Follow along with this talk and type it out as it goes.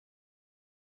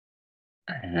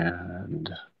And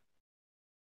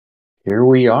here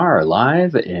we are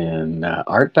live in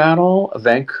Art Battle,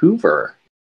 Vancouver.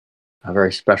 A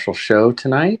very special show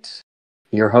tonight.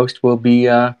 Your host will be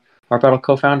Art Battle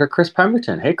co-founder Chris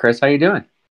Pemberton. Hey, Chris, how you doing?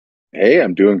 Hey,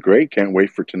 I'm doing great. Can't wait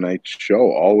for tonight's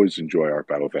show. Always enjoy Art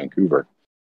Battle Vancouver.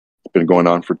 It's been going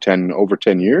on for over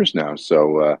 10 years now,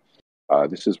 so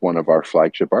this is one of our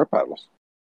flagship art battles.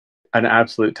 An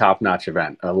absolute top-notch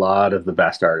event. A lot of the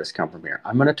best artists come from here.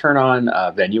 I'm going to turn on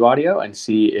venue audio and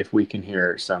see if we can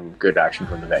hear some good action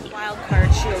from the venue.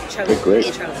 Wildcard Shield chose great.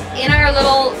 intro. In our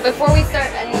little, before we start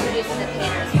introducing the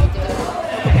painters, we'll do it.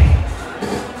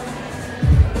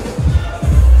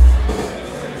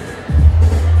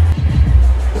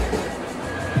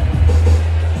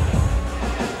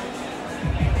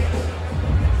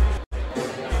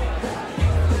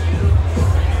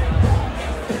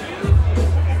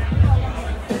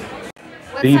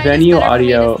 The venue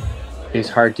audio is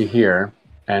hard to hear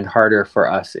and harder for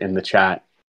us in the chat.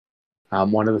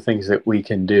 One of the things that we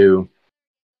can do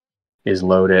is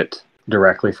load it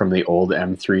directly from the old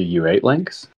M3 U8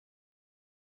 links,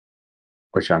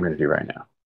 which I'm going to do right now.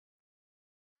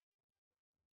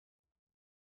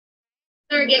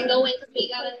 Get going because we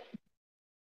got it.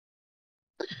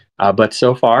 But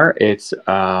so far, it's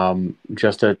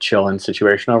just a chilling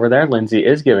situation over there. Lindsay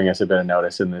is giving us a bit of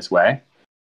notice in this way.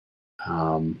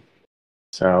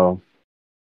 So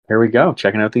here we go,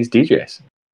 checking out these DJs.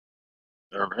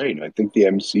 All right, I think the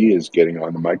MC is getting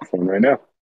on the microphone right now.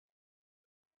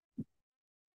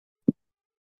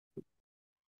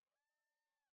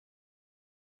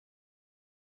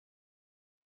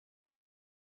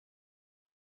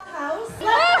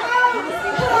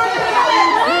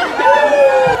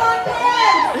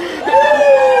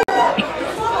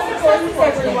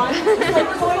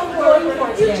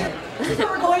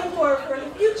 We're going for the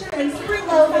future and spring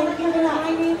loving. My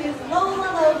name is Lola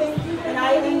Loving, and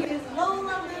I am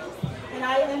Lola Luce, and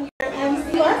I am your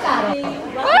MC. You are battle. You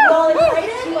all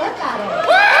excited? You are battle.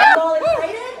 You all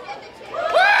excited?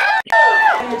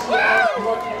 Energy I'm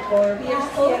looking for. We are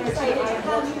so excited to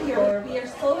have you here. We are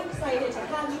so excited to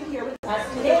have you here with us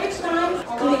today. Rich Nine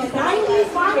doing a 90s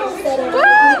vinyl set,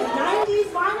 everyone. 90s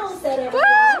vinyl set, everyone.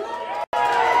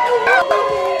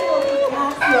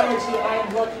 Energy I am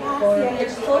looking for. We are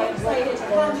so excited to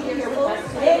have you here with us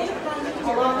today,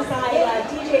 alongside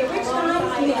DJ Rich Nine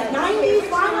doing a 90s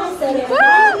vinyl set.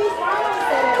 90s vinyl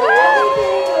set.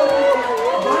 Everything will be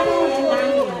vinyl and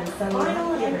 90s. Vinyl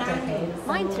and 90s.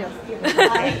 Mine too.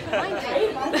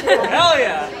 Hell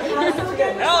yeah!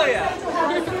 Hell yeah!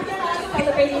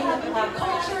 Celebrating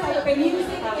culture, celebrating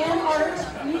music and art.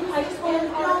 I just want to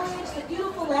acknowledge the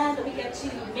beautiful land that we get to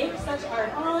make such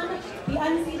art on, the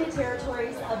unceded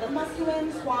territories of the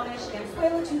Musqueam, Squamish, and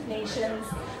Tsleil-Waututh nations.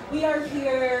 We are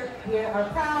here, we are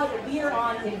proud, and we are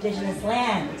on Indigenous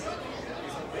land.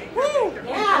 Woo!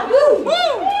 Yeah, woo!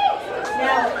 Woo!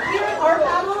 Now, here at Art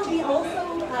Battle, we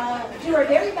also do our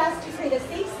very best to create a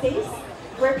safe space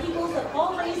where peoples of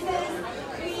all races,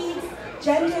 creeds,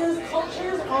 genders,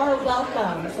 cultures are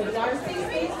welcome. So we are a safe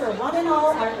space for one and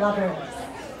all art lovers.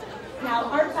 Now,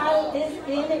 Art Battle is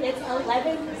in its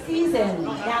 11th season.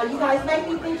 Now, you guys might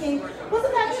be thinking,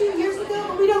 wasn't that 2 years ago?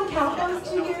 But we don't count those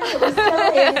 2 years, so we're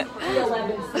still in the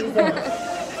 11th season.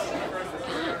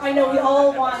 I know we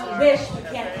all wish we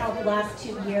can't count the last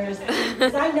 2 years,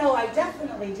 because I know I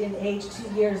definitely didn't age 2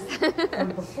 years from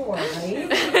before, right?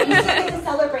 You still get to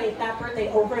celebrate that birthday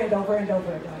over and over and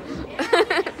over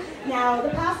again. Now, the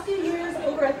past few years,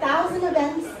 over 1,000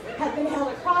 events have been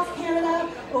held across Canada,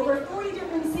 over 40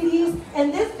 different cities,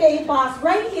 and this babe boss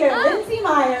right here, Lindsay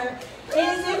Meyer,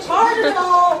 is in charge of it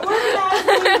all,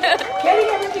 organizing, getting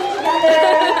everything together.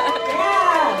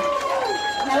 Yeah.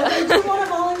 Now, if you do want to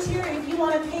volunteer, if you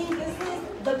want to paint, this is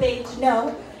the babe to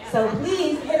know. So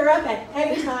please hit her up at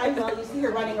any time while you see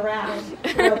her running around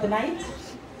throughout the night.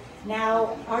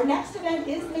 Now, our next event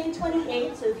is May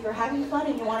 28th, so if you're having fun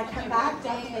and you want to come back,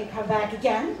 definitely come back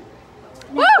again.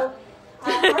 Now,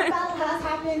 Art Battle has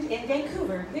happened in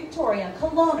Vancouver, Victoria,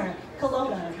 Kelowna,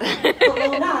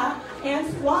 and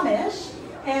Squamish.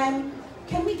 And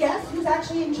can we guess who's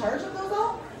actually in charge of those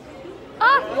all?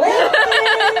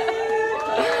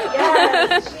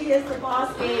 Yes, she is the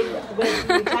boss babe with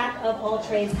the jack of all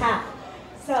trades hat.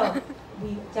 So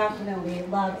we definitely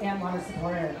love and want to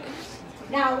support her.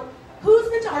 Now, who's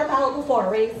been to Art Battle before?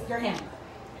 Raise your hand.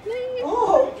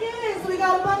 Oh, okay, so we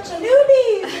got a bunch of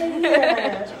newbies in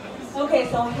here. Okay,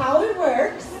 so how it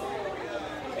works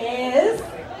is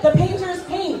the painters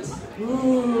paint.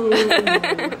 Ooh.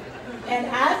 And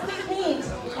as they paint,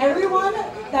 everyone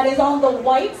that is on the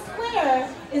white square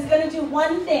is going to do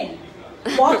one thing.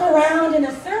 walk around in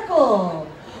a circle.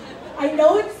 I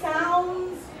know it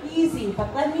sounds easy,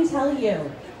 but let me tell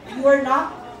you, you are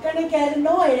not going to get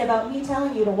annoyed about me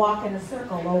telling you to walk in a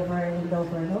circle over and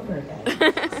over and over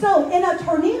again. So in a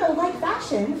tornado-like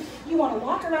fashion, you want to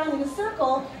walk around in a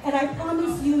circle, and I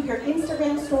promise you your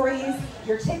Instagram stories,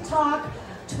 your TikTok,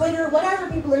 Twitter, whatever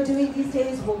people are doing these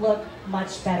days will look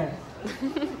much better.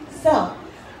 So,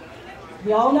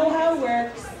 we all know how it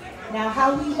works. Now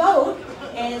how we vote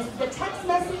is the text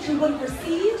message you would have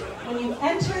received when you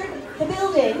entered the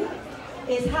building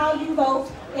is how you vote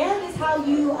and is how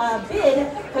you bid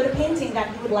for the painting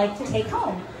that you would like to take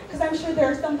home. Because I'm sure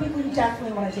there are some people who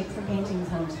definitely want to take some paintings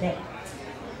home today.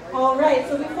 All right,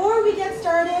 so before we get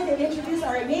started and introduce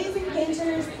our amazing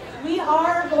painters, we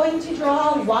are going to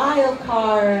draw a wild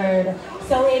card.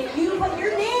 So if you put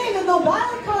your name in the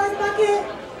wild card bucket,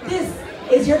 this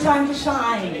is your time to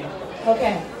shine.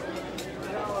 Okay.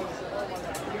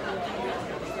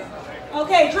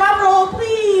 Okay, drum roll,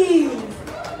 please.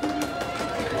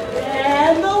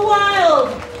 And the wild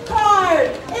card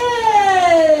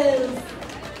is...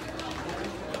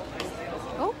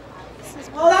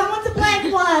 Oh, that one's a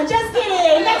blank one. Just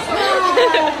kidding. Next one.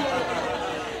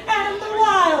 And the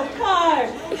wild card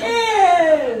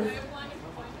is...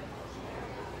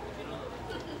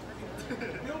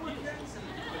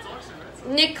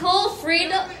 Nicole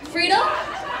Frida?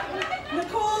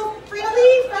 Nicole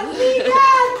Frida-Lee?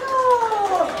 Yeah,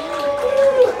 Nicole!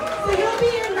 So you'll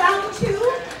be in round 2.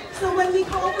 So when we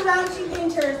call for round 2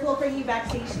 painters, we'll bring you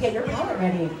backstage to get your palette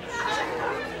ready.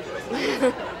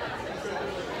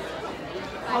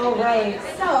 All right,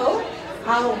 so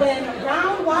when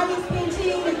round 1 is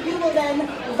painting, you will then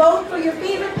vote for your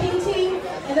favorite painting,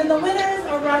 and then the winners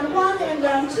of round 1 and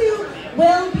round 2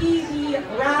 will be the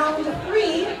round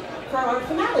 3 for our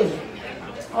finale.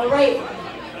 All right,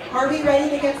 are we ready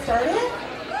to get started?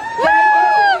 Can I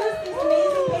introduce these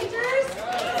amazing painters?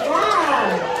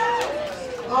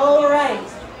 Yeah. All right,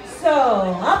 so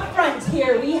up front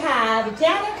here we have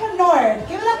Danica Noort.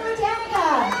 Give it up for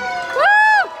Danica.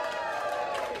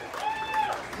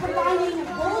 Combining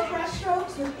bold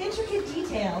brushstrokes with intricate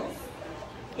details,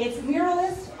 it's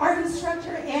muralist, art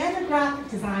instructor, and a graphic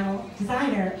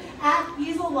designer. At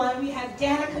Easel 1, we have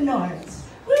Danica Noort.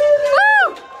 Woo!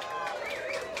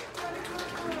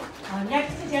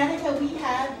 Next to Danica, we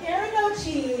have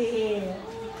Darenouchee.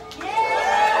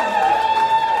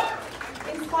 Yeah!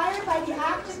 Inspired by the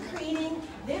act of creating,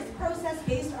 this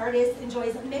process-based artist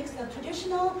enjoys a mix of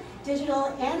traditional,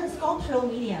 digital, and sculptural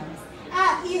mediums.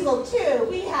 At Easel 2,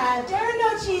 we have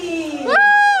Darenouchee.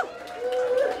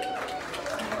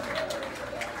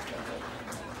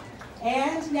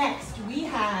 And next, we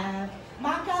have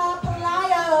Maca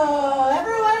Pelayo.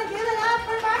 Everyone give it up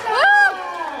for Maca!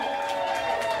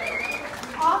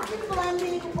 Often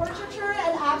blending portraiture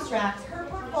and abstracts, her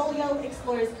portfolio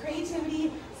explores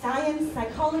creativity, science,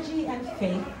 psychology, and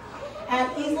faith.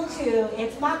 At Easel 2,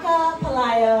 it's Maca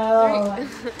Pelayo.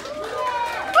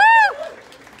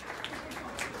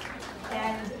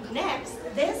 And next,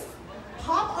 this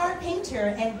pop art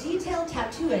painter and detailed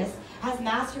tattooist has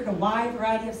mastered a wide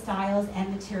variety of styles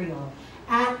and material.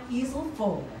 At Easel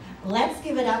 4, let's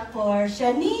give it up for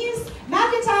Shanice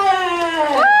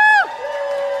McIntyre!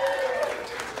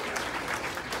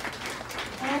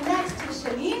 And next to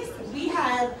Shanice, we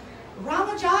have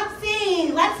Ramanjot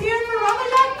Singh. Let's hear it for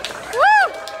Ramanjot.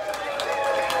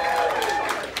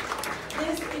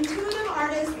 This intuitive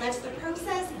artist lets the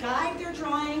process guide their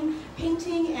drawing,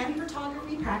 painting, and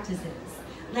photography practices.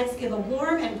 Let's give a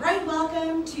warm and bright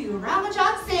welcome to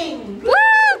Ramanjot Singh.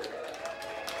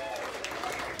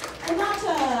 And not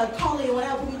to call anyone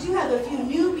out, but we do have a few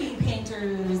newbie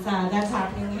painters that's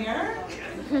happening here.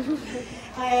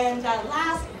 And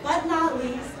last but not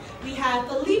least, we have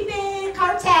Felipe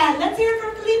Cartin. Let's hear it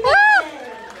for Felipe.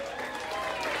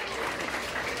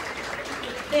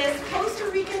 This Costa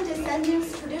Rican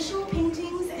descendant's traditional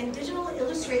paintings and digital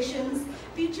illustrations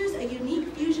features a unique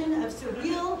fusion of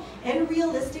surreal and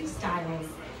realistic styles.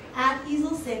 At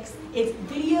Easel 6, it's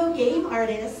video game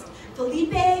artist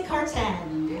Felipe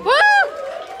Cartin. Woo!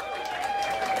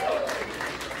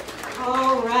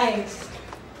 All right.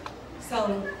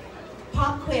 So,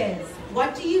 pop quiz.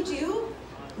 What do you do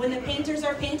when the painters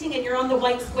are painting and you're on the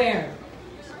white square?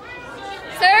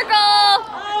 Circle!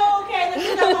 Oh, okay, let's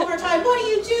do that one more time. What do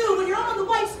you do when you're on the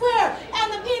white square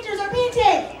and the painters are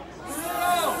painting?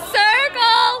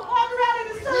 Circle! Walk around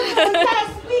in a circle. Yes,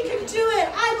 we can do it.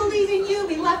 I believe in you.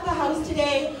 We left the house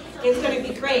today. It's going to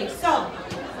be great. So,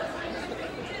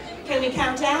 can we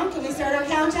count down? Can we start our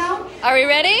countdown? Are we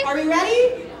ready? Are we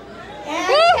ready?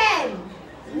 And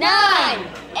 10, 9,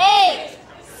 8,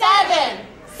 7,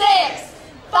 6,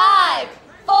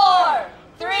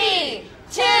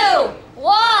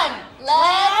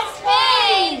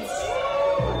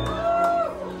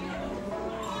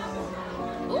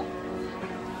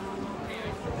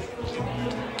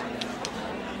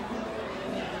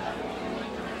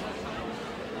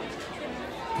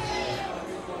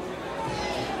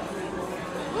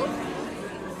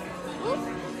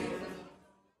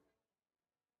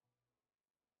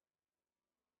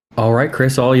 All right,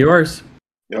 Chris, all yours.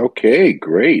 Okay,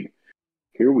 great.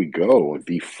 Here we go.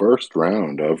 The first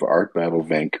round of Art Battle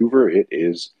Vancouver. It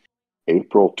is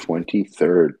April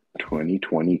 23rd,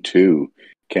 2022.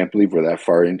 Can't believe we're that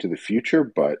far into the future,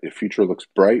 but the future looks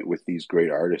bright with these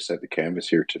great artists at the canvas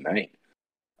here tonight.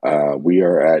 We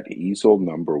are at easel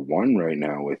number 1 right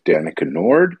now with Danica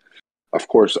Noort. Of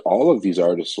course, all of these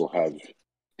artists will have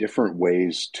different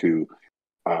ways to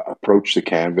approach the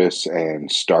canvas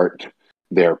and start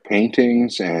their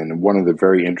paintings. And one of the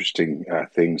very interesting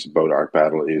things about Art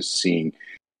Battle is seeing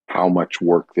how much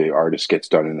work the artist gets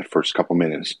done in the first couple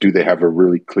minutes. Do they have a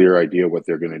really clear idea what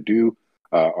they're going to do?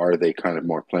 Are they kind of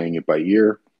more playing it by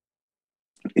ear?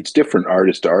 It's different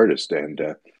artist to artist. And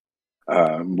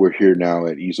we're here now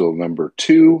at easel number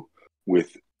 2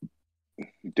 with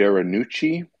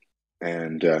Darenouchee.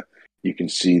 And you can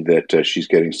see that she's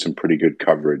getting some pretty good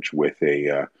coverage with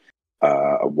a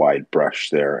wide brush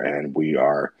there. And we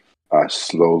are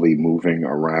slowly moving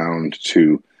around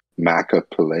to Maca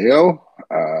Pelayo.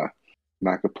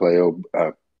 Maca Pelayo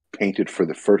painted for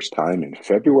the first time in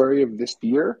February of this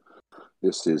year.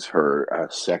 This is her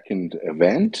second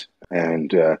event,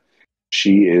 and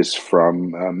she is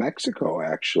from Mexico,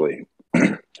 actually,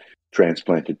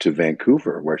 transplanted to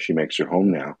Vancouver, where she makes her home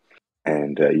now.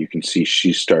 And you can see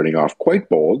she's starting off quite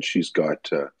bold. She's got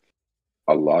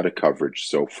a lot of coverage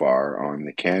so far on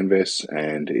the canvas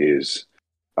and is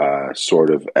sort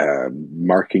of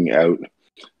marking out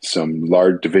some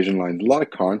large division lines. A lot of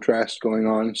contrast going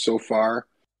on so far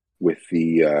with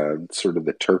the sort of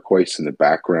the turquoise in the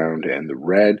background and the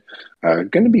red.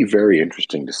 Going to be very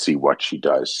interesting to see what she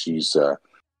does. She's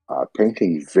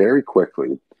painting very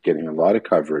quickly, getting a lot of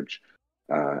coverage,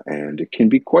 and it can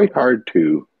be quite hard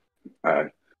to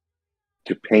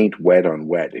paint wet on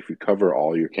wet. If you cover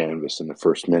all your canvas in the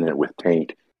first minute with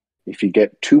paint, if you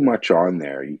get too much on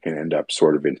there, you can end up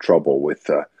sort of in trouble with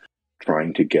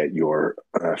trying to get your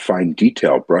fine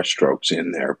detail brush strokes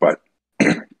in there. But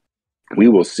we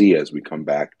will see as we come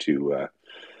back to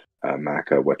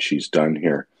Maca what she's done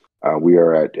here. We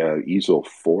are at easel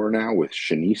 4 now with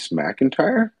Shanice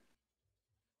McIntyre.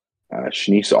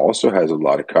 Shanice also has a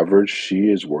lot of coverage.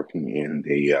 She is working in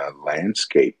the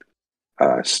landscape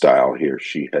style here.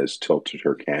 She has tilted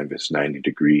her canvas 90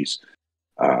 degrees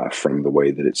from the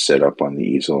way that it's set up on the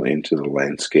easel into the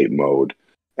landscape mode.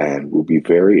 And will be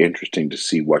very interesting to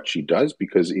see what she does,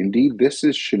 because indeed this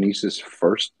is Shanice's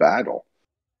first battle.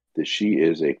 That she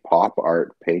is a pop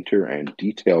art painter and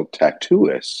detailed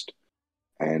tattooist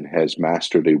and has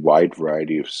mastered a wide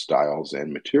variety of styles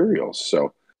and materials.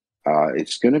 So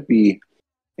it's going to be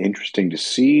interesting to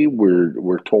see.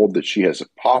 We're told that she has a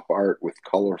pop art with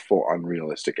colorful,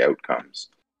 unrealistic outcomes.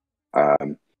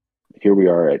 Here we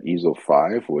are at easel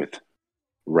 5 with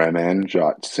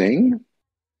Ramanjot Singh.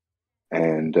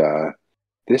 And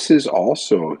this is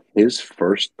also his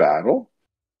first battle.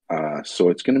 So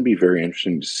it's going to be very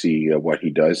interesting to see what he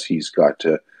does. He's got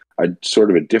a sort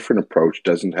of a different approach,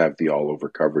 doesn't have the all-over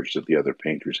coverage that the other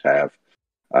painters have,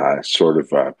 sort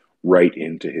of right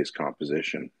into his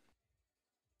composition.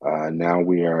 Now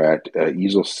we are at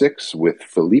easel 6 with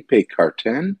Felipe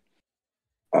Cartin,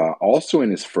 also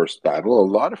in his first battle. A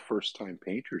lot of first-time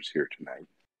painters here tonight,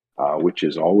 which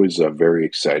is always very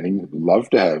exciting. Love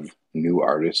to have new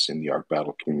artists in the art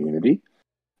battle community.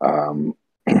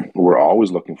 We're always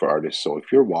looking for artists. So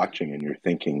if you're watching and you're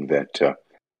thinking that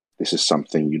this is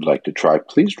something you'd like to try,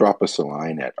 please drop us a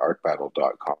line at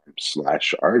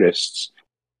artbattle.com/artists.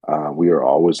 We are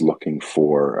always looking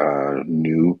for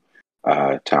new,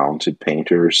 talented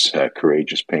painters,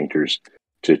 courageous painters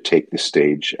to take the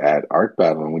stage at Art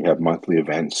Battle. And we have monthly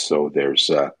events, so there's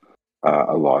a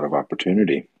lot of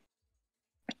opportunity.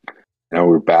 Now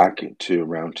we're back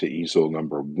around to easel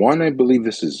number 1. I believe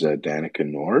this is Danica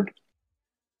Noort.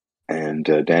 And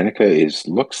Danica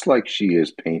looks like she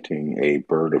is painting a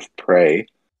bird of prey.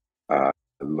 It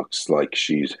looks like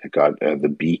she's got the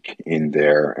beak in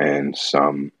there and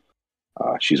some,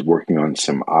 she's working on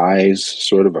some eyes,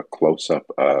 sort of a close-up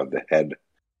of the head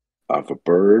of a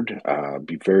bird.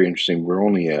 Be very interesting. We're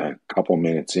only a couple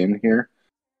minutes in here,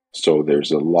 so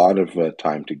there's a lot of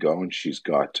time to go, and she's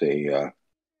got a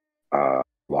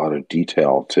lot of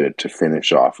detail to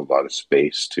finish off, a lot of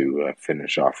space to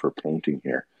finish off her painting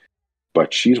here.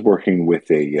 But she's working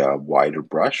with a wider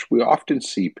brush. We often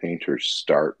see painters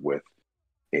start with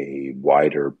a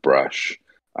wider brush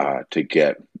to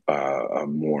get a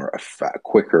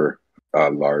quicker,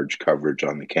 large coverage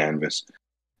on the canvas,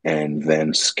 and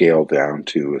then scale down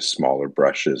to smaller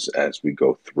brushes as we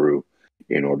go through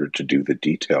in order to do the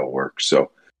detail work.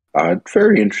 So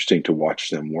very interesting to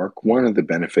watch them work. One of the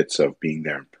benefits of being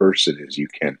there in person is you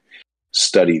can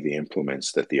study the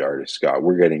implements that the artist got.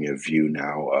 We're getting a view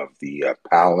now of the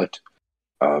palette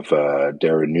of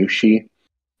Darenouchee.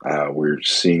 We're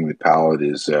seeing the palette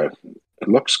is, it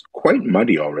looks quite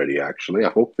muddy already, actually. I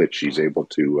hope that she's able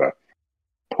to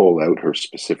pull out her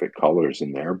specific colors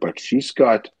in there, but she's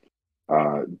got,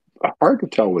 hard to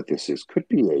tell what this is. Could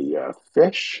be a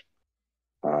fish.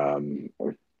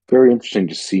 Very interesting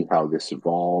to see how this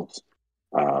evolves.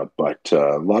 But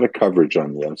a lot of coverage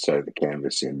on the outside of the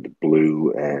canvas in the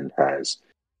blue, and has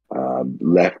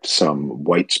left some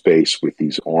white space with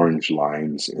these orange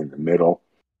lines in the middle.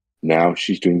 Now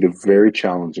she's doing the very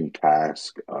challenging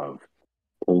task of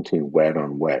painting wet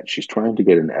on wet. She's trying to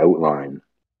get an outline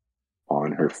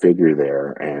on her figure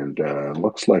there, and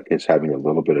looks like it's having a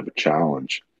little bit of a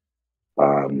challenge.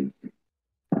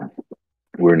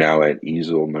 We're now at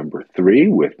easel number 3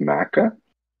 with Maca.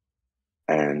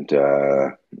 And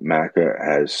Maca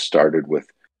has started with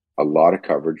a lot of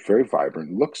coverage, very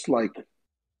vibrant. Looks like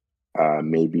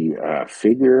maybe a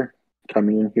figure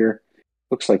coming in here.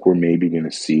 Looks like we're maybe going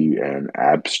to see an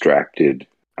abstracted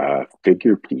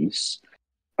figure piece,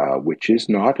 which is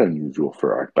not unusual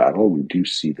for Art Battle. We do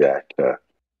see that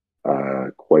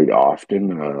quite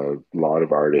often. A lot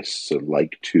of artists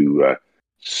like to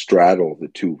straddle the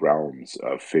two realms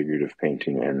of figurative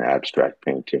painting and abstract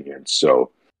painting, and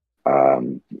so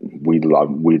we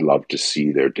love to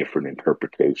see their different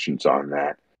interpretations on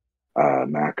that.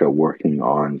 Maca working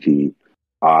on the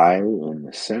eye in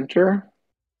the center,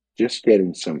 just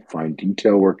getting some fine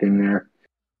detail work in there.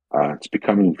 It's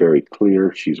becoming very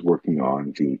clear. She's working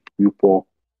on the pupil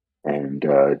and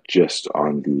just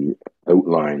on the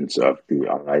outlines of the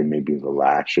eye, maybe the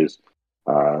lashes.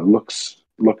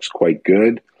 Looks quite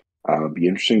good. Be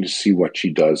interesting to see what she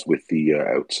does with the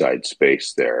outside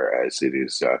space there, as it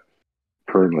is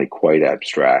currently quite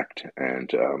abstract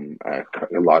and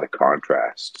a lot of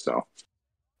contrast. So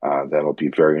that'll be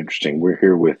very interesting. We're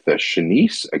here with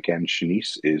Shanice. Again,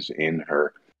 Shanice is in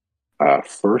her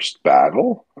first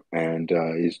battle and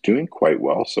is doing quite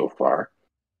well so far.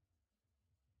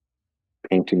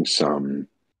 Painting some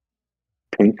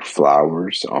pink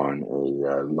flowers on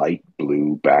a light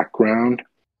blue background.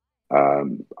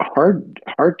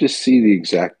 Hard to see the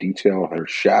exact detail. Her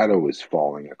shadow is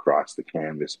falling across the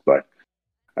canvas, but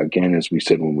again, as we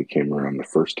said when we came around the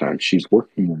first time, she's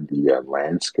working in the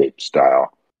landscape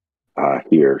style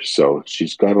here. So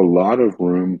she's got a lot of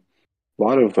room, a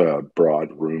lot of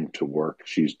broad room to work.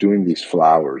 She's doing these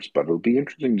flowers, but it'll be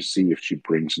interesting to see if she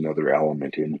brings another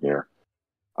element in here.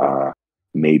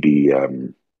 Maybe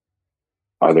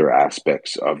other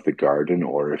aspects of the garden,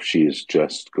 or if she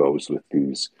just goes with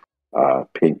these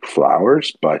pink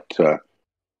flowers. But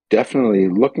definitely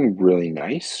looking really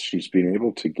nice. She's been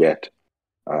able to get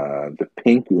the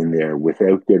pink in there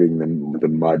without getting the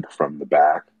mud from the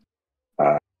back.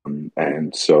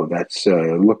 And so that's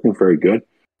looking very good.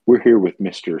 We're here with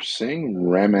Mr. Singh,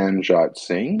 Ramanjot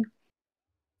Singh.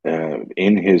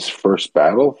 In his first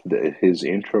battle, his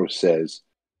intro says,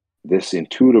 "This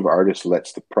intuitive artist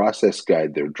lets the process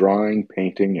guide their drawing,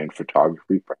 painting, and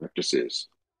photography practices."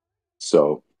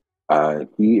 So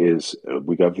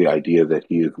we got the idea that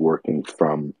he is working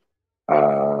from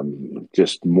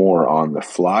just more on the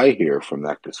fly here from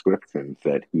that description,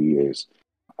 that he is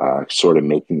sort of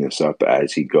making this up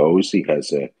as he goes. He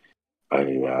has a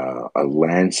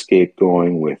landscape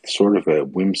going with sort of a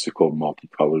whimsical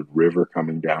multicolored river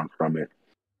coming down from it.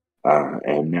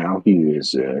 And now he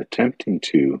is attempting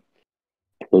to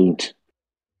paint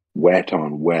wet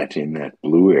on wet in that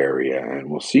blue area, and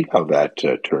we'll see how that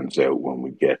turns out when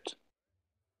we get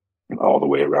all the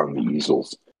way around the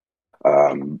easels.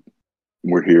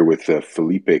 We're here with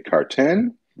Felipe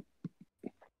Cartin,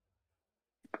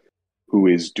 who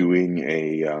is doing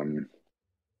a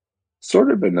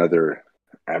sort of another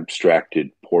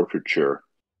abstracted portraiture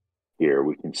here.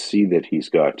 We can see that he's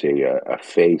got a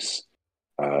face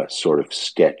sort of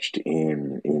sketched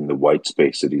in the white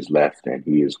space that he's left, and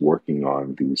he is working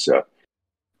on these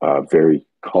very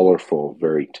colorful,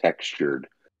 very textured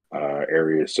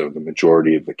areas of the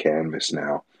majority of the canvas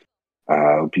now.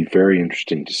 It'll be very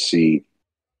interesting to see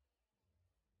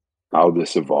how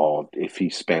this evolved, if he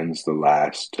spends the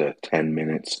last 10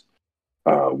 minutes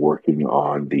working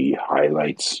on the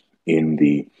highlights in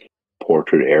the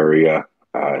portrait area.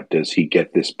 Does he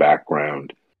get this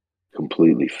background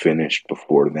completely finished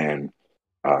before then?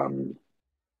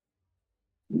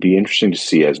 Be interesting to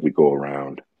see as we go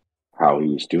around how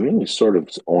he's doing. He's sort of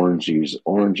oranges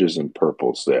and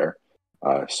purples there.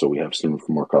 So we have some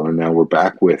more color. Now we're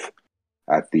back with,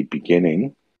 at the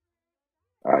beginning,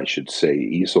 I should say,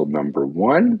 easel number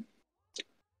 1.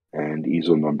 And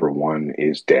easel number 1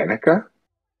 is Danica.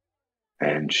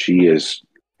 and she has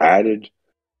added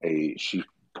she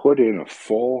put in a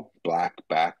full black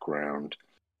background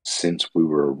since we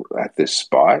were at this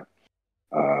spot.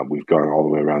 We've gone all the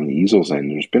way around the easels, and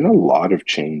there's been a lot of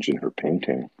change in her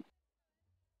painting.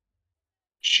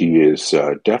 She is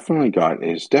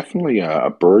definitely a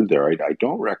bird there. I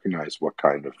don't recognize what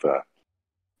kind of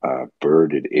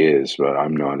bird it is, but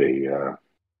I'm not a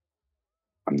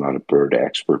bird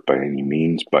expert by any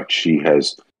means. But she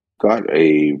has got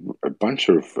a bunch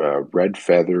of red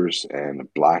feathers and a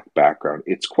black background.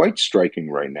 It's quite striking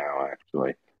right now,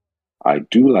 actually. I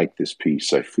do like this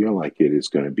piece. I feel like it is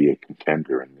going to be a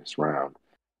contender in this round.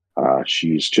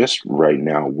 She's just right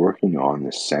now working on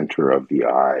the center of the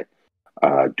eye.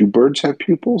 Do birds have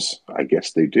pupils? I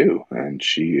guess they do. And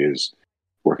she is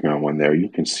working on one there. You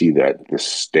can see that the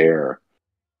stare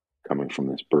coming from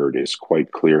this bird is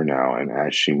quite clear now. And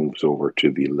as she moves over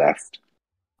to the left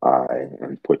eye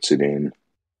and puts it in,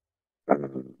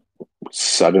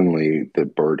 suddenly the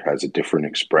bird has a different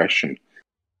expression.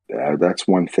 That's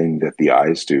one thing that the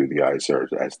eyes do. The eyes are,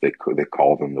 as they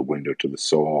call them, the window to the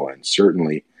soul. And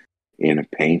certainly in a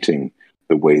painting,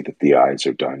 the way that the eyes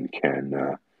are done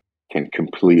can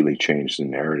completely change the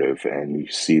narrative. And you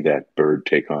see that bird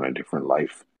take on a different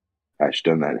life as she's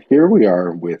done that. Here we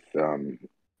are with,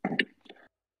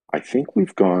 I think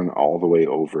we've gone all the way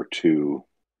over to,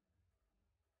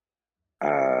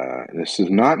 this is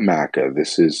not Maca,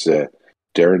 this is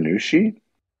Darenouchee.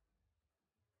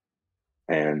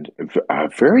 And a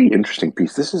very interesting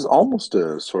piece. This is almost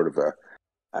a sort of a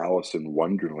Alice in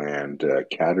Wonderland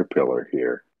caterpillar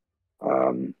here.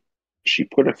 She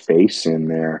put a face in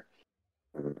there,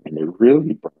 and it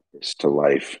really brought this to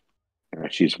life.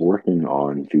 She's working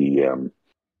on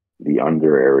the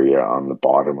under area on the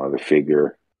bottom of the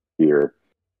figure here,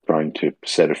 trying to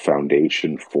set a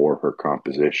foundation for her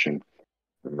composition.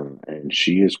 And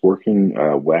she is working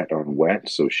wet on wet,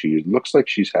 so she looks like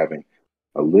she's having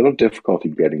a little difficulty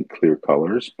getting clear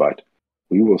colors, but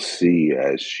we will see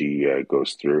as she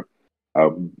goes through.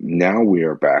 Now we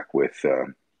are back with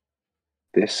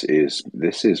this is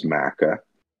Maca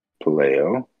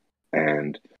Pelayo,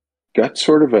 and got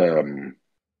sort of a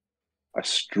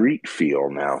street feel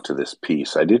now to this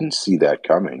piece. I didn't see that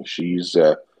coming. She's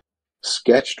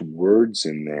sketched words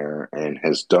in there and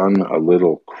has done a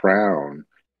little crown,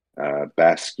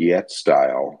 Basquiat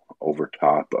style, over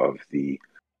top of the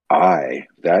eye.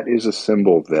 That is a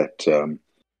symbol that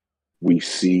we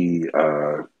see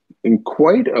in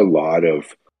quite a lot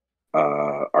of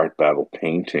art battle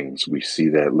paintings. We see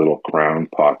that little crown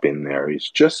pop in there. It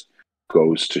just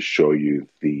goes to show you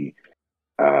the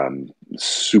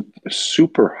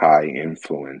super high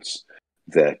influence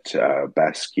that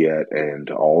Basquiat and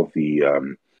all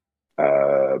the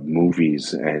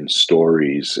movies and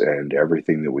stories and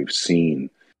everything that we've seen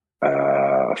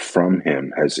from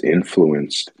him has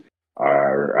influenced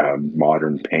our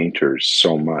modern painters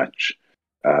so much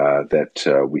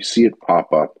that we see it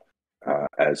pop up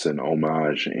as an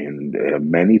homage in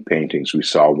many paintings. We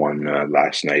saw one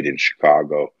last night in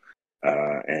Chicago,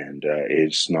 and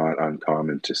it's not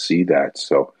uncommon to see that.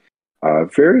 So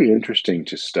very interesting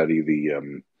to study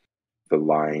the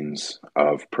lines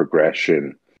of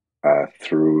progression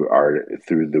through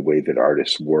the way that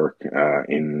artists work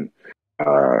in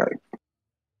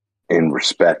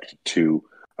respect to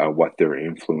what their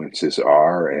influences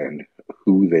are and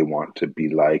who they want to be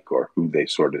like or who they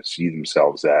sort of see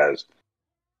themselves as.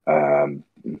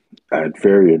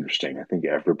 Very interesting. I think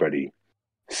everybody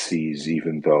sees,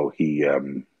 even though he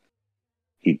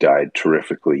died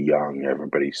terrifically young,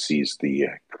 everybody sees the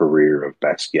career of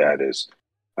Basquiat as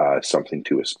something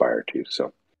to aspire to.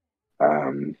 So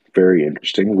very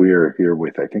interesting. We are here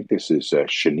with, I think this is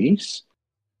Shanice,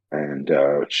 and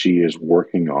she is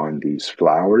working on these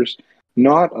flowers.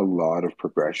 Not a lot of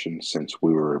progression since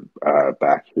we were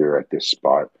back here at this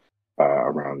spot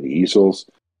around the easels,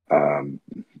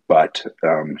 but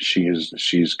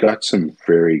she's got some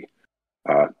very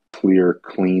clear,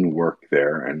 clean work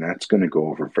there, and that's going to go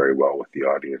over very well with the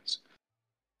audience.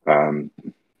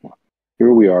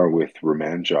 Here we are with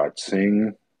Ramanjot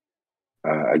Singh.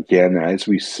 Again, as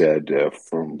we said,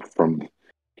 from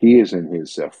he is in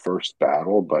his first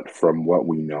battle, but from what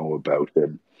we know about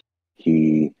him,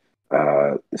 he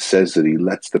says that he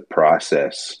lets the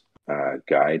process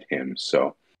guide him.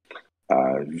 So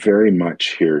very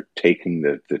much here taking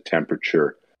the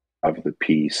temperature of the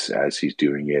piece as he's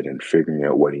doing it and figuring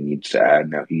out what he needs to add.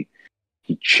 Now he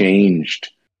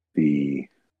changed the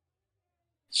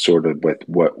sort of with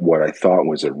what I thought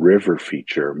was a river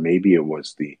feature. Maybe it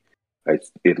was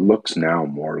it looks now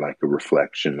more like a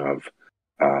reflection of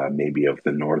maybe of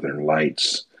the Northern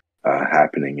Lights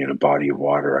happening in a body of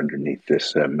water underneath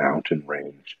this mountain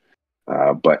range.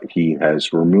 But he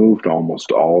has removed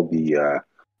almost all the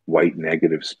white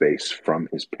negative space from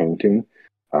his painting.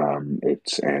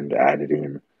 And added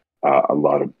in a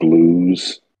lot of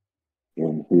blues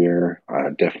in here.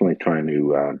 Definitely trying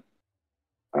to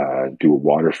do a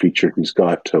water feature. He's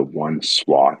got one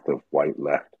swath of white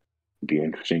left. It'd be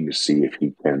interesting to see if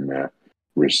he can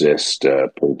resist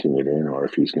painting it in, or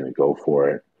if he's going to go for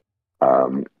it.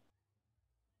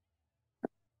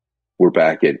 We're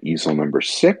back at easel number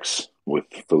 6 with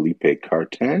Felipe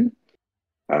Cartin,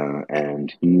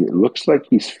 and he looks like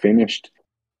he's finished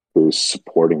his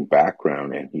supporting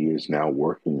background, and he is now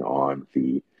working on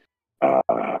the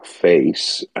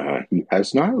face. He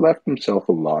has not left himself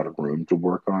a lot of room to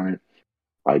work on it.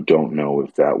 I don't know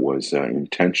if that was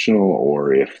intentional,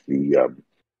 or if the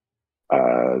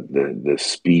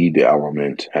speed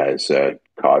element has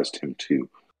caused him to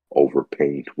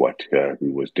overpaint what he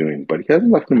was doing. But he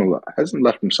hasn't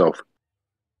left himself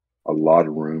a lot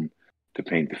of room to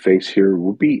paint the face here. It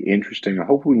will be interesting. I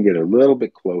hope we can get a little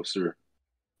bit closer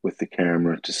with the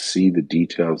camera to see the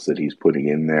details that he's putting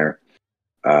in there.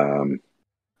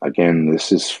 Again,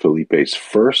 this is Felipe's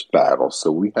first battle,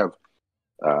 so we have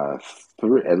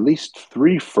at least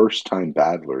 3 first-time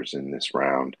battlers in this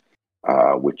round,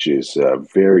 which is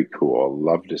very cool.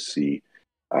 Love to see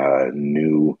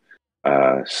new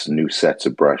sets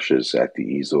of brushes at the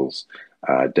easels.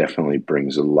 Definitely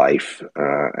brings a life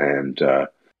and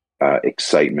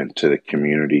excitement to the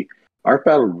community. Art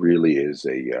Battle really is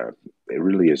a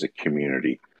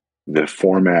community. The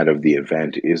format of the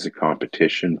event is a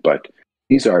competition, but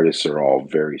these artists are all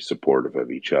very supportive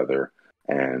of each other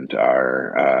and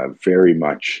are very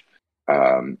much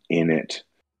in it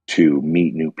to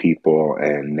meet new people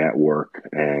and network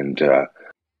and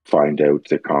find out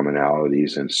the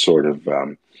commonalities and sort of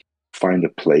find a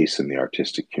place in the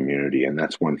artistic community. And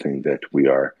that's one thing that we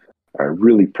are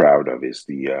really proud of, is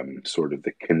the sort of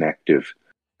the connective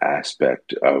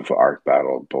aspect of Art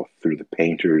Battle, both through the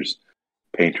painters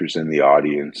in the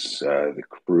audience, the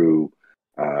crew,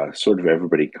 sort of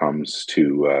everybody comes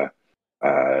to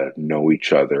know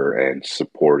each other and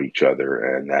support each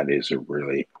other, and that is a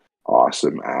really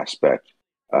awesome aspect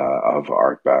of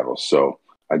Art Battle. So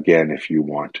again, if you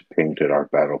want to paint at Art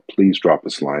Battle, please drop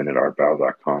us a line at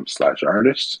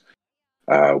artbattle.com/artists.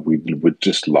 We would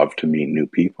just love to meet new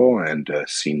people and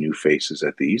see new faces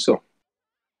at the easel.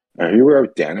 Here we are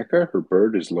with Danica. Her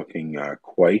bird is looking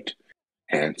quite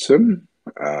handsome.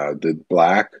 The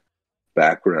black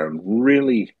background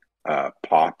really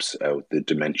pops out the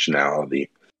dimensionality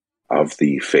of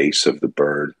the face of the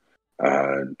bird.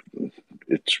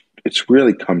 It's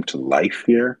really come to life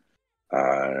here.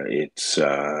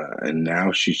 And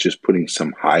now she's just putting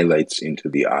some highlights into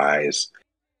the eyes,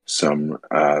 some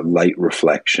light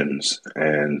reflections,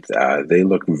 and they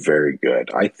look very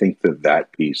good. I think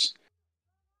that piece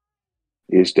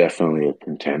is definitely a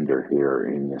contender here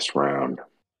in this round.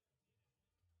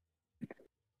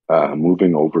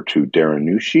 Moving over to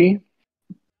Darenouchee.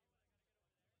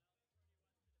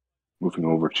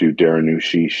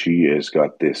 She has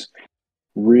got this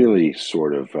really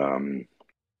sort of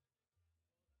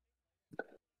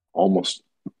almost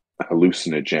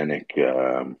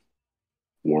hallucinogenic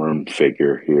worm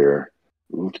figure here.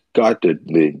 Got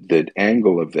the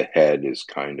angle of the head is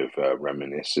kind of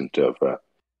reminiscent of a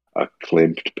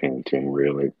Klimt painting,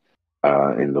 really,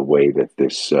 in the way that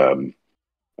this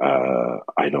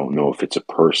I don't know if it's a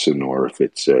person or if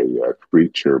it's a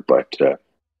creature, but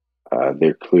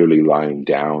they're clearly lying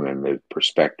down, and the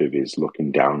perspective is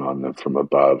looking down on them from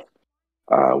above,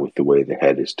 with the way the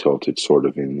head is tilted, sort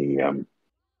of in the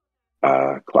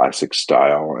classic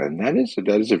style. And that is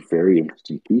a very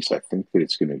interesting piece. I think that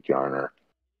it's going to garner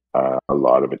a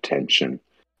lot of attention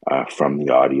from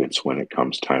the audience when it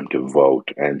comes time to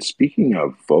vote. And speaking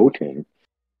of voting,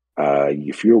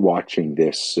 if you're watching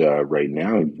this right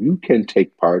now, you can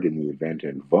take part in the event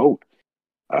and vote.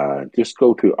 Just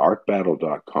go to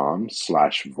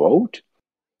artbattle.com/vote.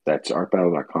 That's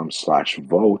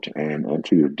artbattle.com/vote, and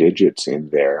enter your digits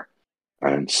in there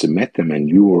and submit them, and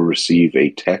you will receive a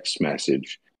text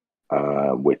message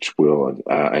which will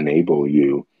enable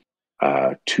you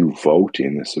to vote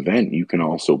in this event. You can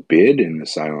also bid in the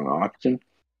silent auction,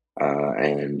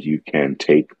 and you can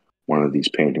take one of these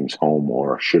paintings home,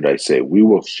 or should I say, we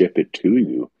will ship it to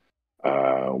you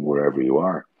wherever you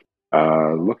are.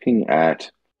 Looking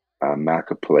at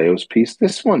Maca Pelayo's piece,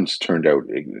 this one's turned out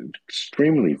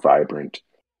extremely vibrant.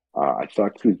 I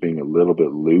thought she was being a little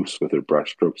bit loose with her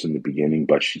brushstrokes in the beginning,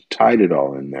 but she tied it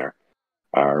all in there.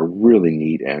 Really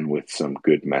neat, and with some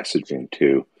good messaging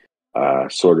too.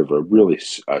 sort of a really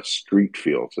street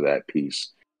feel to that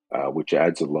piece, which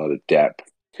adds a lot of depth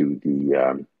to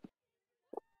the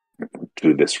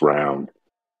to this round.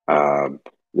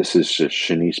 This is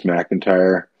Shanice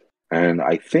McIntyre, and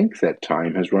I think that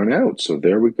time has run out. So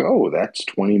there we go. That's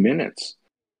 20 minutes.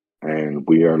 And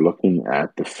we are looking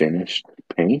at the finished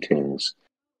paintings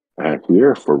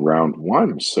here for round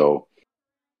one. So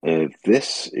if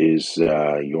this is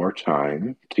your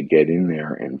time to get in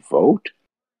there and vote,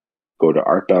 go to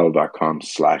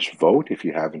artbattle.com/vote. If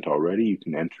you haven't already, you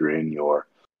can enter in your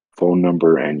phone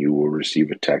number and you will receive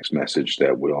a text message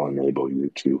that will enable you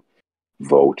to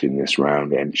vote in this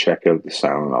round, and check out the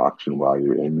silent auction while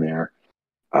you're in there.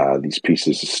 These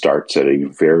pieces starts at a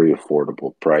very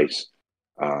affordable price,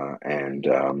 and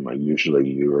usually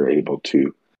you are able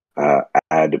to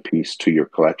add a piece to your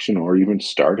collection or even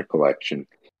start a collection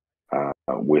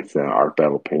with an art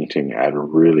battle painting at a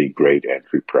really great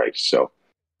entry price. So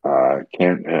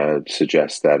can't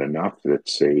suggest that enough.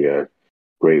 That's a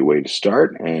great way to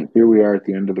start. And here we are at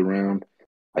the end of the round.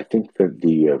 I think that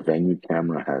the venue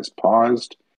camera has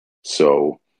paused,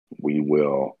 so we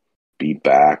will be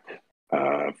back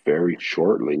very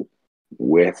shortly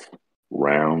with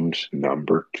round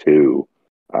number 2.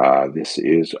 This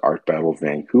is Art Battle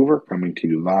Vancouver coming to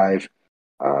you live.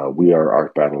 We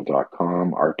are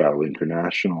artbattle.com, Art Battle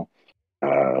International,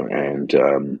 and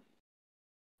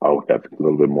I'll have a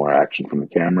little bit more action from the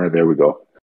camera. There we go,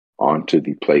 onto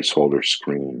the placeholder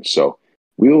screen. So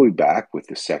we will be back with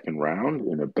the second round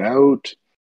in about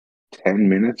 10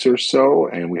 minutes or so,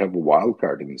 and we have a wild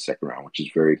card in the second round, which is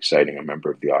very exciting. A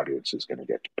member of the audience is going to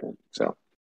get to paint. So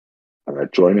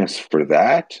join us for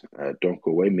that. Don't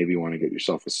go away. Maybe you want to get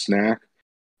yourself a snack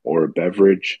or a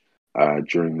beverage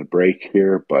during the break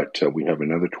here, but we have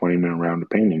another 20-minute round of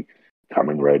painting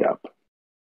coming right up.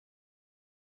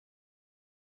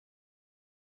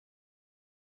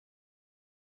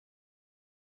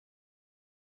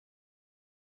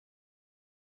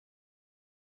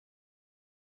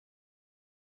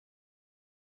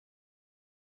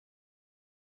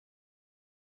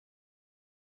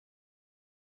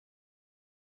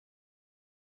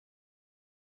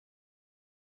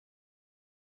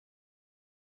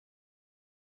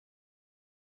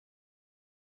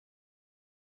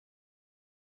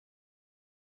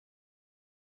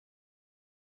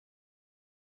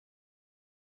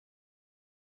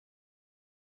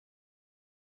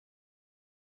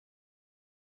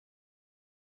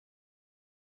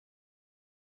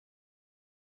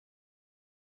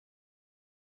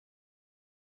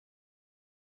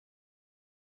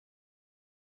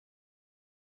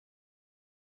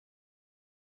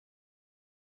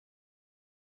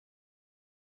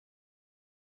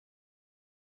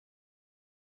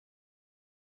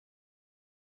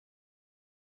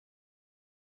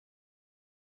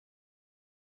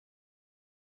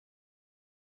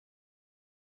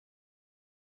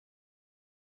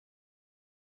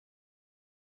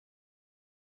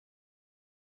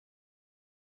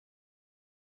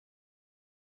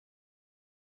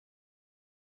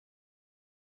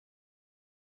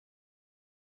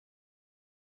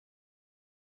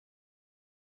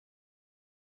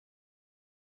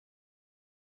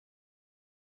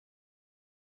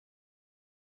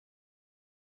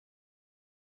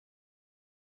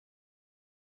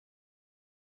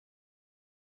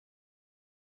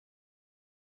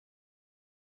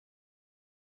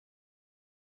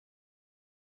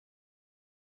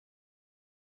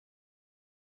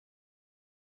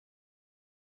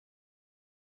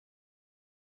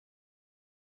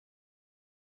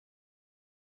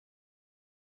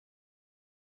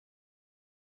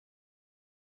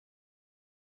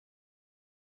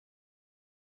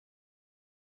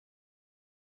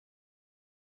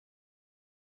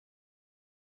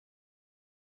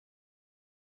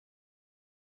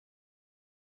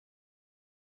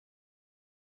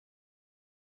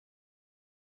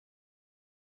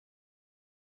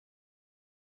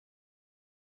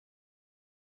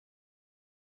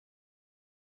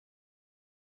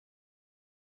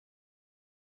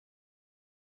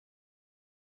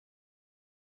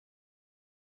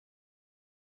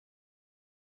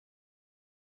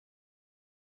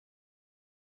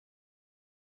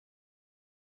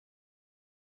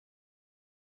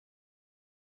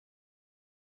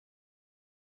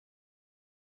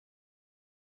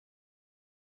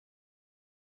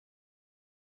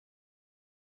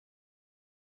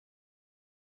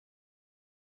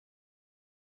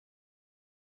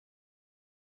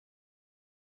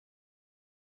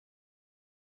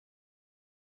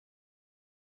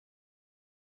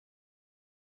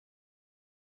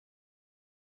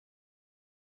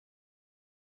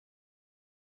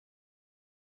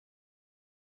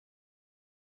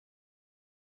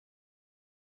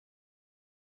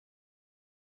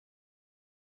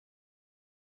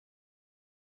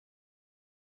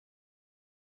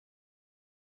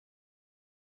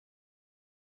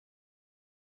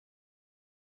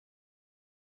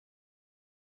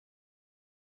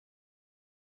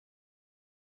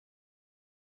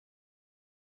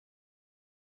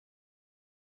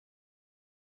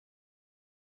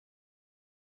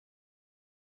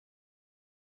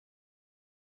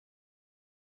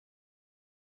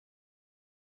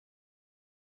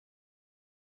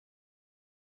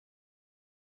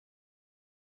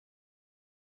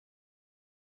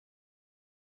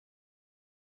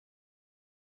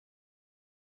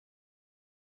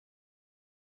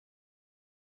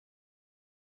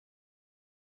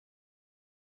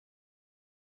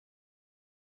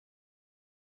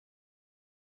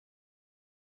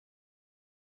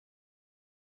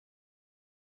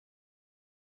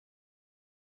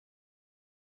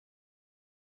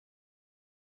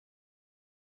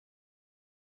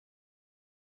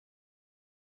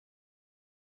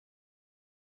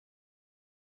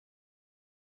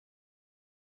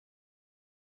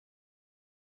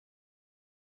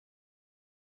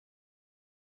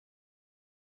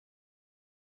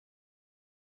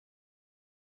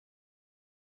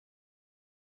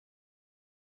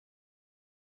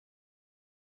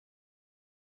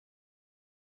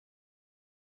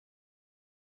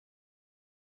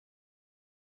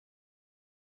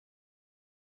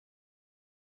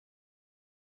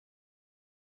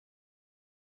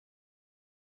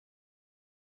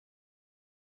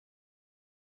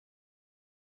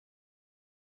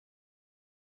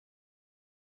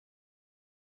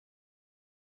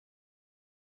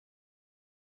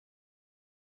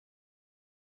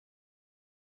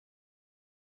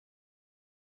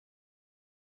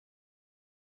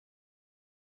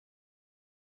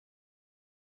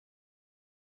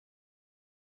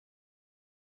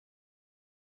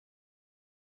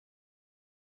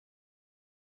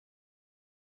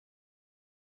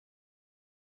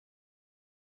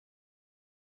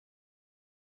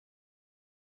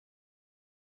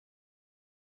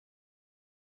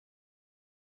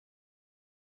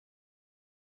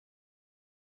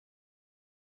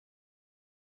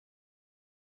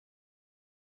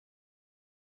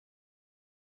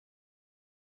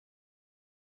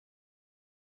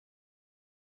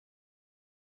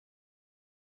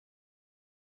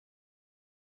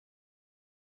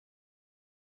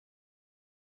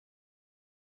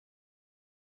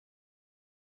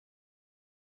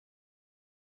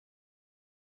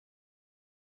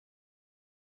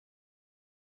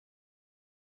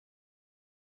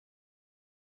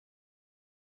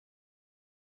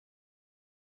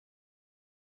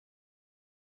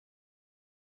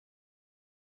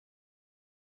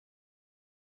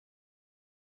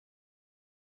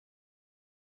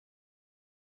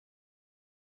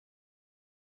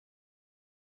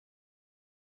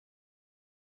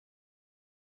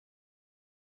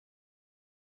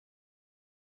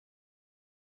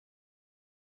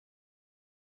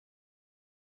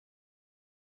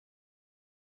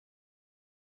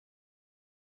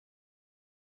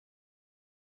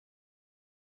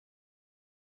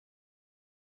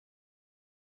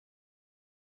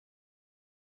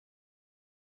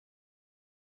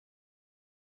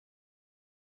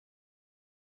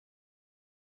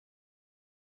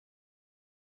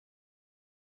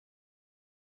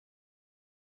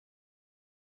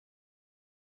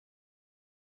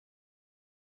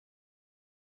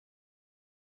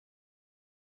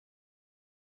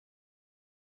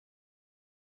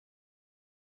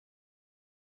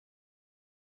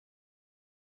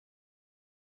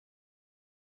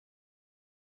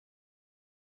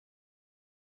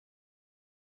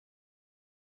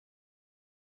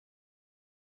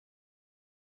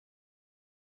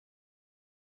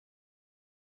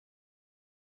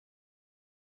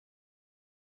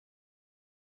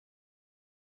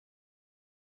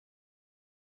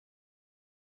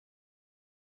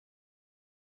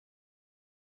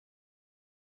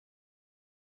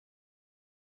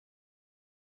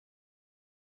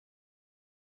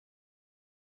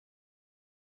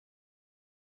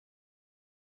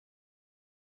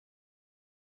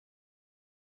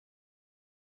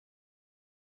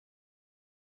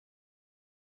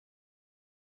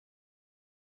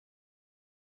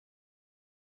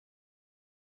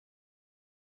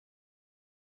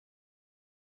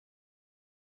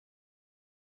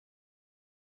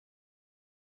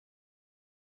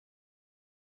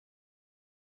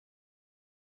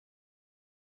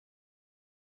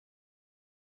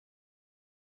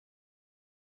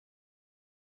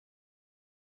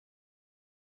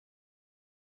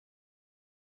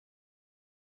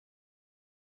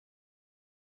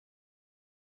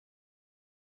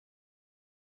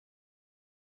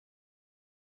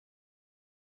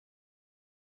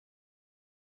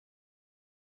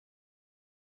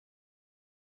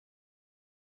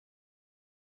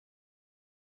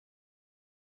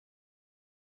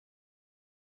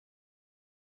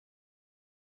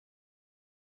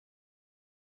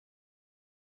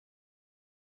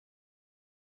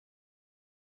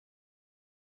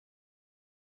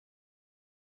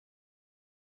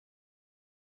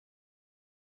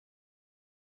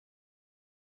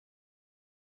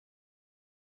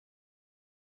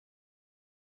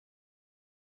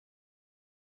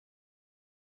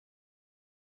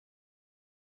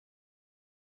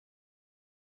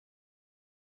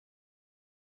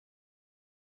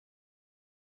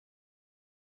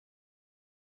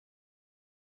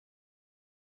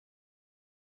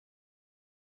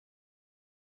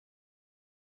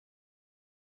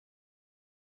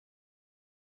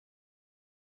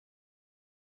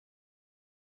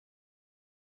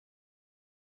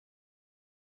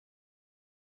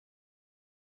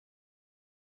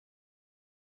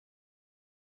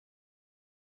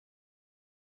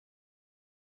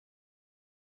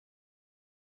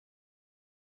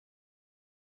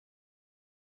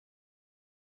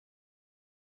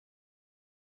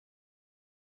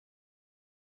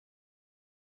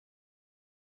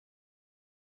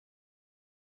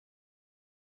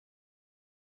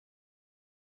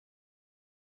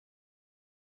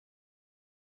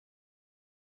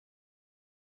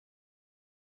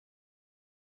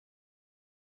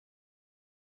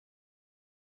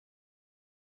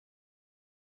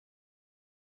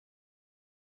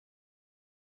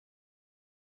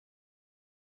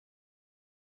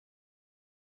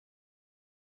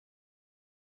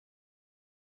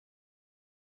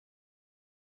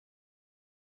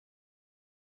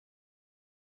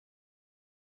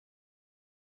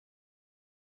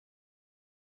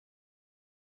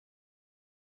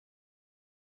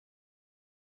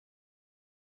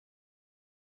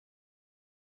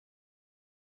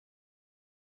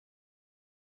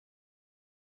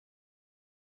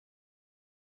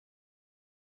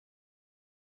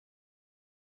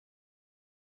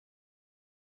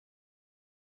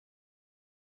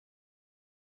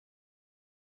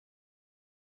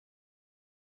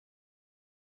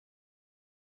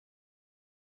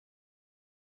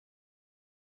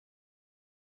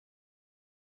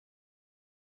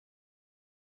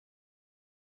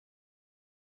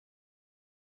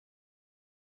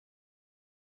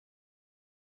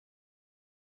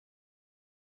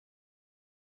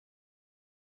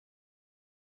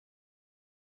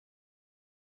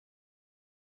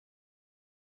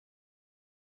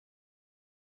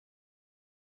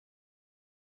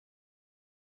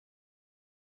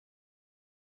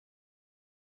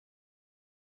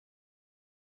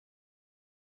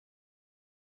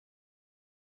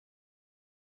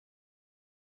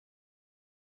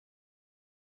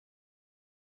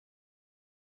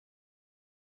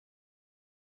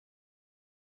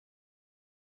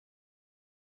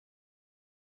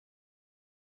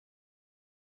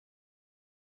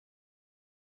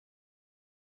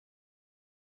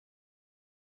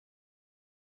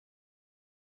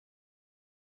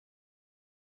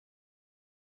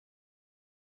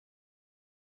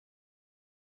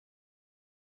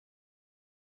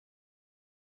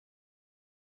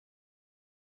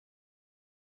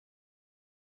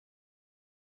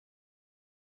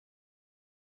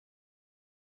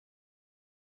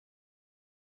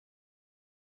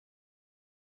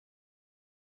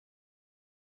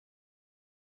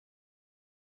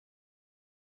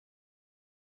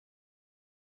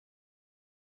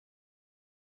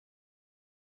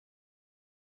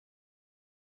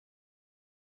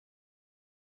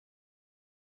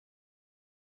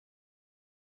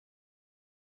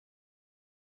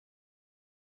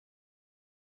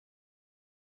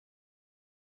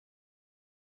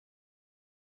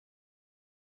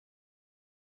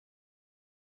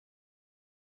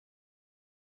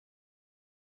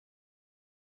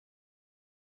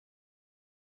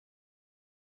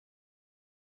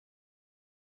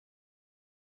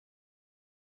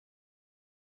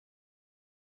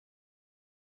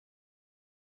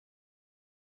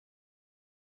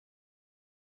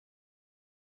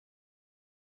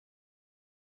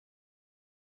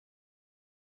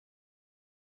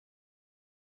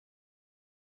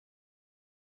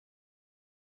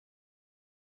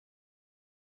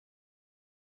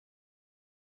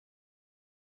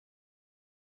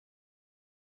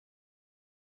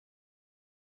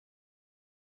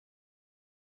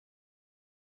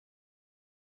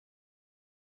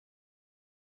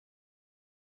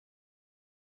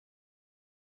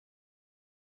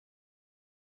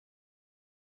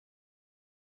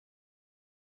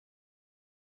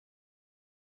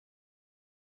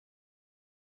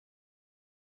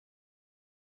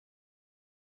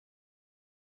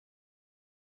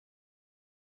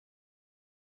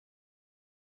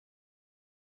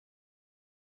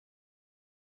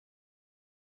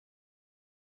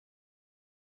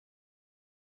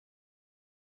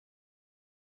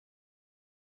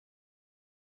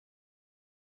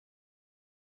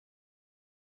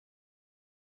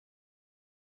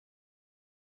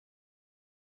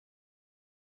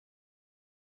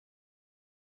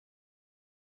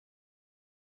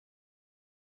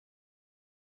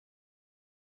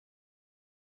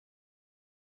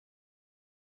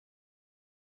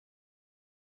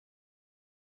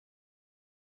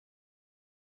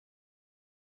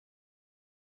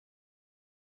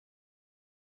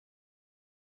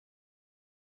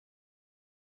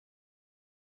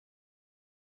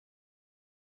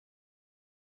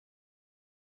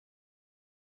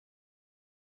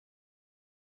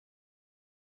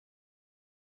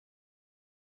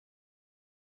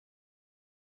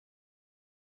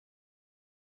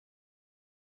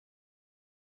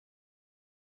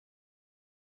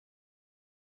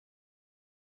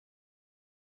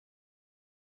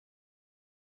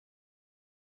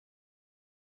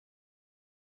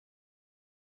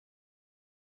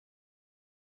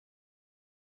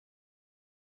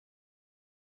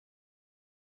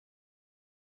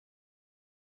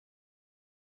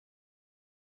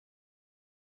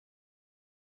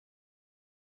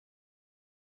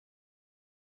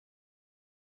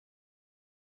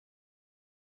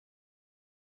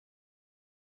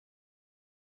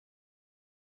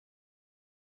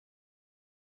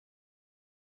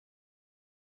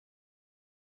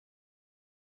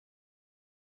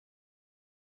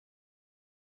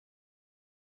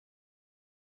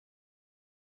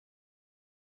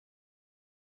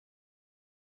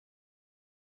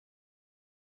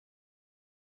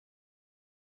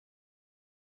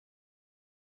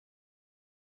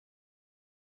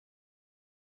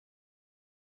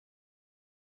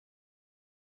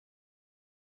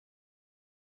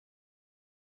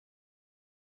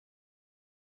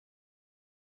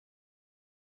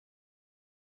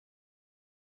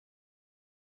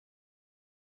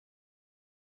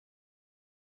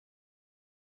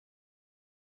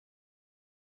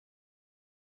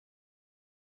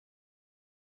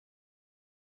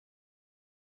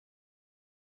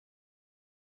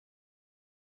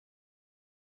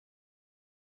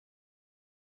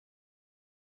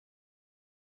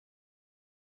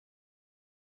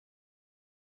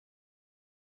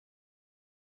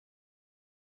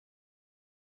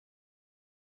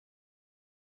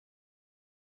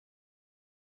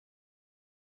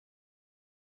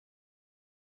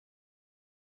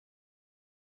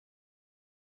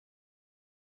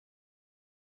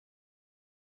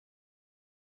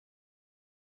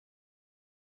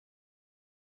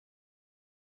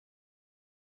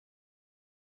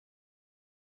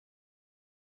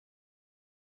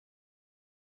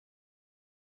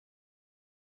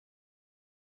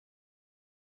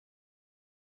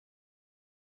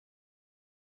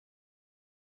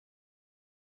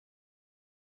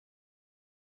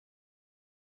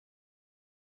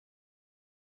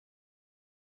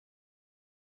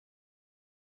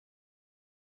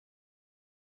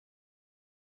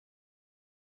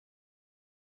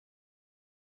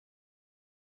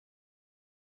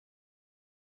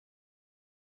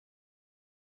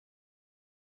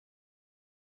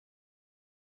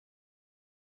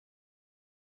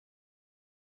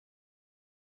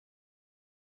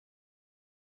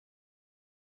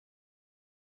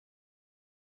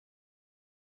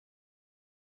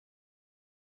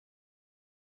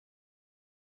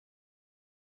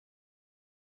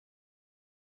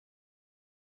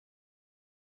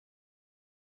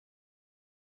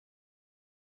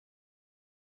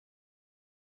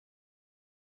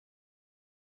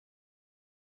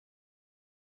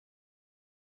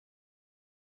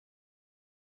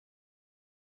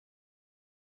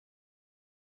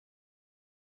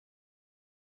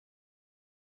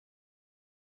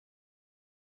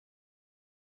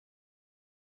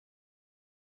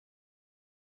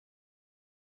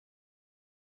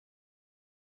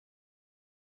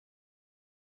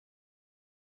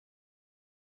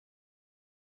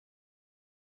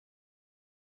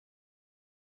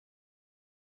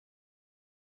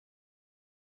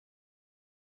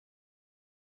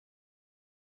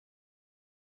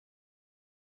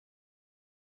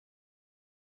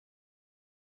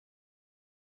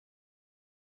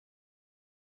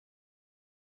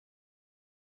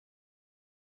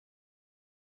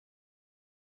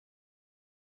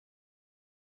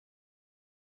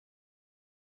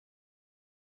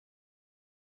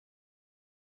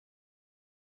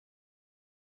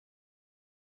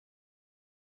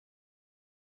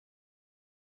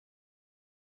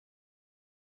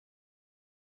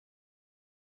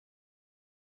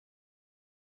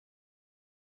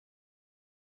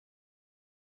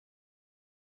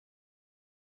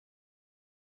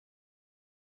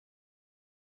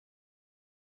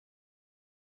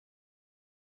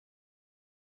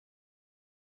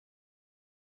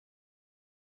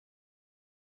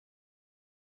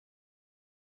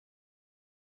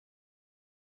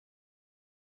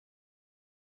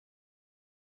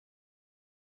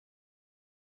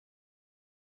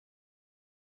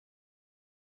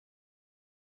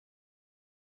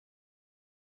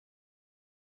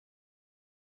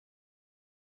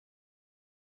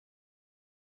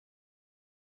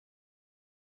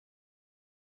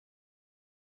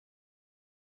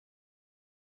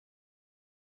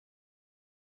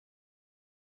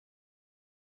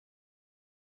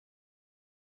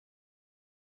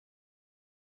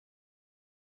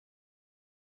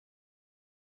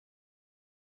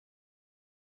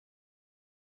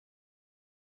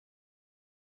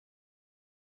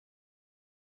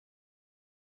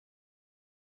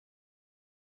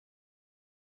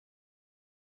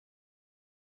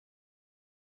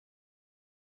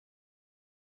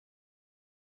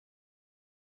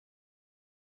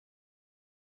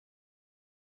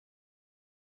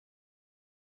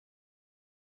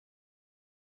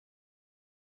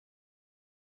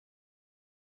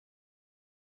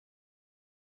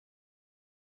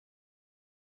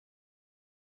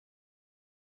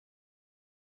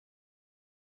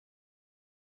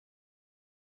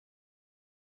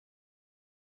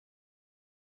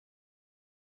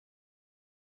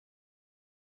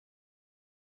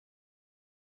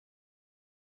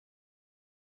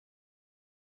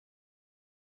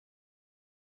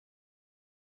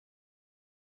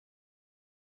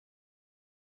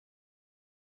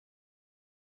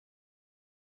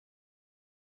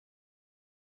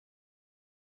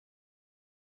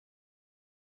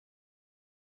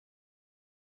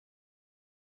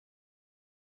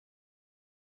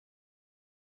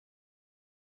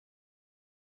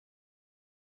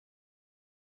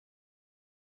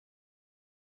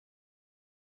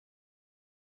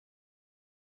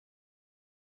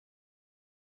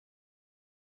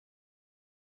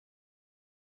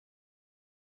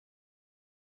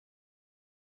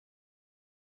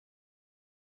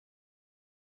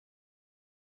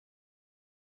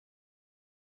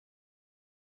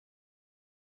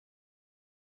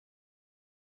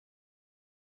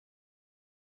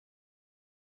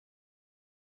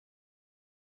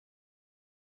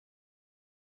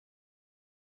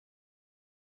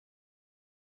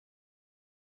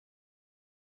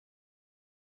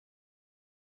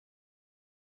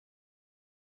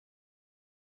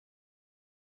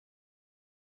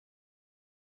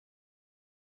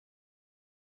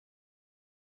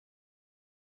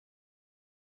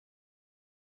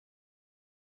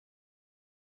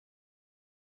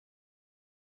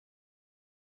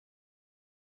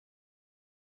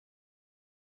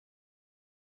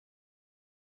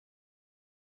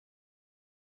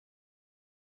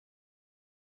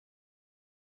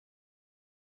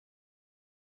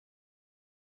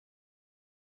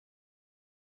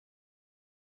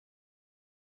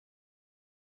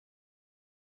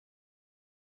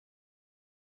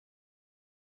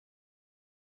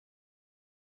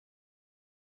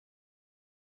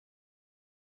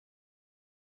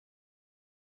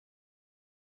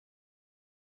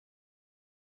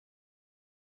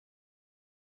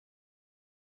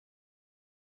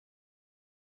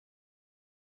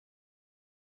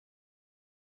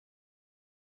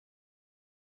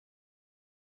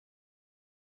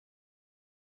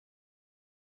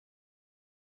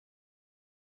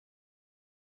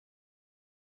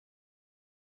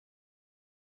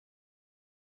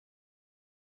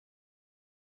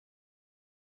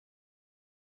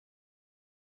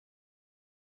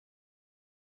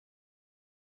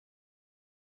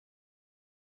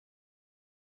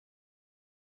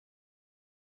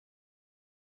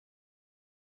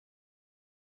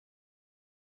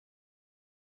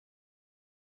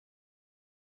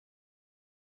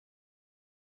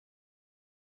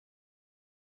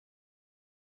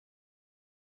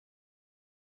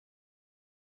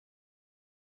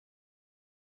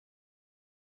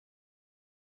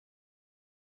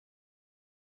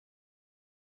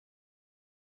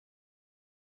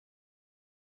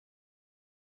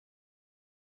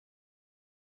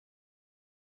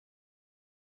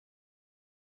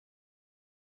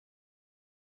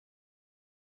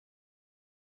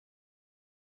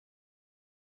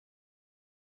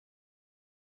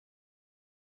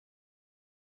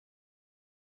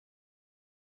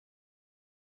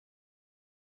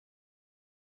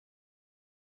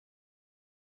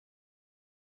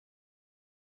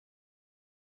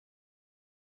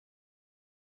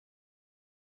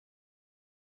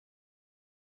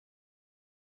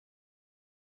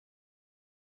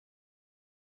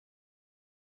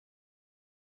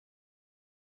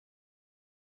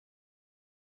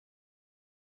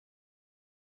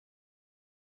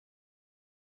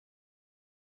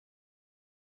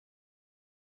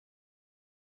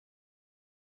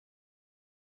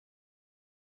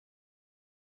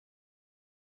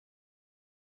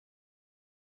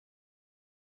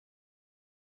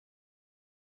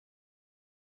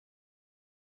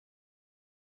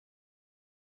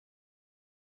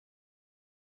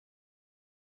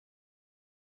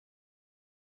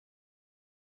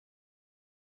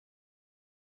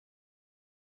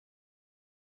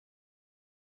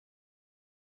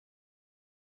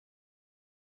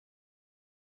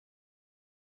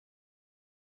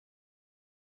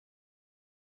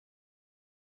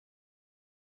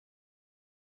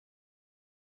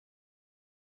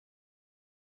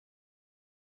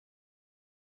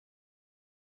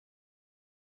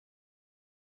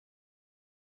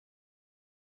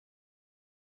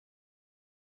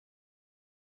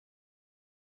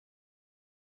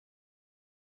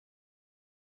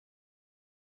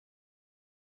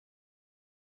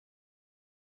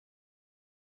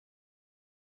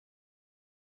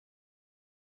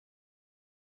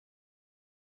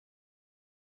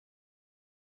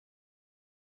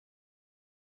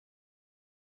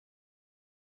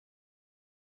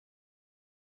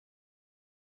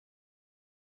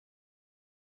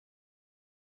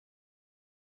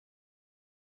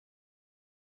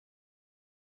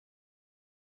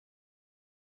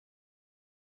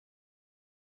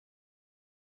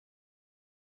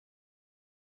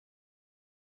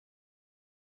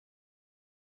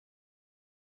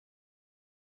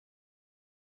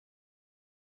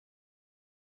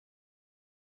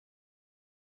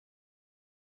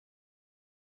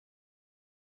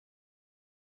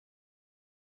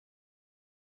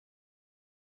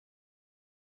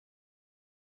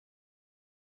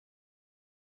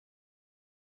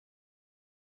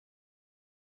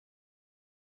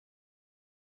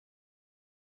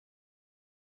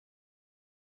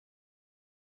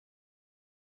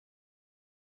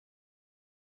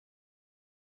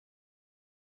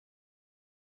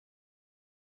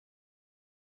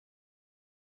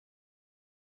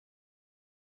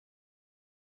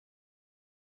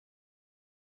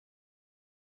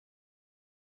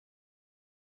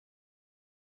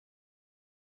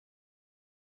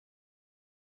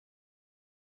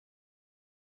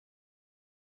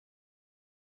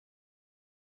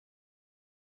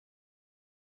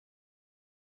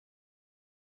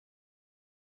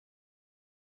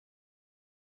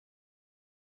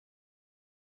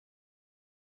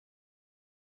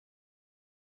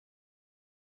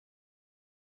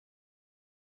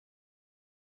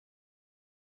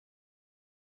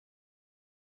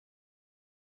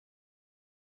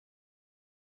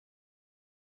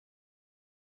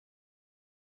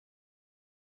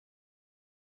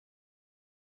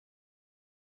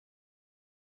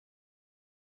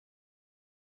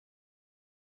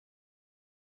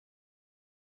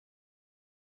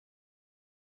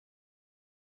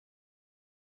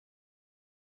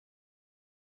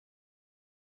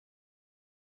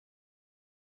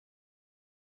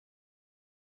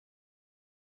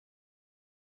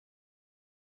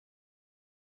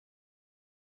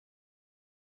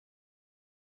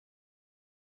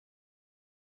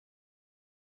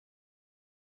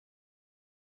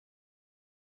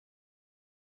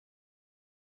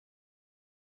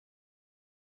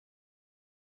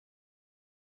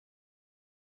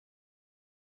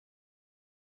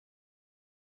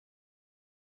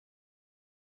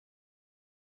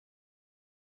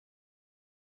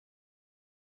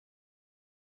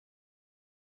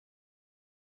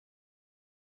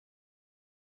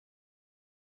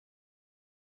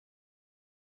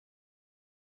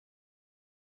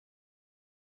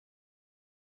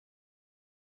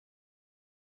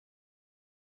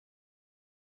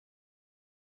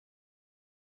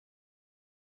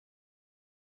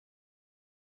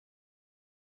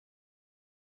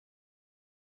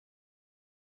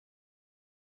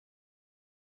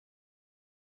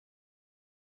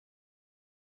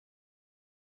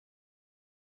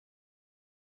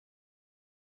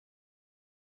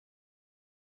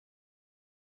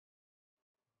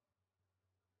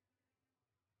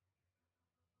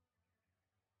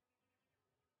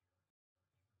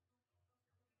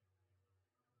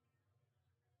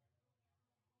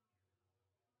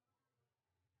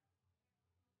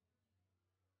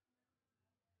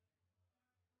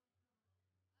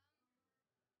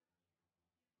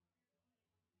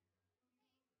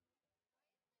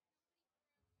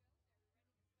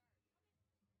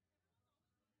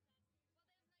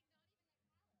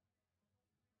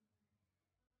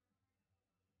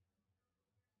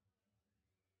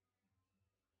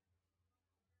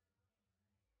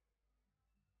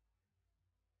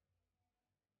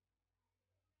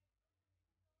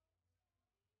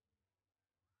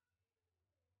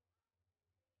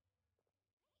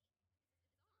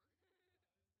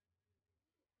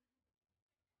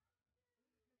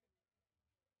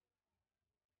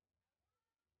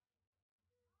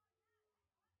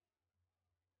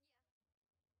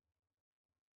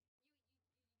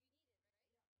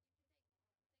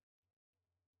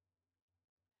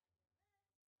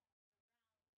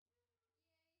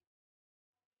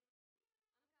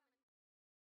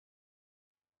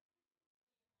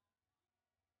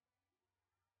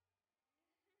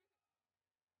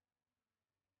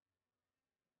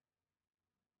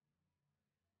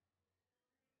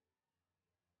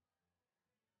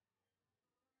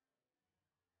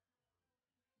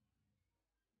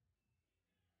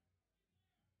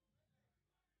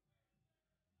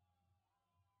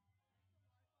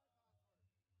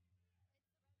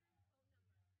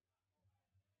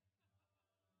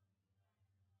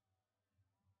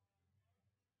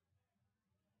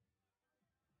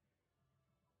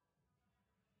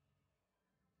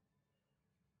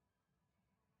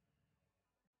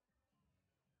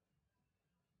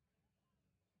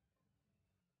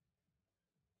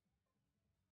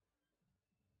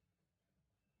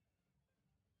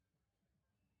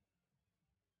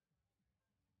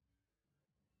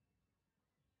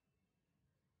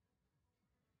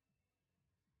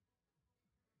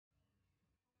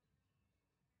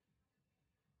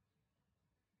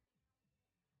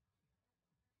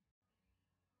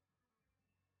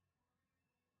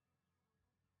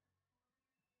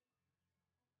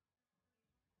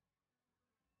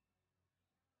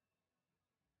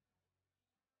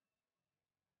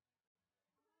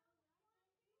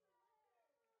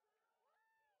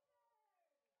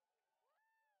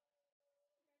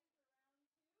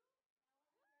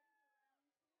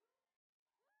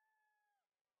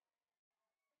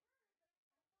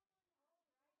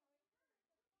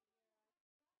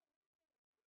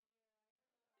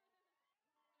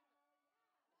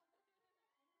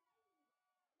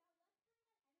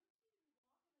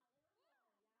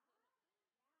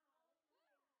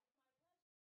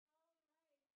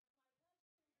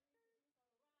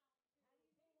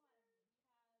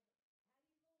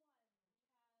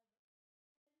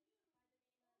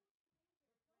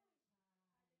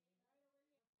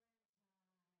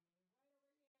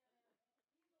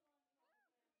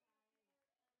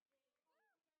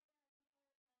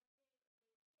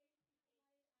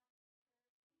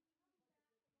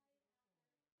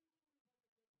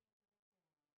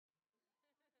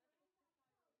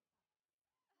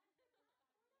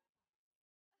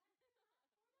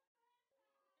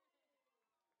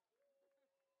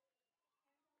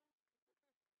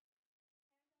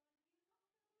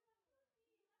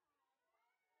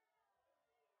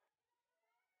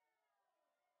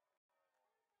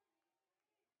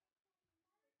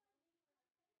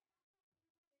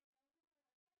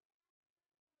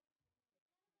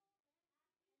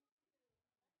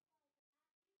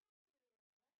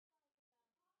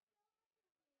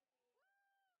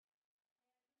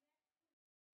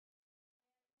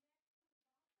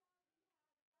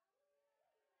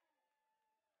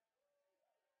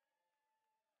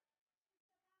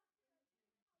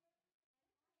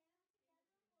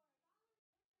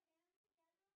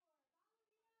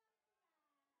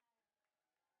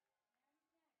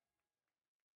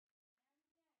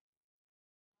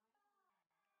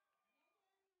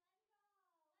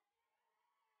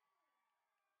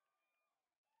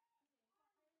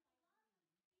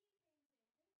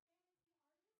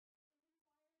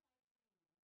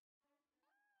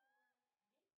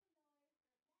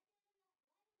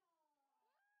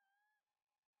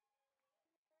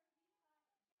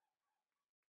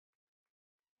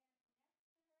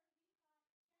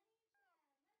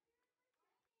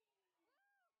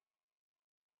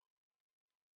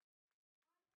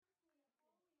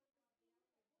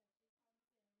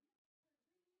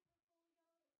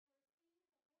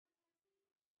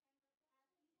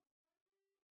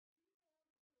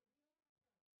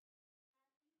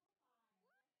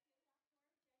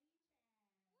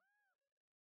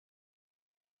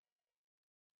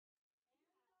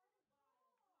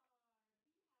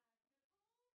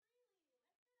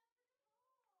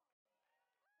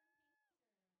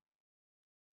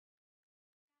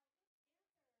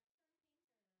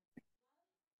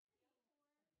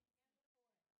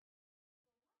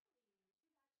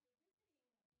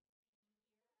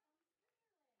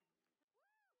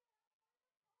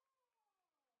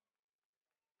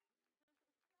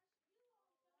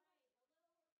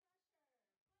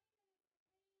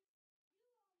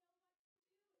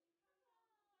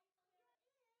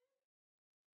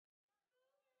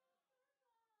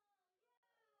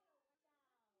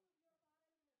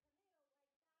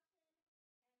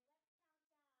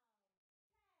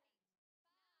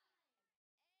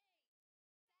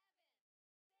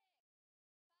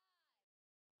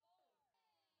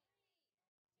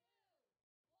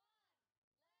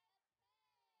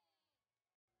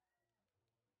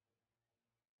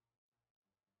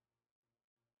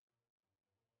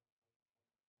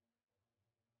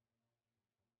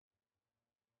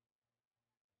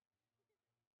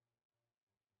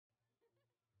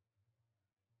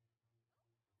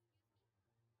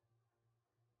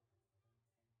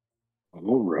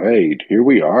 All right, here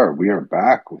we are. We are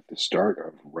back with the start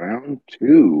of round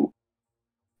 2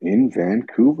 in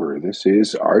Vancouver. This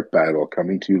is Art Battle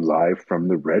coming to you live from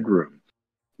the Red Room,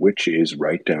 which is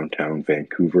right downtown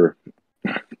Vancouver.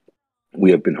 We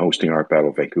have been hosting Art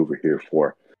Battle Vancouver here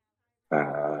for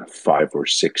 5 or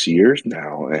 6 years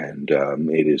now, and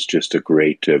it is just a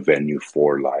great venue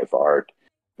for live art.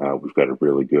 We've got a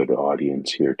really good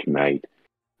audience here tonight,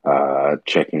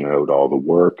 checking out all the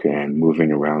work and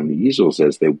moving around the easels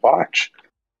as they watch.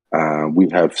 We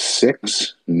have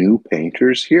 6 new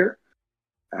painters here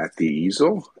at the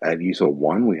easel. At easel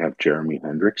 1, we have Jeremy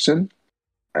Henrickson.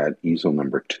 At easel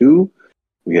number 2,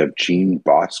 we have Jean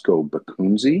Bosco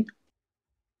Bakunzi.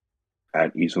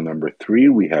 At easel number 3,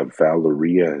 we have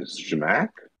Valeriya Zhmak.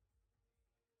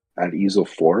 At easel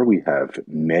 4, we have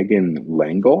Megan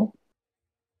Lengle.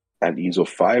 At easel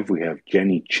 5, we have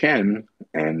Jenny Chen.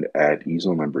 And at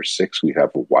easel number 6, we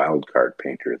have a wildcard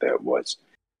painter that was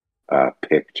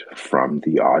picked from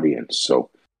the audience.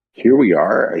 So here we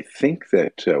are. I think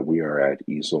that we are at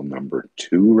easel number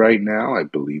 2 right now. I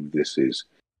believe this is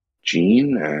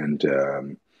Jean,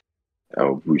 and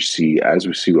we see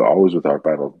always with Art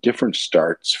Battle, different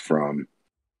starts from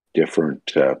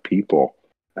different people,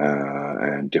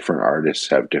 and different artists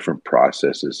have different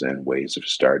processes and ways of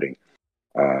starting.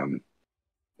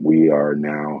 We are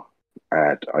now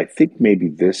at, I think maybe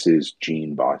this is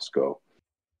Jean Bosco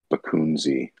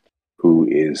Bakunzi, who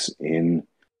is in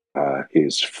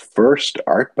his first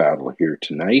Art Battle here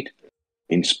tonight.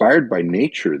 Inspired by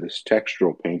nature, this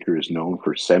textural painter is known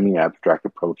for semi-abstract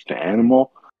approach to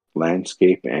animal,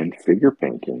 landscape, and figure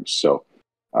painting. So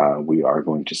we are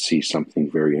going to see something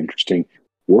very interesting.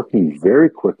 Working very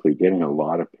quickly, getting a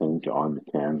lot of paint on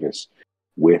the canvas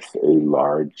with a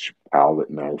large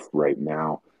palette knife right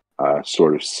now.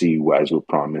 Sort of see, as we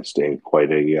promised, quite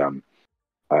an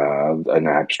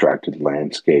abstracted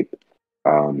landscape.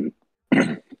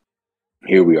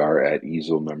 Here we are at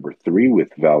easel number 3 with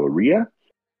Valeriya.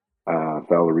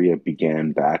 Valeriya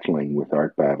began battling with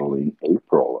Art Battle in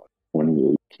April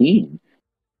 2018.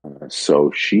 So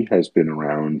she has been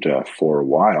around for a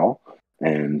while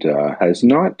and has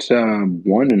not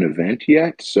won an event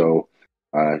yet. So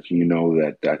you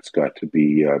know that's got to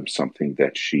be something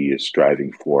that she is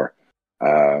striving for.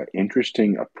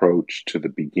 Interesting approach to the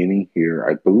beginning here.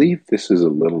 I believe this is a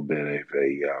little bit of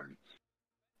a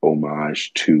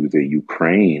homage to the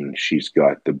Ukraine. She's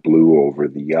got the blue over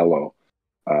the yellow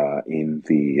in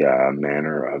the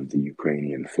manner of the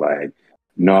Ukrainian flag.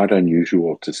 Not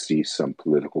unusual to see some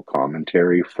political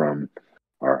commentary from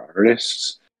our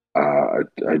artists.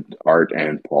 Art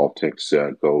and politics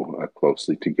go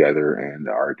closely together, and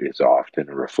art is often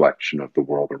a reflection of the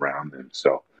world around them.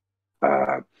 So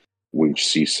we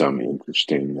see some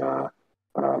interesting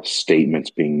statements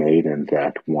being made, and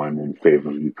that one in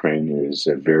favor of Ukraine is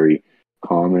a very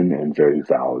common and very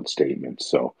valid statement.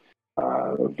 So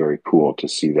very cool to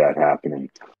see that happening.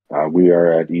 We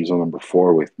are at easel number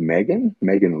 4 with Megan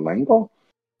Lengle.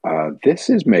 This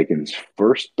is Megan's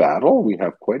first battle. We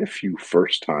have quite a few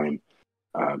first-time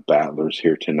battlers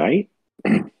here tonight.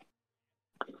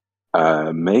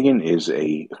 Megan is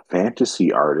a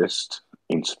fantasy artist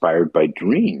inspired by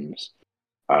dreams,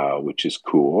 which is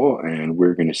cool, and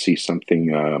we're going to see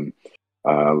something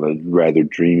rather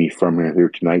dreamy from her here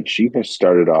tonight. She has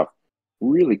started off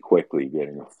really quickly,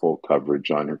 getting a full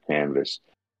coverage on her canvas,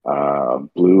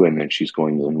 blue, and then she's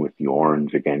going in with the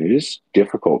orange again. It is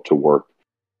difficult to work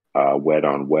wet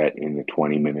on wet in the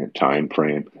 20-minute time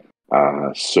frame,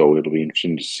 so it'll be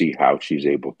interesting to see how she's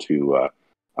able to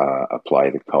apply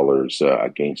the colors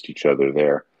against each other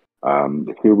there.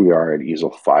 Here we are at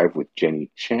easel 5 with Jenny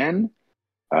Chen.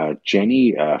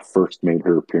 Jenny first made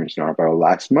her appearance in Art Battle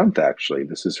last month, actually.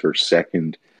 This is her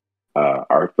second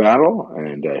Art Battle,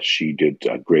 and she did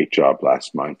a great job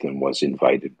last month and was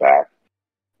invited back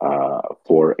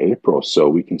for April. So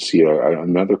we can see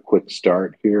another quick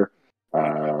start here.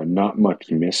 Not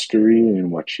much mystery in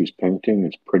what she's painting.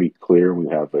 It's pretty clear. We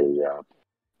have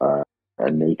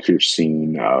a nature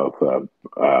scene of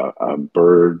a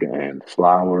bird and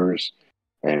flowers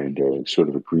and sort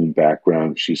of a green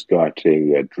background. She's got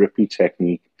a drippy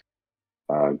technique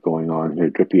going on here,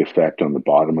 drippy effect on the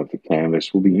bottom of the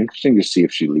canvas. Will be interesting to see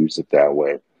if she leaves it that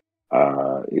way.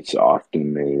 It's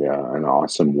often an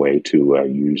awesome way to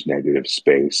use negative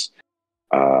space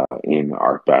in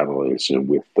Art Battle, is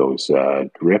with those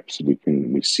drips.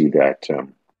 We see that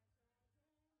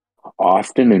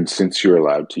often, and since you're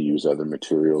allowed to use other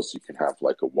materials, you can have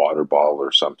like a water ball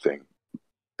or something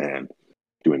and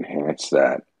to enhance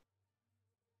that.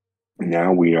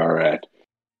 Now we are at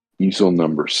easel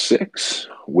number 6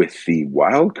 with the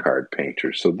wildcard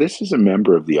painter. So this is a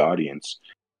member of the audience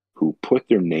who put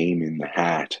their name in the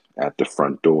hat at the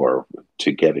front door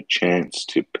to get a chance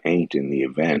to paint in the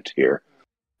event here.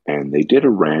 And they did a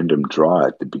random draw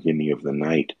at the beginning of the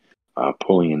night,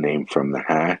 pulling a name from the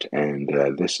hat. And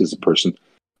this is a person,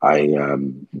 I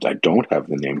don't have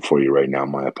the name for you right now,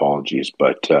 my apologies,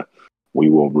 but we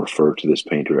will refer to this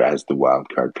painter as the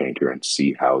wildcard painter and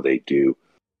see how they do.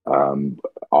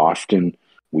 Often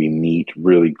we meet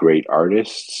really great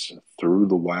artists through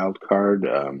the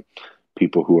wildcard,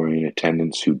 people who are in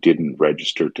attendance who didn't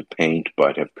register to paint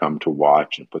but have come to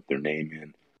watch and put their name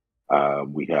in.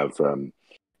 We have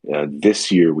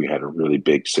this year we had a really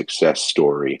big success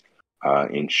story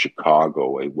in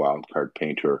Chicago. A wildcard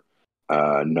painter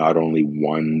not only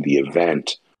won the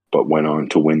event but went on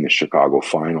to win the Chicago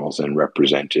finals and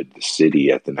represented the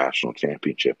city at the national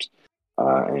championships.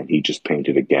 And he just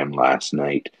painted again last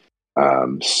night.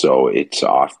 So it's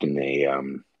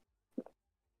often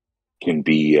can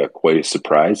be quite a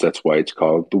surprise. That's why it's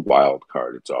called the wild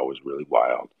card. It's always really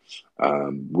wild.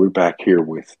 We're back here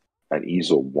with at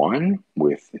easel 1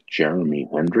 with Jeremy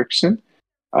Henrickson.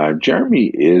 Jeremy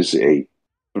is a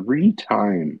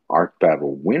 3-time Art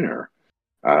Battle winner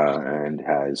and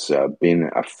has been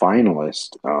a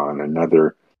finalist on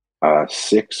another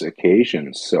 6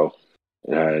 occasions. So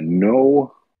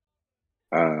no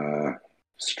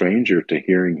stranger to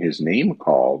hearing his name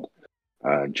called.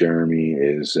 Jeremy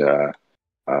has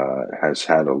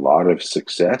had a lot of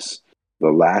success.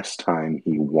 The last time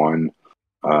he won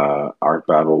Art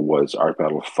Battle was Art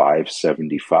Battle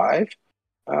 575,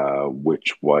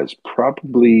 which was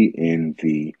probably in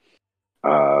the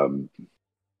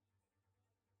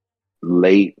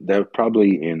late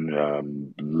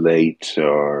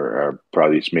or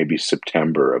probably maybe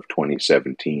September of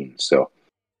 2017. So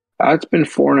it's been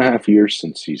 4.5 years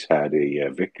since he's had a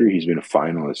victory. He's been a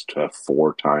finalist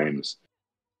 4 times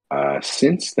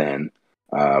since then,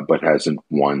 but hasn't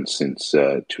won since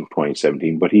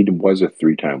 2017. But he was a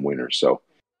 3-time winner. So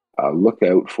look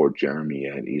out for Jeremy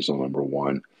at easel number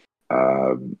 1.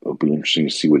 It'll be interesting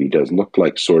to see what he does. Looked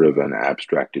like sort of an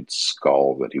abstracted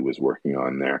skull that he was working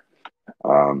on there.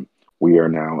 We are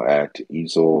now at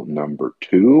easel number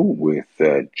 2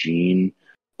 with Gene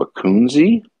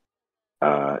Bakunzi.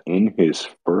 In his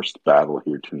first battle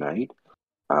here tonight.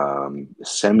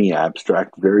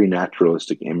 Semi-abstract, very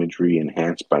naturalistic imagery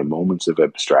enhanced by moments of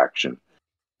abstraction.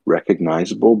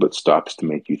 Recognizable, but stops to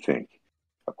make you think.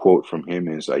 A quote from him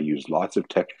is, "I use lots of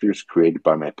textures created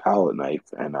by my palette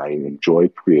knife, and I enjoy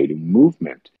creating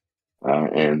movement."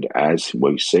 And as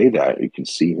we say that, you can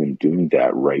see him doing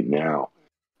that right now,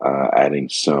 adding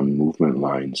some movement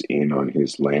lines in on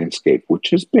his landscape,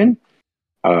 which has been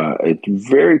it's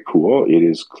very cool. It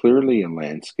is clearly a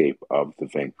landscape of the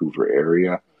Vancouver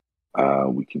area.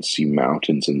 We can see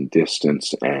mountains in the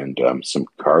distance and some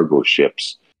cargo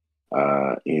ships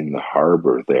in the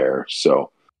harbor there.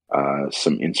 So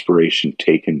some inspiration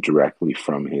taken directly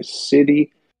from his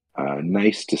city.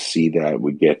 Nice to see that.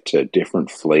 We get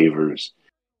different flavors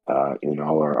in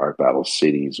all our Art Battle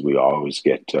cities. We always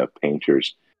get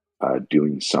painters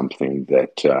doing something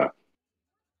that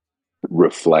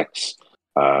reflects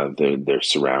their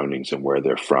surroundings and where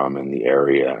they're from and the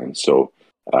area. And so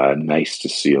nice to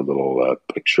see a little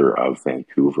picture of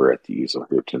Vancouver at the easel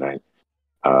here tonight.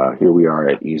 Here we are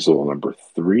at easel number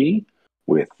 3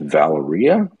 with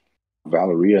Valeriya.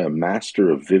 Valeriya, a master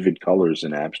of vivid colors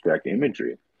and abstract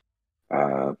imagery.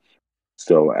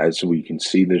 So as we can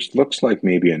see, this looks like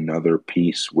maybe another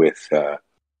piece with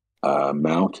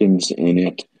mountains in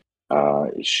it.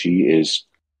 She is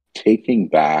taking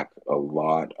back a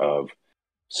lot of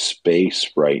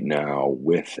space right now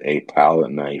with a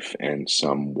palette knife and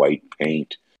some white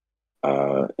paint.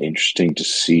 Interesting to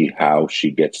see how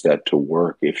she gets that to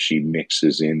work, if she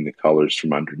mixes in the colors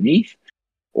from underneath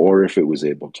or if it was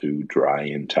able to dry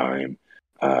in time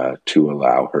to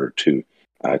allow her to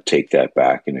take that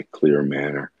back in a clear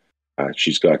manner.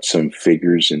 She's got some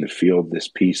figures in the field. This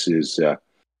piece is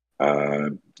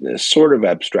sort of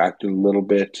abstracted a little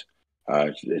bit.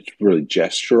 It's really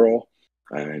gestural,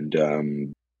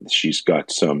 and she's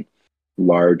got some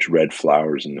large red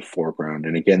flowers in the foreground.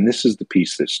 And again, this is the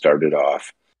piece that started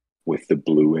off with the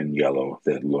blue and yellow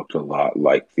that looked a lot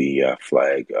like the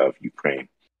flag of Ukraine.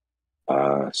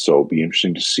 So it'll be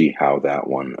interesting to see how that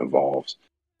one evolves.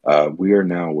 We are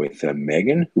now with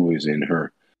Megan, who is in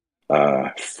her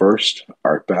first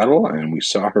art battle, and we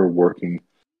saw her working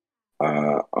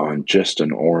on just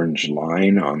an orange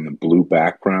line on the blue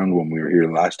background when we were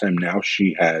here last time. Now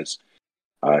she has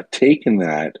taken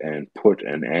that and put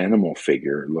an animal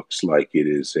figure. It looks like it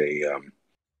is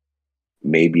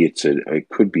Maybe it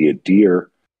could be a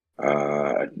deer,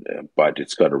 but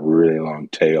it's got a really long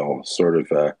tail, sort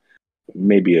of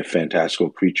maybe a fantastical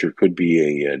creature, could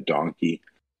be a donkey.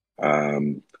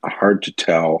 Hard to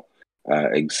tell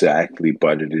exactly,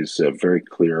 but it is very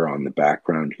clear on the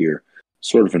background here.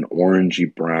 Sort of an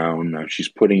orangey brown. Now she's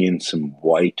putting in some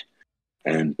white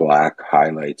and black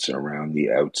highlights around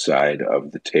the outside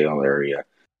of the tail area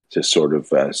to sort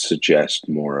of suggest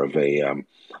more of a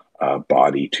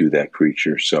body to that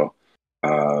creature. So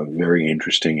very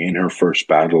interesting in her first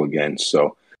battle again.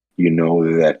 So you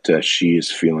know that she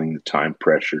is feeling the time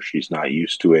pressure. She's not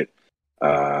used to it.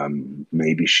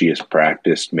 Maybe she has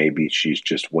practiced. Maybe she's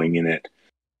just winging it.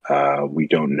 We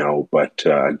don't know. But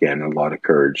again, a lot of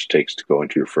courage takes to go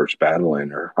into your first battle,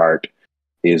 and her heart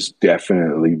is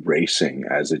definitely racing,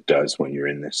 as it does when you're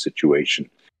in this situation.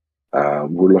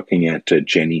 We're looking at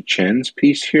Jenny Chen's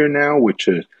piece here now, which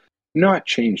has not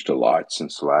changed a lot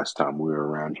since the last time we were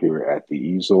around here at the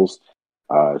easels.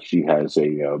 She has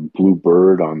a blue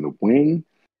bird on the wing,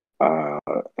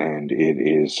 and it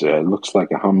is looks like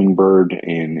a hummingbird,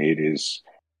 and it is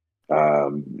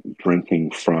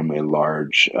drinking from a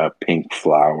large pink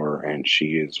flower, and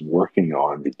she is working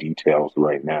on the details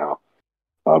right now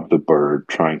of the bird,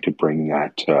 trying to bring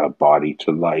that body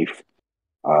to life.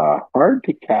 Hard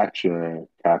to capture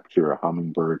a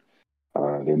hummingbird.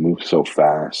 They move so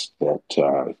fast that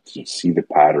to see the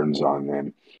patterns on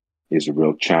them is a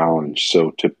real challenge.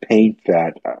 So to paint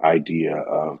that idea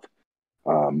of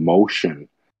motion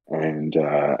and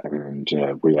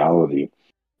reality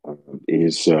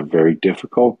is very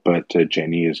difficult, but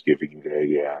Jenny is giving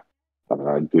it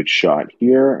a good shot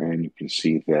here, and you can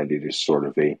see that it is sort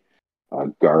of a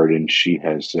garden. She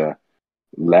has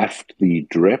left the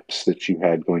drips that she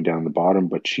had going down the bottom,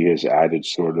 but she has added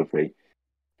sort of a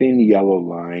thin yellow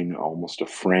line, almost a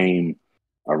frame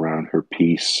around her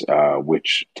piece,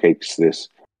 which takes this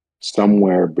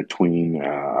somewhere between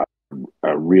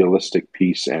a realistic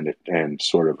piece and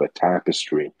sort of a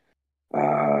tapestry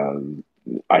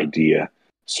idea.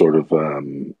 Sort of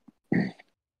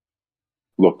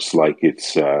looks like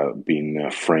it's been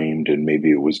framed, and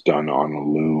maybe it was done on a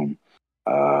loom.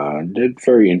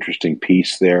 Very interesting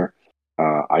piece there.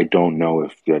 I don't know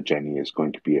if Jenny is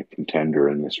going to be a contender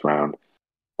in this round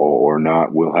or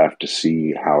not. We'll have to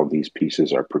see how these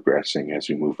pieces are progressing as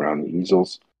we move around the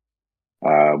easels.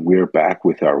 We're back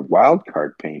with our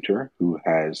wildcard painter, who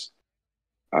has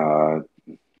sort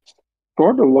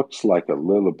of looks like a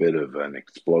little bit of an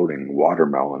exploding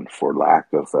watermelon, for lack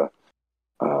of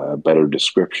a better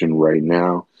description right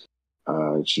now.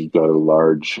 She's got a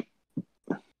large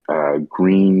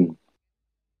green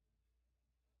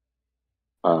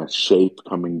shape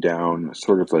coming down,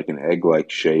 sort of like an egg-like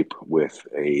shape with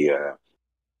a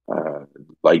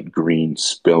light green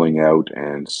spilling out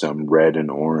and some red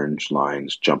and orange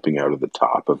lines jumping out of the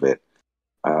top of it.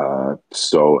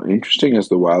 So interesting as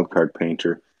the wildcard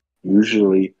painter,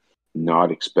 usually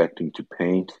not expecting to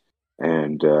paint,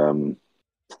 and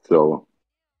so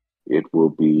it will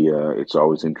be. It's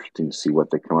always interesting to see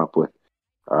what they come up with.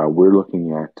 We're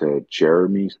looking at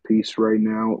Jeremy's piece right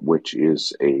now, which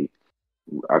is a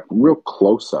real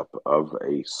close-up of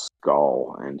a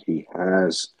skull, and he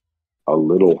has a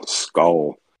little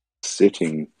skull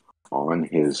sitting on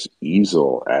his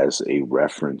easel as a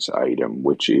reference item,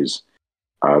 which is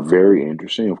very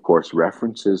interesting. Of course,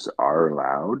 references are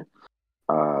allowed.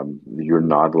 You're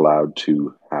not allowed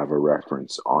to have a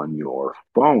reference on your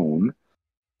phone.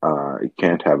 It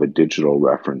can't have a digital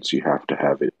reference. You have to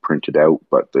have it printed out,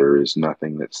 but there is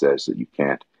nothing that says that you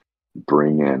can't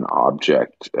bring an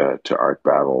object to Art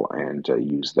Battle and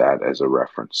use that as a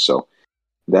reference. So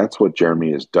that's what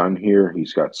Jeremy has done here.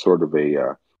 He's got sort of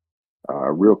a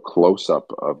real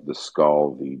close-up of the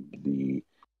skull. The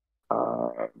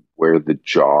where the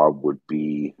jaw would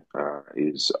be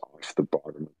is off the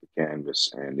bottom of the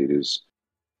canvas, and it is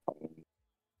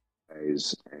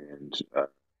eyes and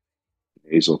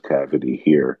nasal cavity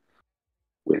here,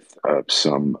 with a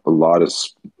lot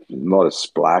of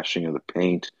splashing of the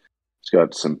paint. It's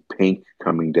got some pink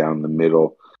coming down the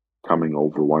middle, coming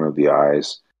over one of the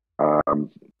eyes.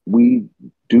 We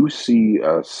do see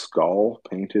a skull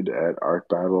painted at Art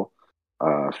Battle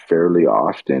fairly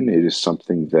often. It is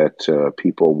something that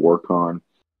people work on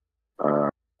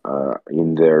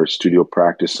in their studio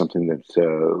practice, something that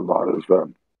a lot of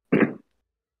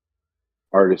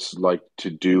artists like to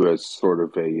do as sort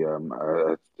of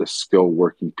a skill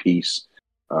working piece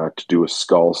to do a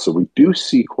skull. So we do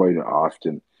see quite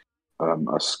often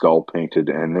a skull painted,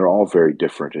 and they're all very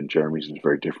different, and Jeremy's is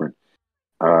very different.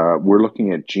 We're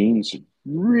looking at Jean's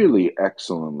really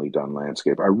excellently done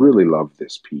landscape. I really love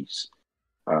this piece.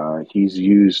 He's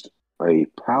used a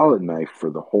palette knife for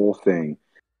the whole thing,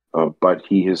 but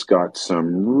he has got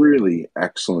some really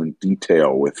excellent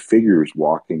detail with figures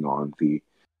walking on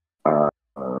uh,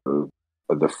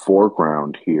 the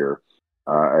foreground here.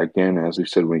 Again, as we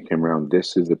said when we came around,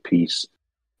 this is a piece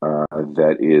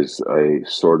that is a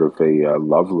sort of a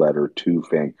love letter to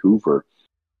Vancouver,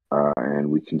 and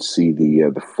we can see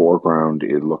the foreground.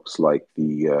 It looks like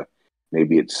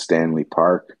maybe it's Stanley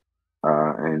Park,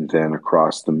 and then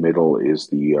across the middle is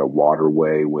the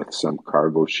waterway with some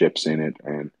cargo ships in it,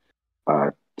 and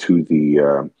to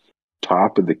the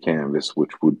top of the canvas,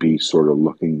 which would be sort of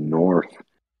looking north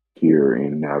here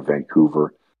in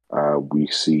Vancouver, we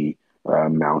see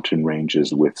mountain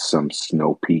ranges with some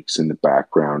snow peaks in the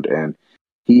background, and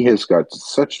he has got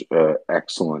such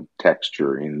excellent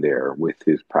texture in there with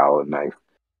his palette knife.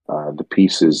 The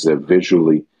piece is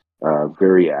visually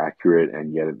very accurate,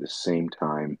 and yet at the same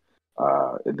time,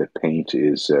 the paint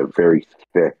is very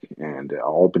thick and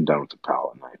all been done with the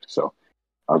palette knife. So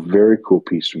a very cool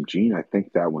piece from Gene. I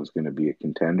think that one's going to be a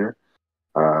contender.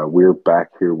 We're back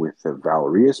here with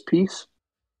Valeriya's piece.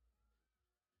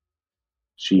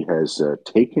 She has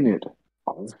taken it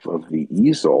off of the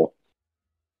easel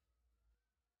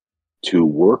to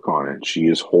work on it. She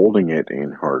is holding it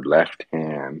in her left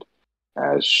hand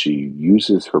as she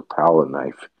uses her palette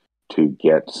knife to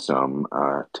get some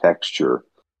texture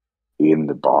in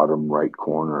the bottom right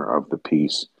corner of the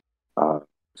piece.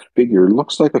 Figure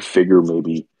looks like a figure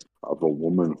maybe of a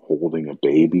woman holding a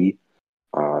baby,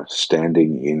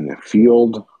 standing in the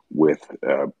field with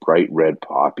bright red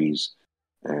poppies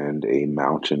and a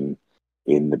mountain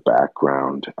in the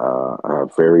background. A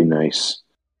very nice,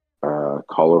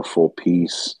 colorful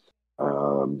piece.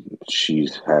 She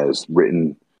has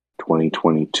written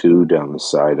 2022 down the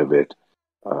side of it,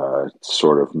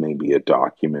 sort of maybe a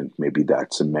document. Maybe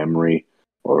that's a memory,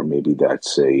 or maybe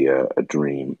that's a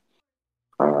dream.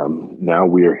 Now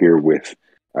we are here with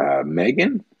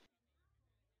Megan.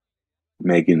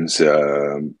 Megan's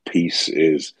piece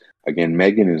is, again,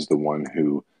 Megan is the one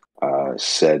who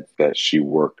said that she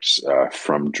works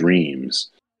from dreams.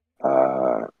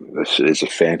 This is a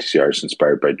fantasy artist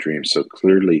inspired by dreams. So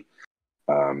clearly,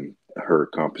 her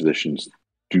compositions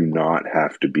do not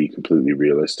have to be completely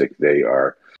realistic. They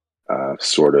are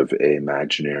sort of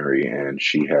imaginary, and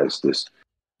she has this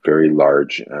very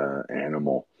large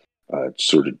animal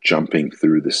sort of jumping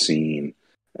through the scene,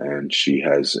 and she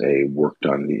has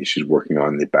she's working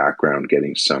on the background,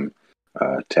 getting some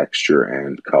texture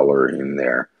and color in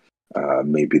there.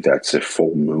 Maybe that's a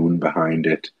full moon behind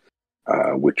it,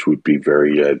 which would be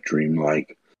very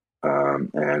dreamlike,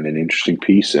 and an interesting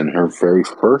piece, and her very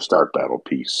first art battle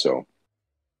piece. So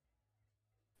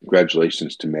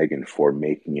congratulations to Megan for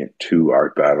making it to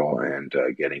art battle and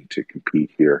getting to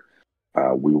compete here.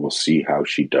 We will see how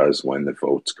she does when the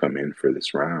votes come in for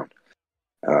this round.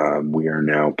 We are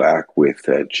now back with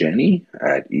Jenny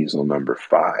at easel number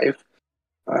 5.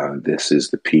 This is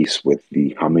the piece with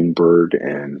the hummingbird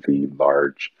and the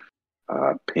large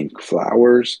pink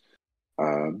flowers.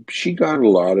 She got a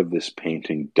lot of this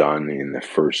painting done in the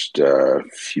first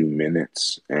few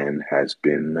minutes and has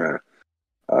been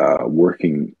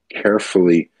working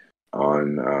carefully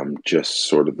on just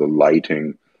sort of the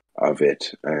lighting of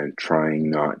it and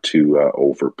trying not to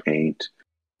overpaint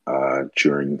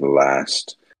during the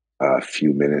last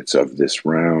few minutes of this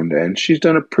round. And she's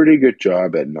done a pretty good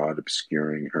job at not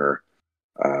obscuring her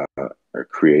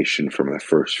creation from the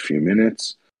first few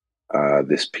minutes.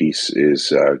 This piece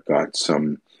is got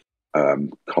some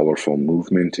colorful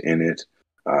movement in it.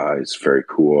 It's very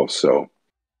cool. So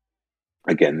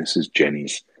again, this is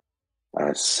Jenny's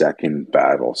second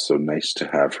battle, so nice to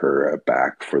have her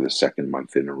back for the second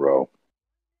month in a row.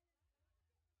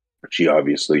 She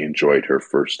obviously enjoyed her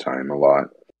first time a lot.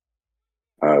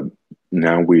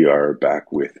 Now we are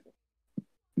back with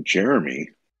Jeremy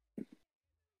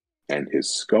and his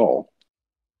skull,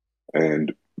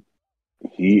 and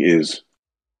he is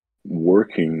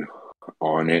working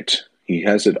on it. He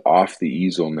has it off the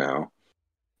easel now.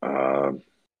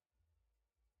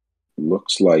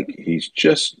 Looks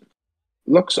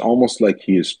almost like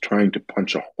he is trying to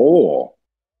punch a hole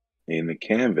in the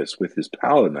canvas with his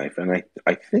palette knife, and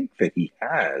I think that he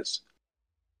has.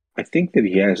 I think that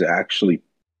he has actually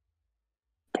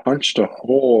punched a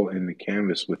hole in the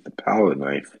canvas with the palette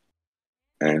knife,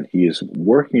 and he is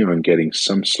working on getting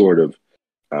some sort of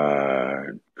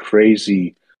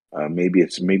crazy. Maybe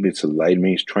it's a light.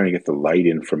 Maybe he's trying to get the light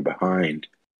in from behind,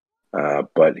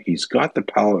 but he's got the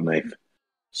palette knife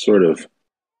sort of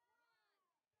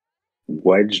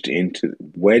wedged into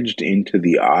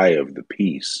the eye of the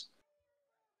piece,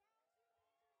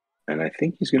 and I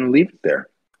think he's going to leave it there.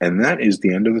 And that is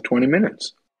the end of the 20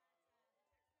 minutes.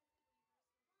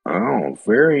 Oh,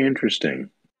 very interesting.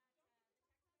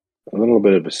 A little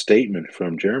bit of a statement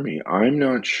from Jeremy. I'm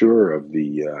not sure of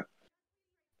the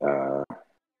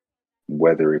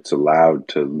whether it's allowed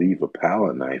to leave a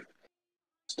palette knife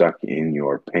stuck in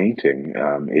your painting.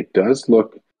 It does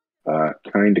look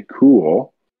kind of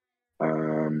cool,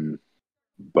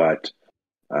 but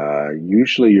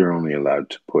usually you're only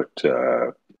allowed to put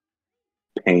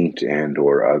paint and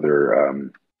or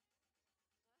other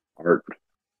art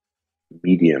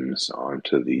mediums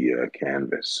onto the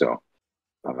canvas. So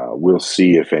we'll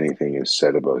see if anything is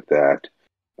said about that.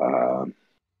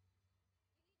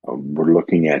 We're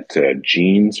looking at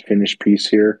Gene's finished piece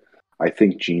here. I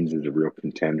think Gene's is a real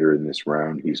contender in this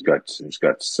round. He's got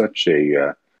such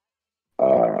a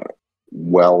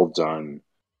well done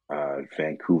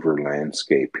Vancouver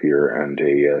landscape here, and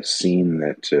a scene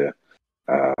that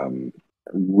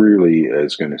really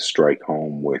is going to strike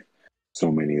home with so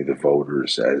many of the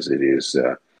voters, as it is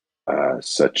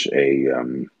such a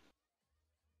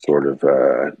sort of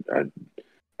a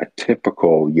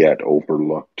typical yet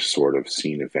overlooked sort of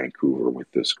scene of Vancouver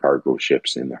with those cargo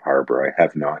ships in the harbor. I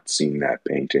have not seen that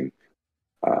painting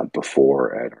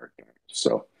before at Art.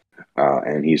 So,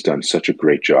 and he's done such a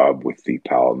great job with the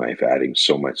palette knife, adding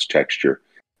so much texture.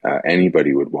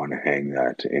 Anybody would want to hang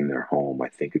that in their home. I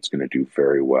think it's going to do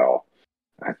very well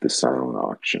at the silent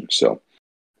auction. So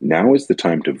now is the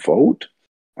time to vote.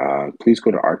 Please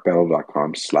go to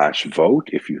artbattle.com/vote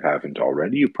if you haven't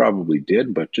already. You probably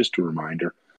did, but just a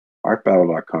reminder,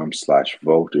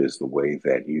 artbattle.com/vote is the way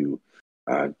that you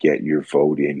get your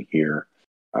vote in here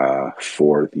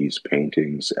for these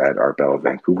paintings at Art Battle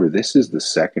Vancouver. This is the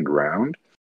second round.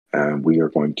 We are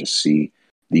going to see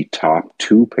the top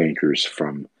two painters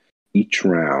from each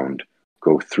round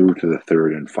go through to the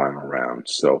third and final round.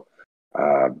 So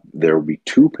there will be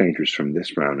two painters from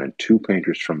this round and two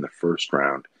painters from the first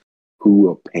round who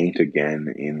will paint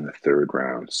again in the third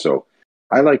round. So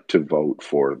I like to vote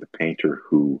for the painter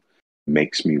who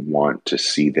makes me want to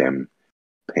see them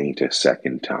paint a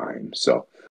second time. So,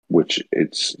 which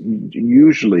it's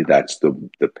usually that's the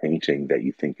painting that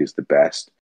you think is the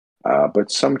best.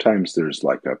 But sometimes there's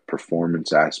like a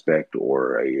performance aspect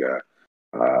or a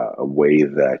way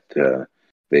that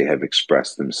they have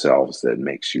expressed themselves that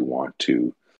makes you want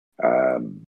to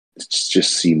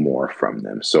just see more from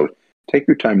them. So take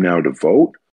your time now to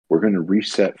vote. We're going to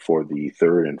reset for the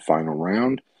third and final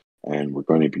round, and we're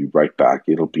going to be right back.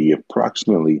 It'll be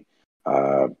approximately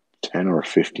 10 or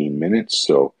 15 minutes.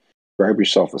 So grab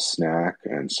yourself a snack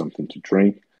and something to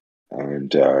drink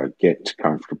and get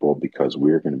comfortable, because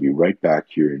we're going to be right back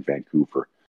here in Vancouver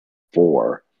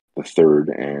for the third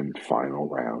and final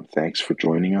round. Thanks for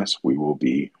joining us. We will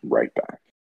be right back.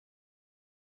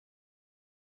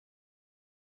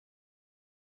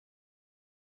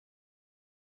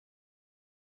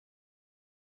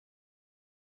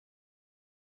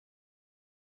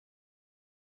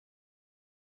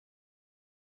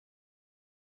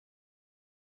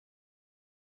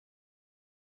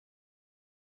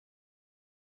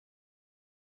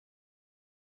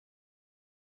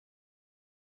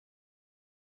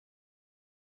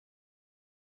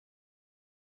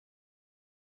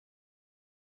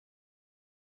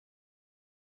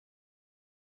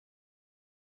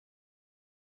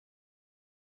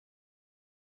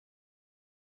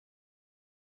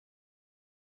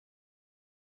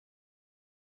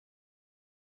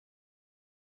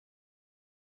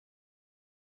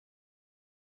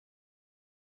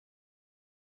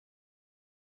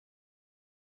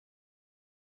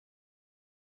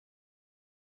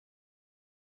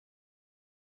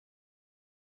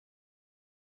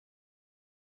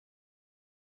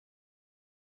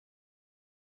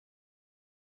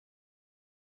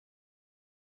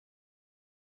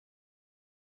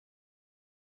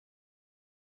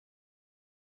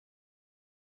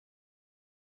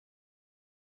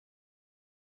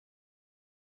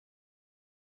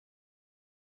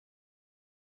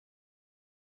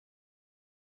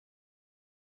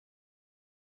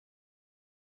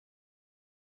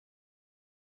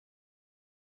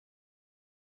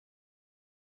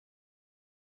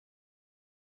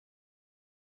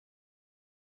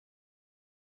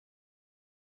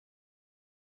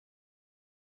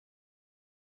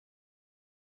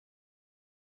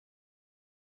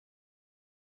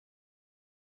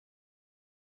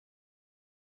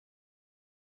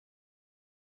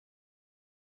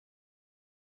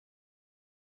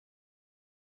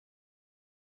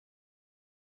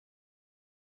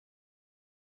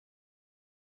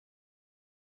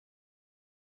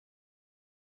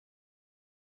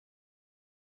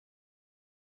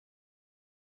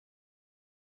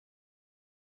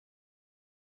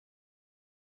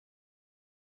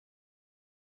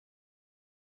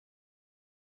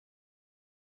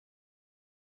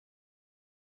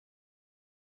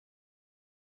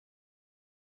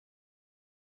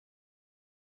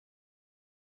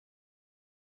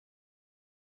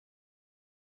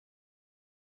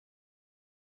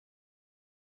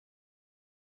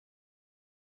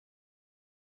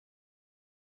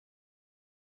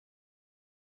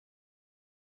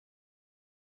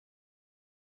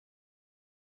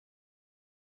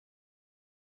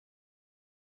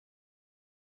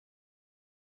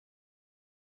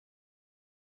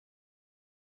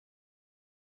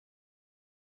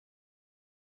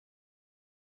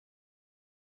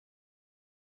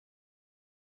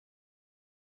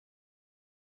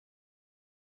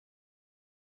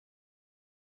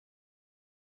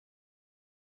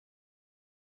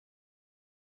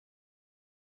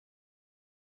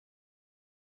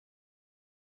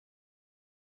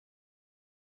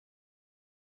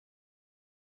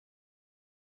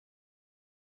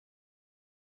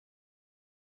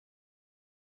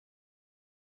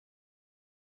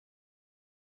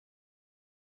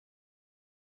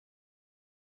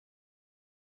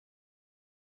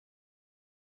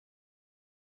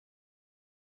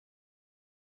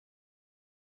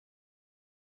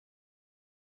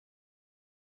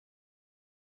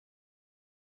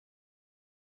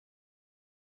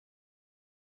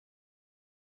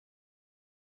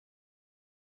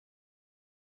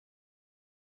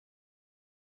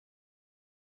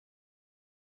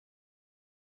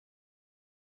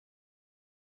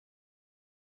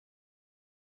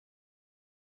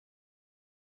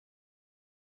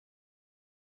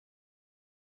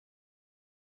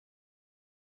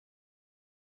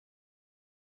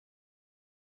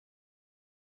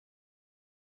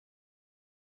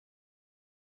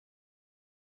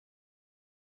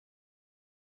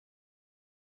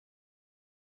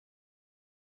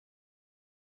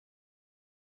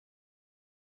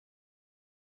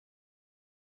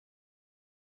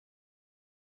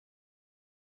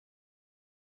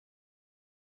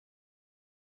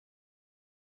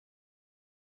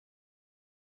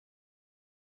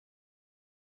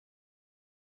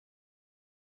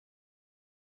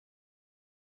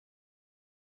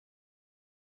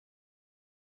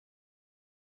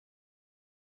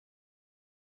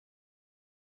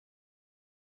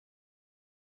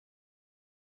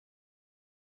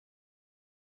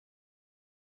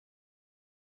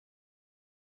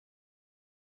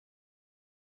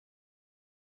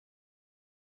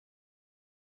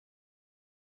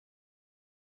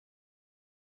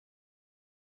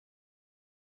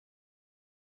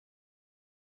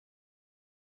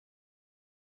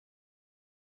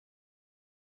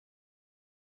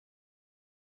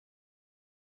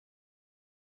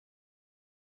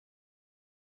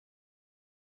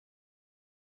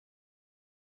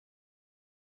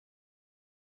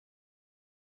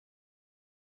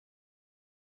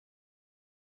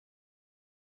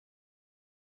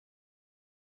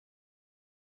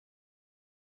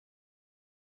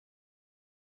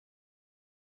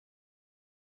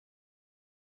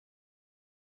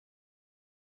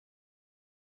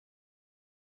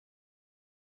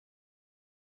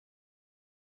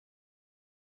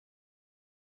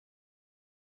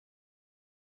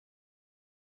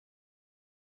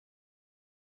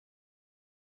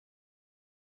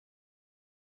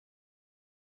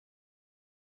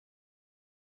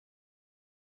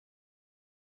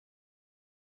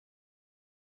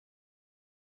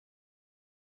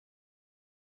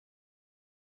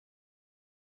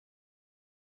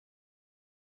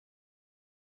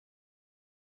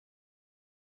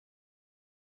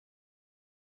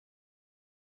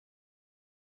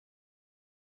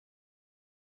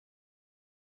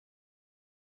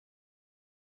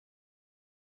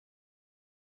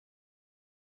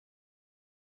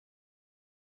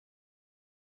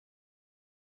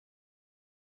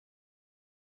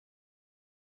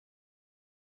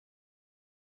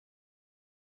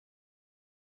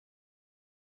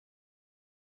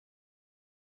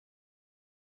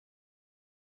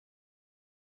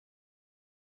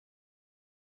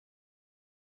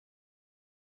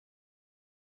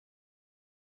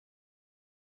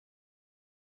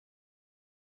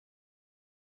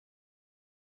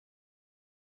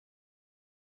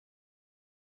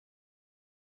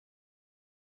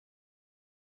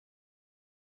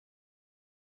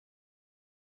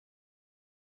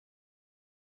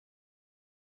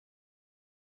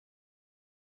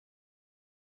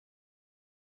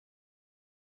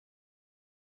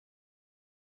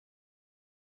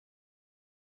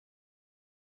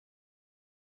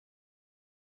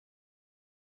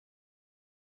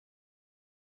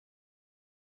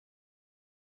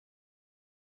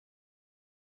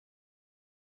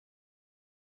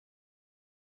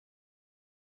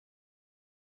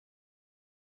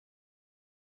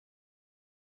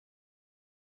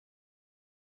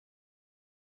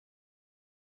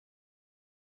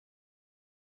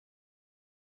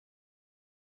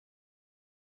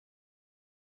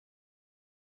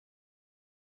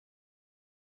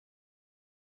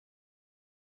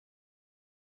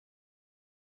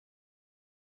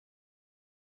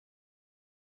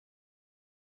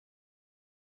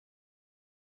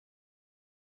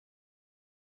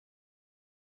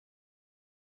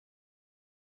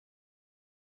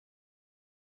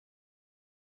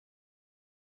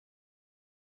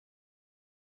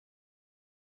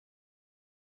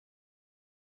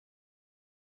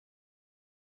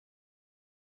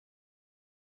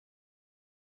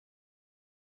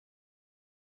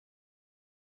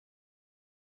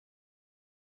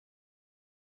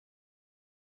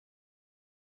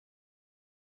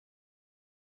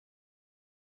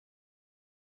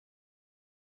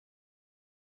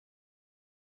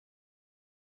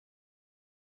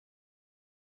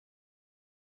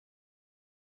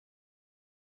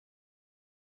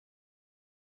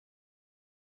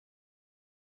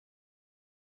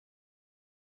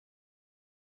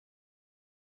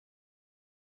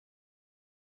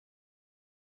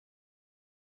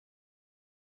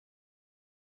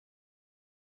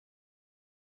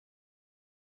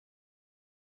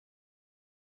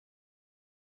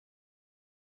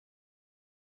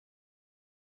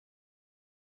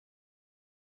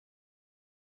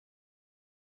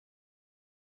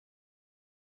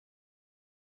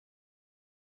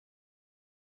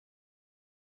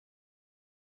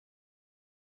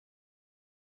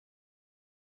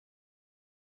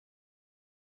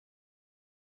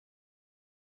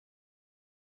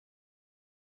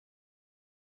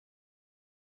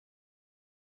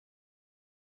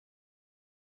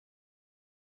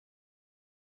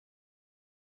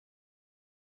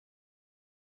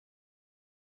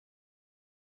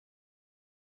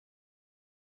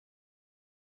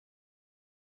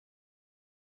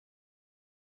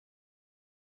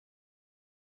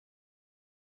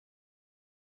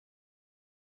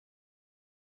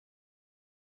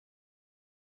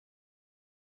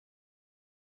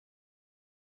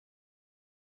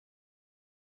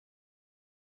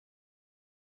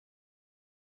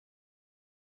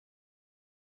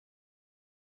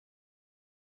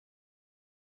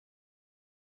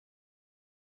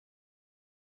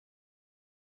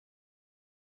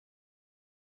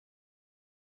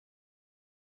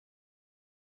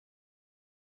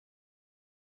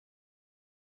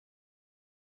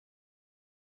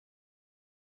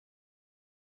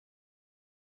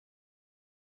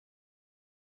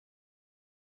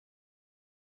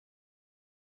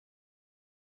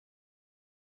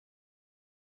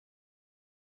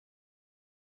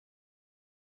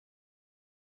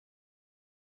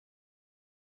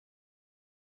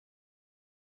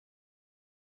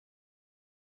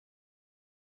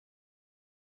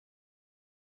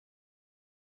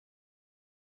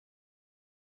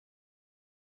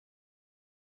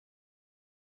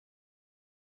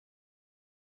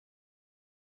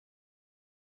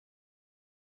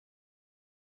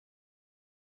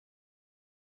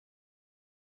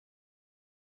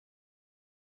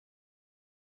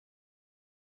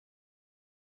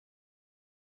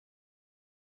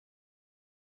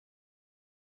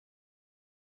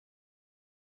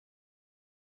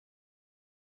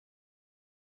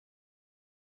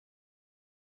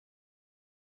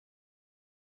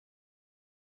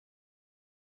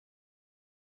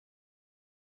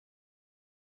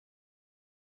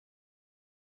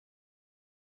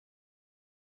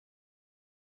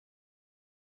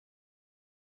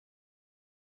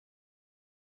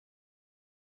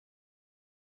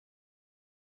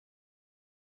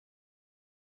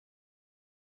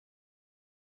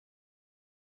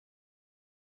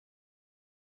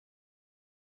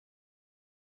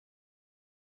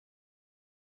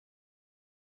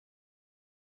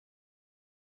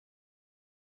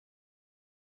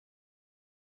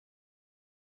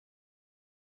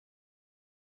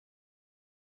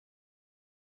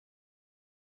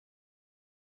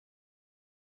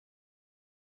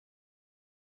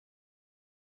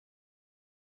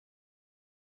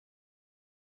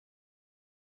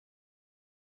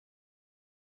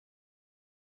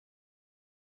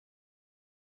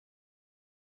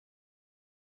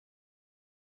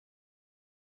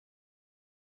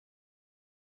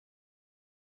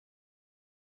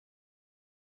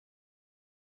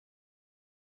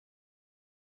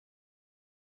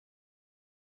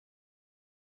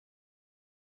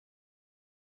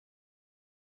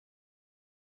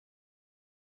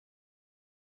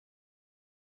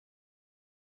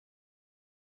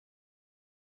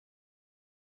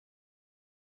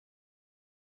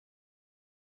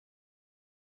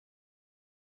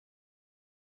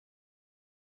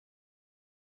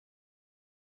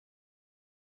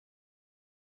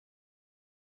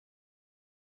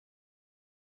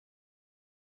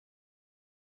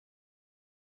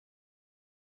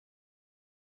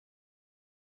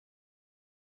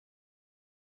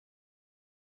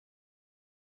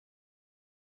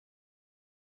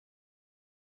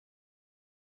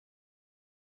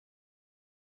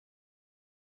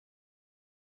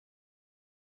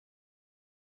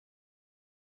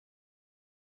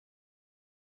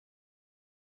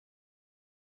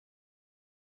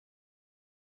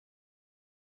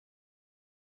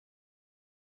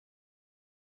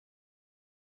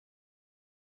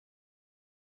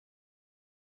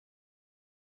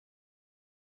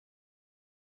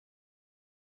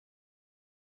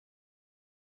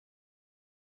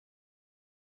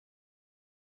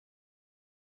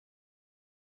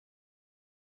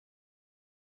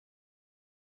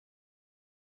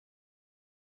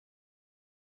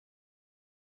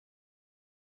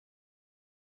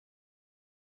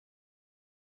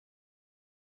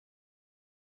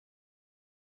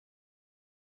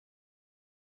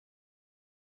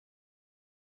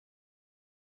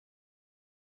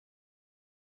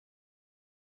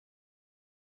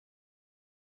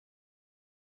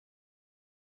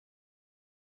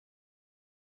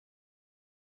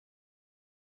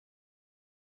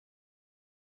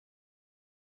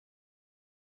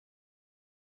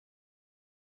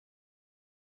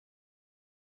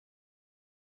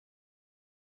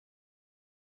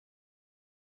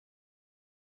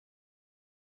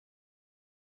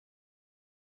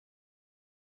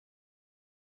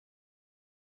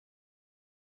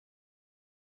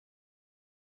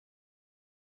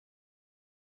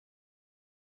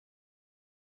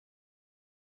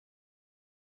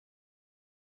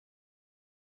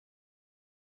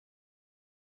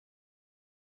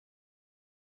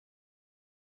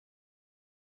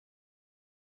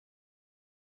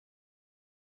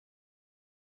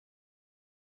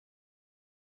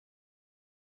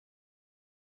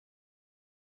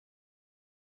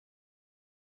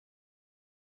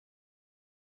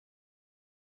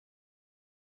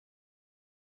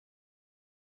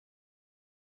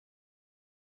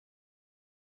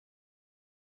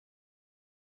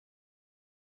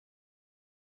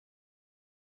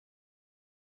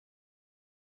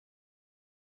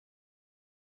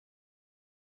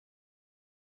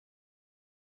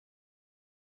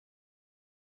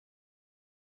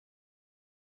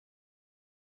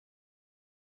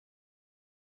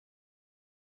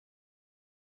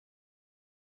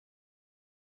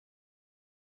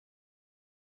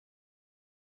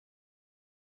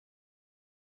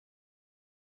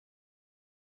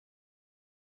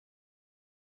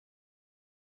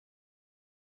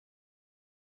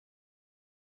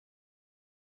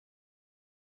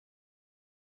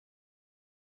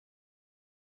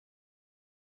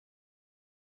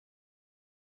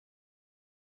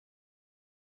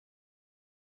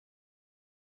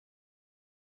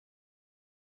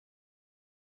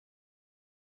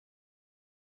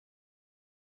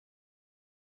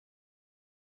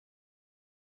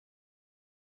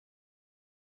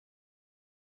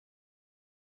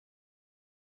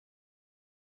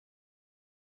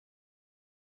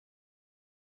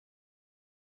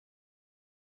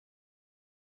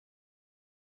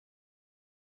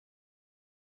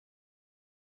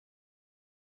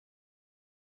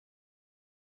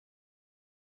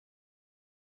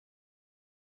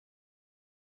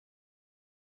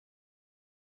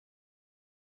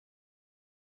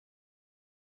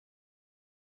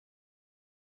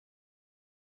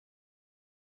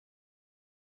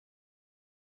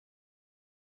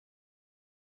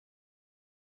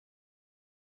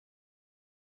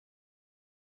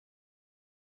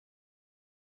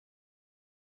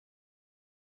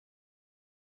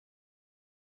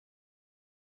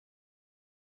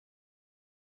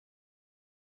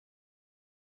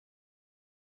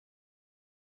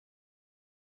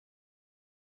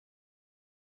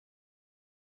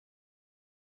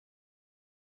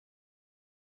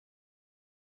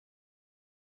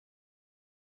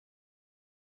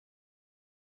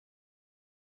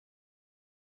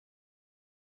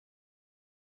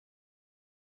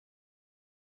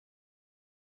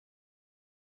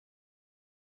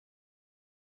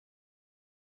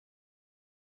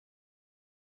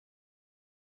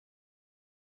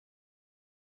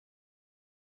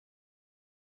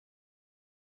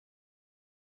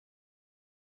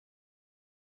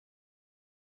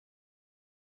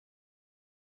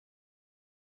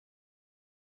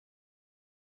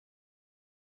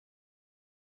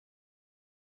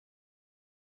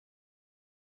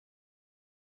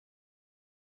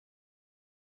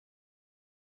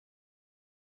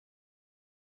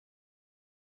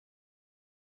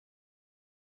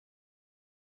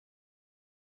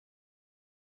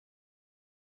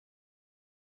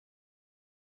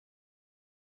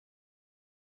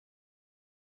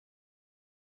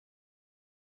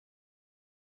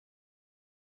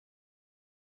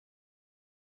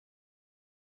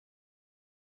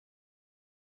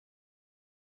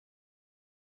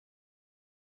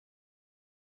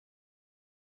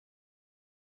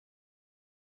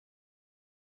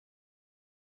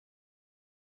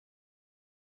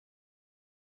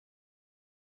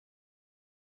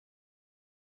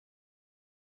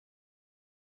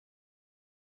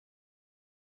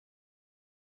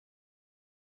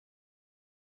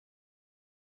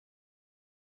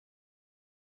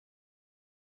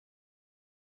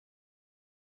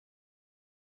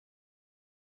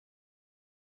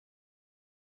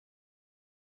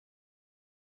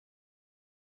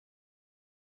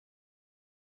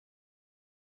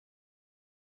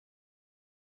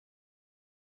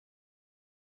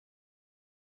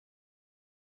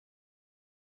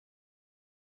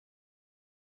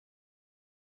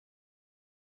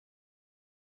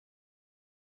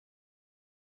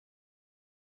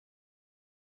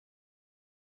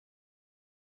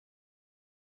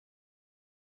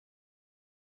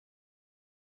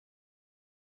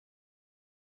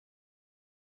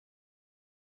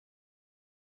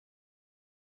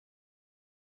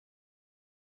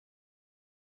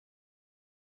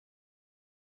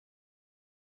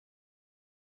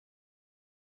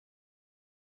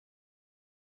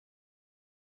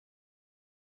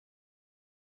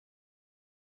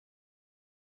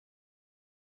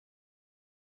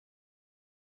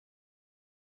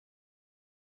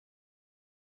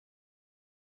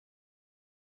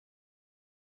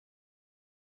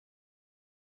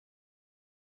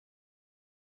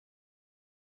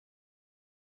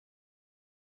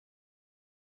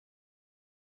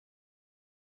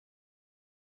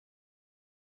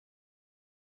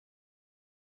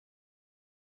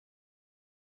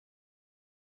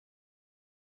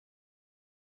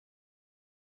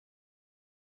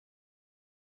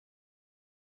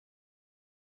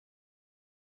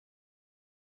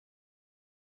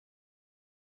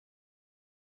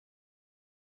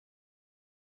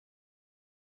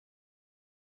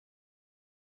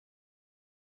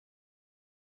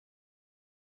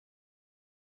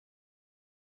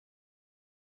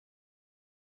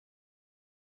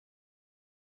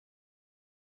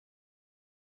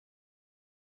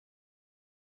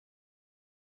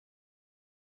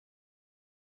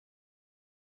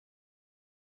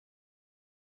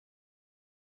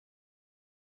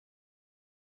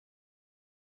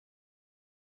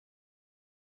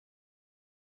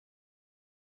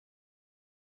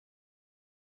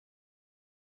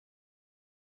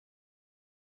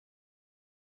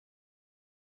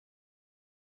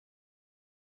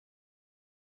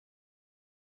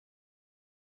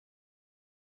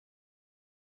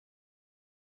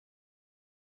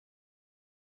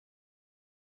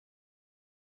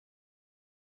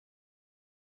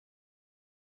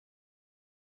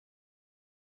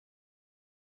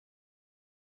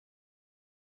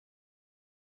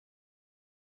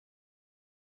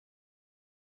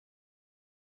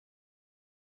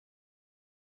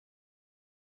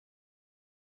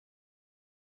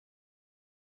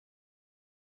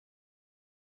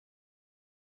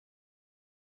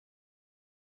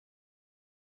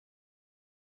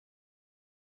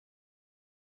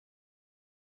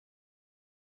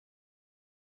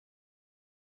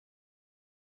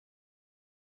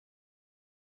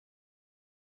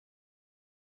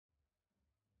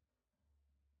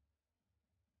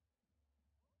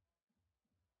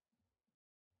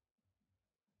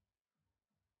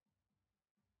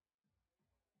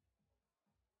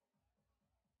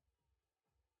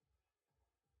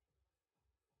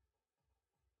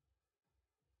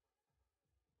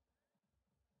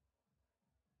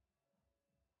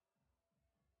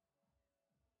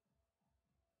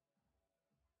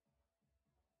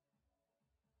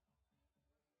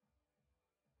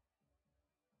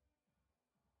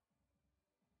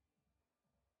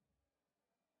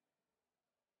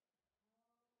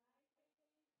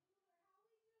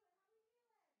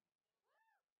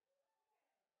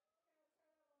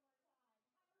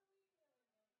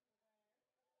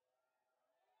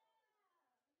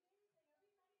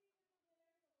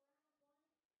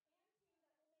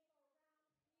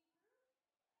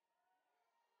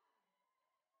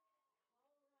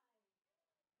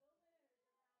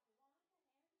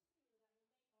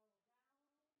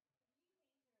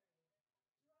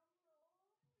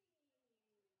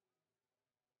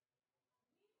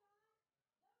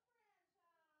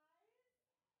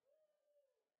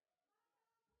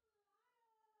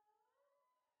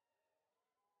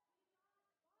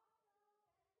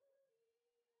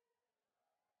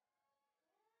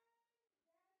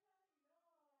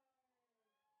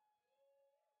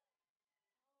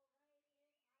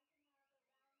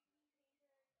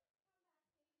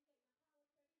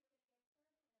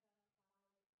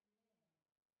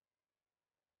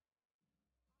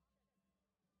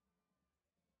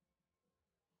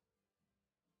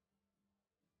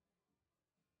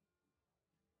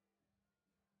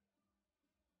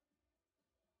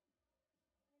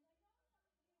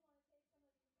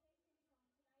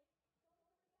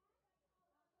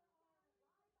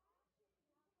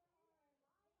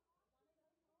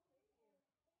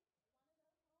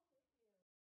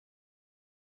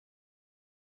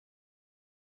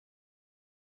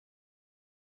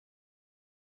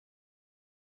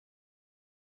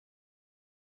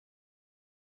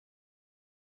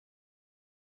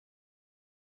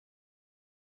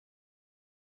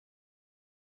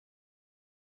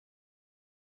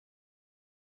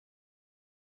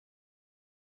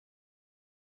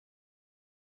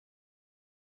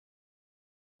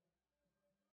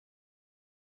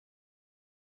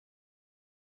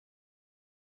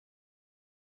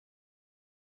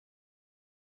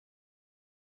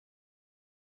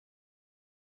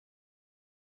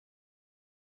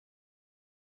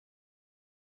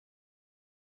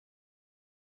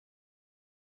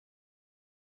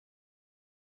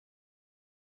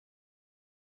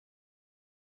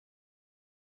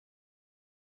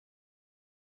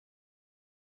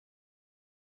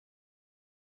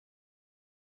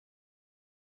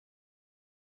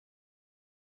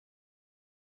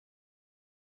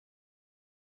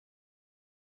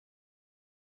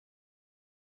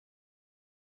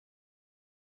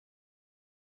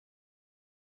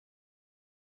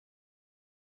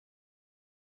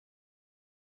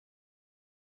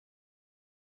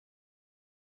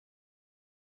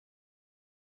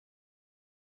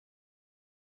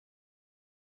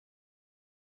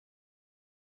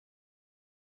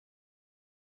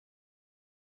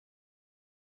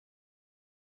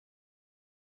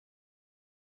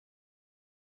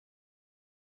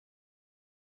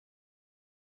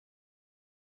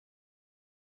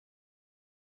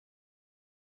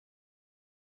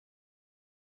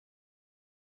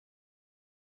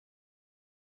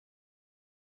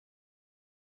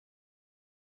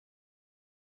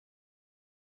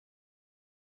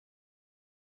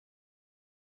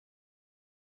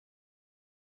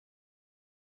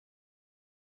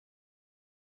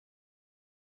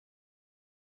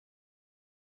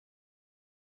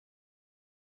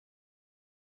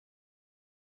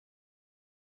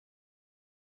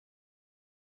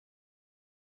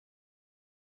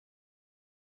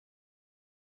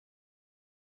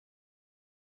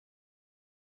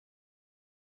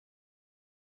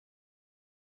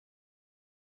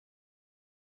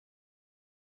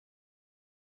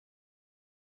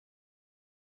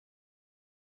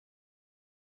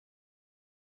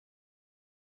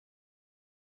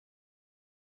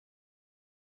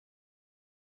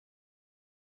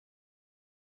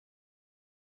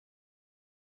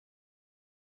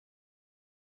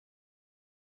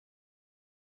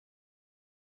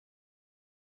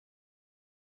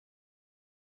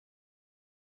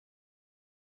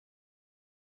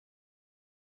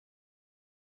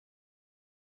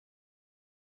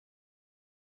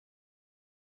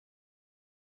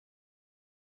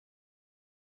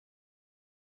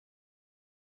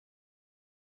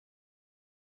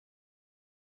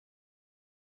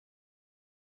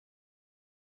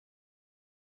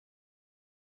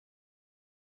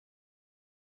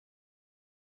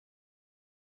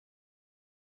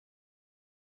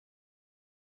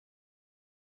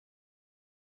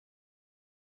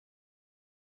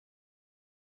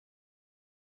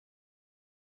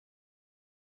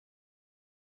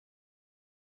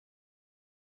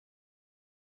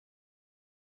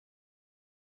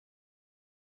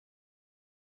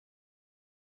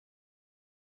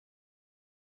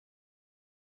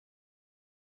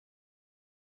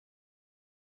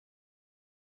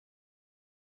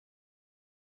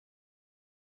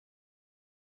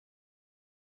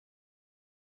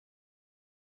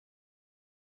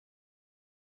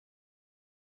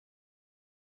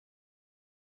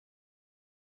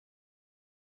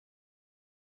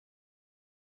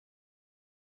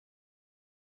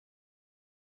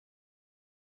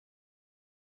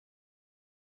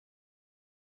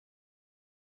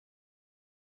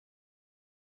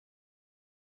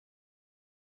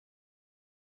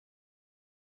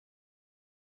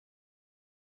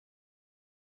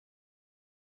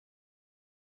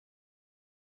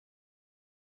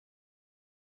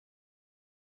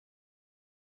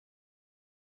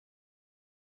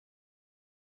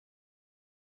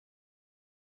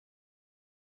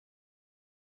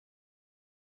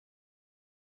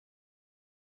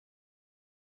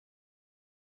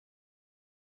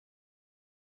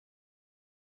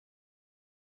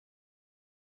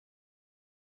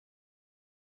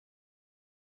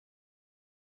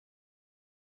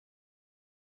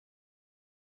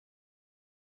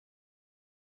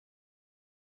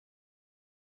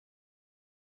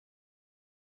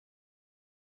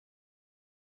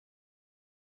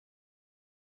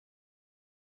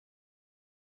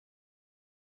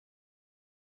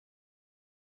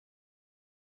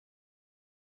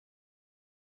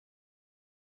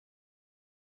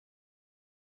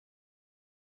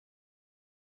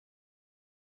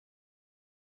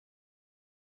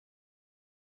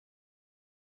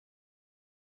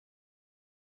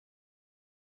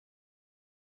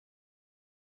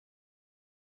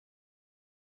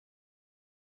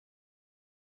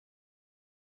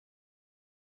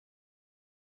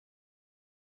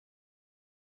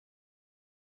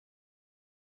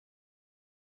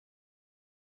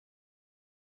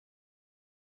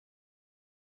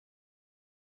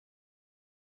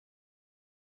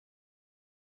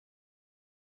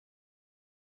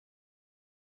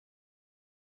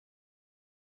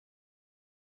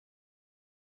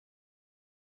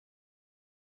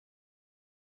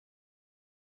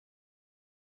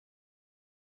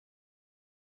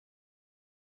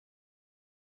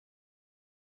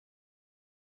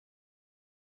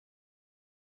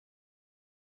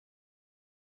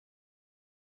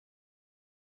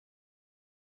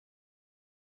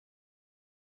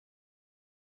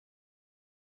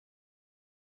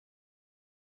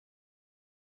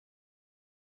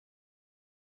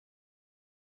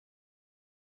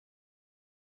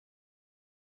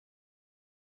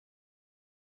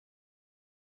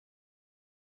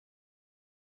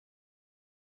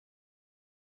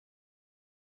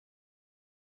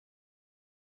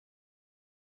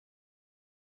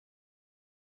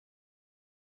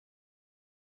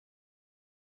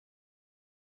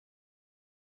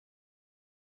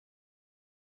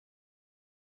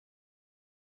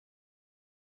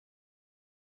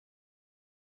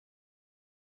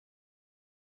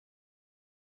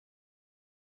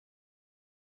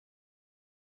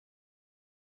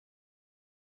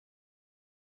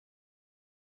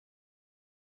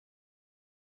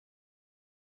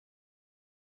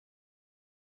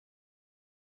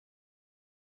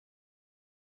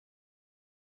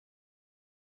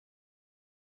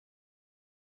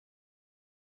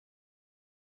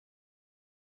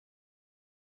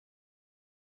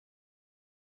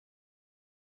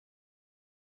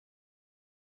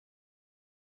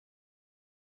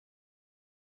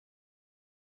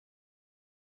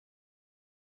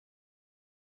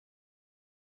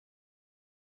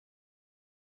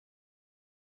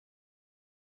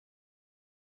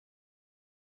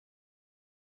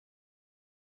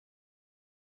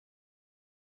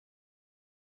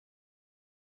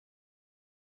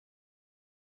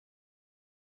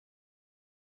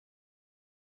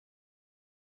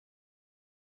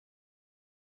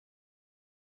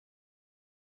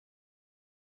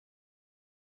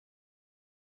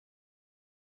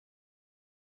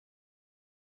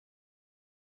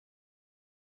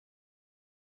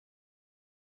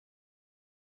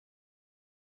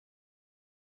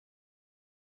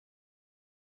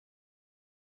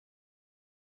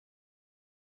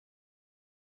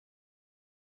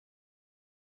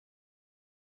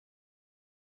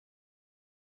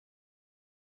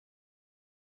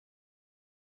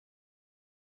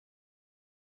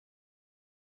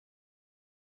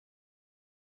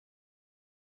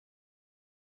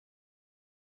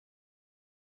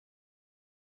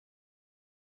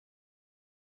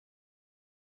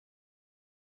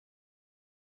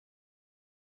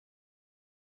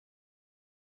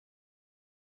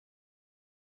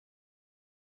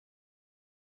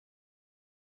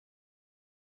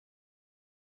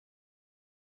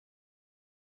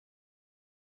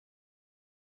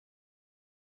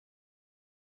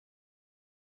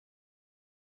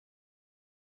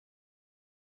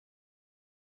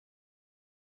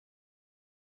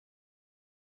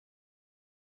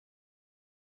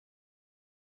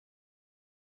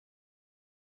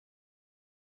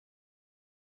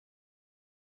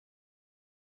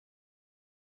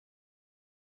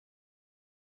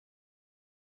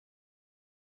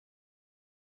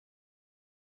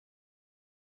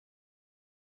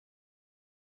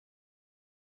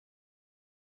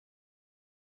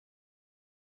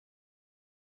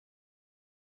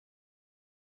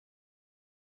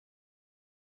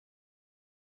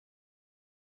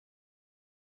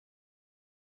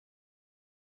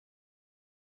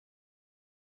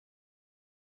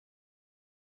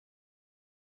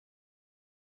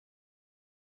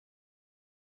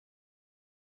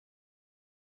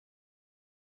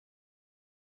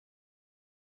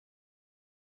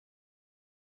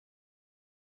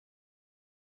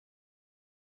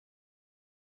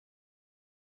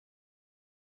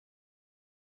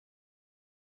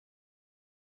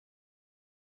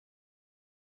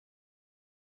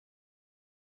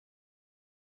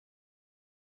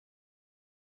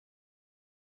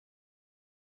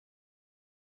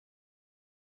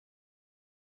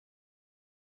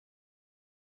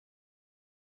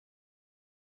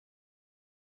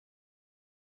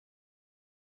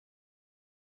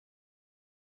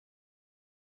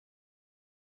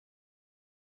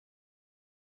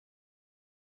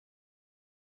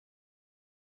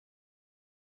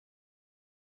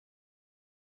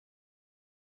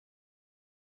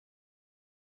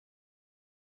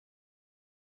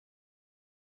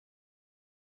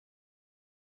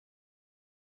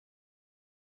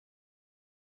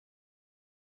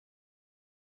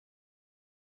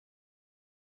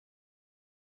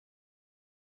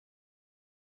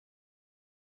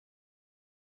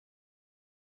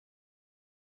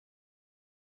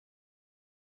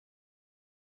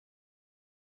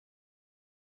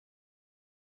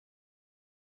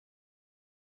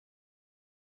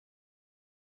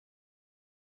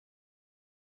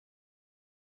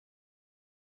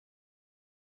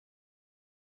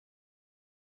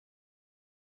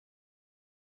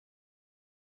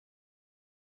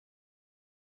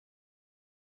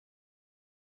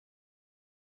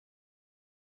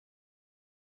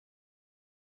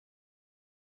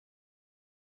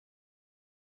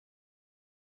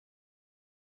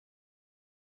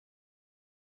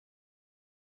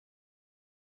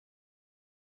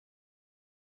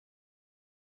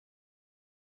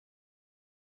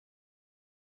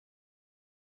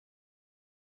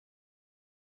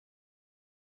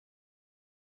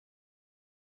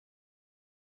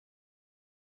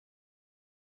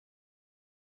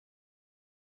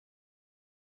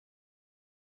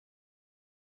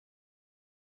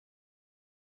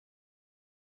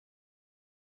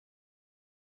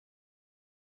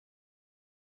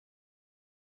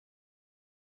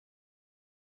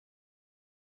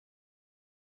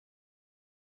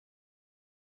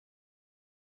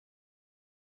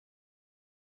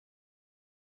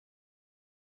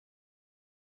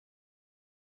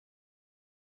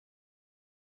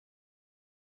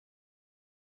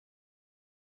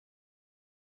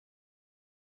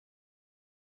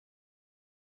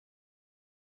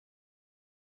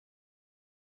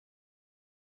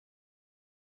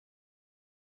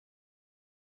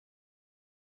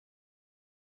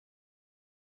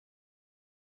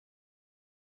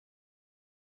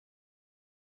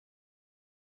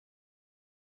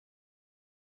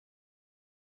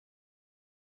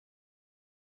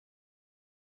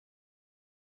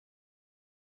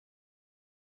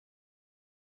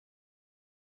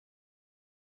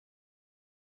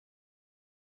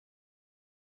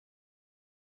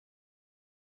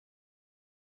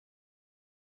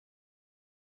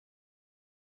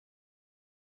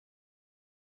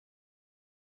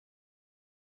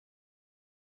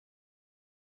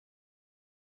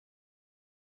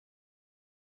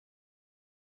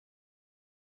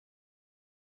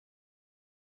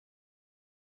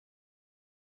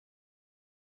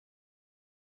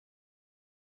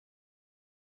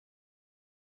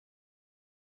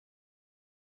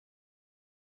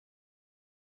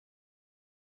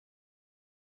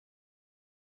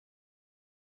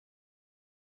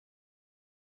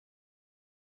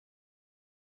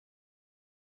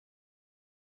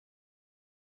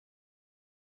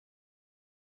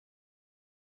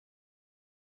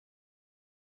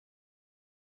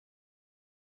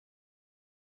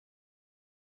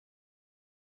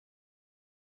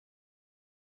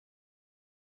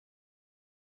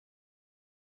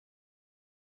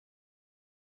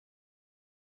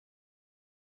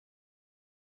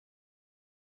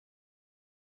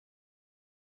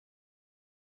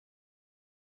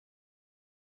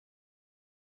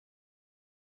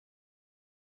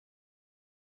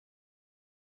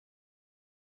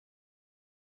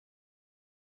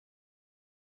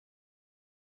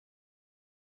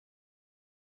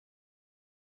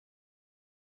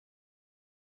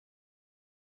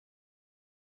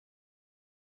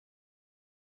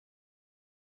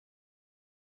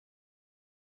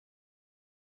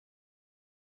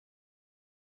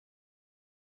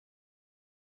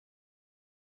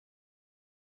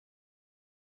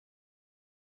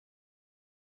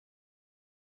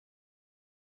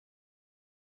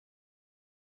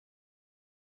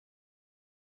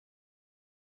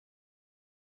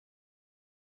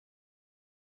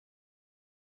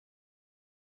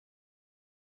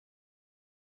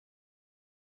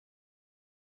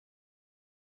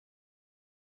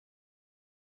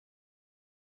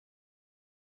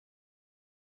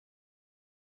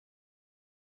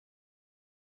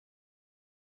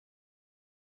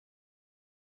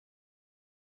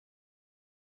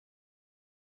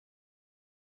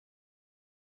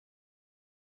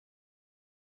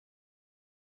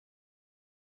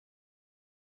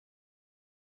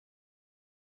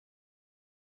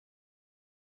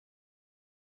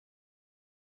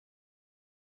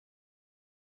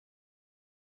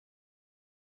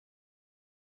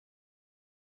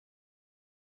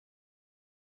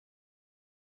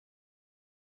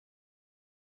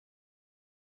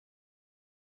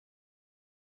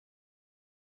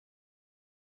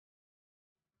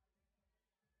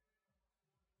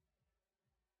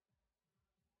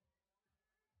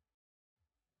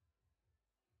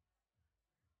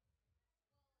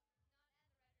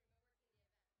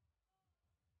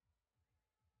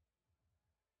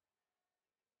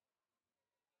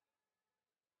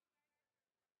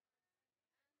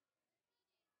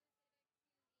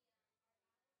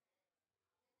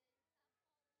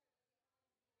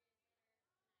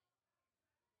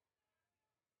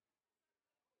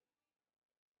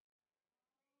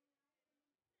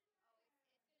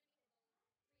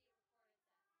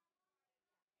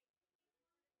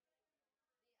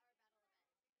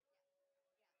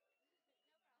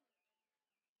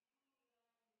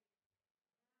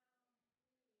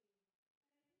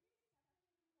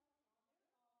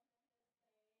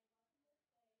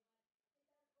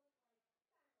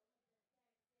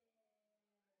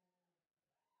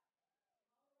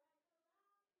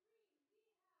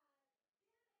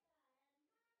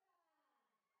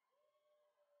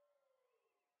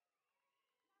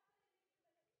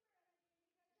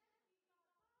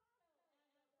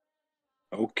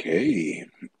 Okay.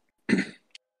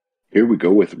 Here we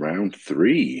go with round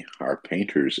 3. Our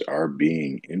painters are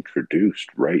being introduced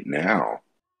right now.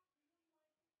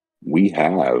 We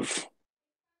have,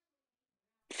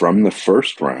 from the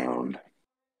first round,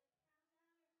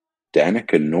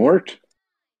 Danica Noort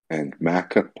and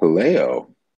Maca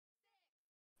Pelayo.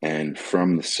 And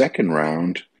from the second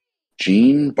round,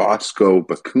 Bosco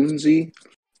Bakunzi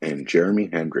and Jeremy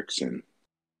Henrickson.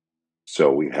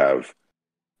 So we have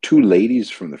 2 ladies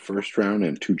from the first round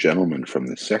and 2 gentlemen from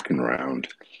the second round,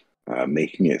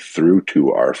 making it through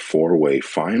to our 4-way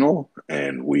final,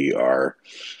 and we are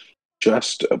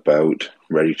just about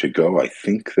ready to go. I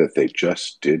think that they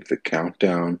just did the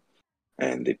countdown,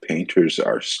 and the painters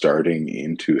are starting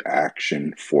into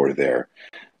action for their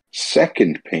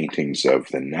second paintings of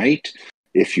the night.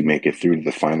 If you make it through to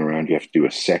the final round, you have to do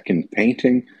a second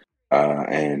painting,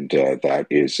 and that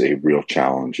is a real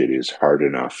challenge. It is hard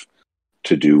enough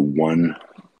to do one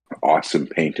awesome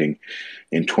painting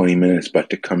in 20 minutes, but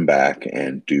to come back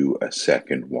and do a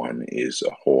second one is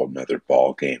a whole nother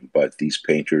ball game. But these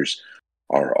painters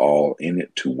are all in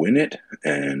it to win it,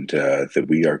 and that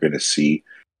we are going to see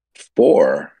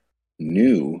 4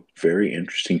 new, very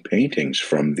interesting paintings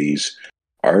from these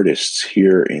artists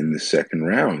here in the second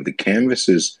round. The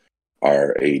canvases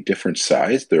are a different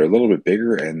size. They're a little bit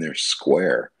bigger and they're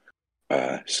square.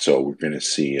 So we're going to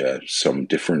see some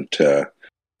different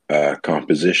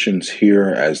compositions here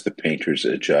as the painters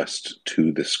adjust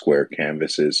to the square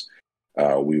canvases.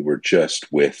 We were just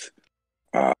with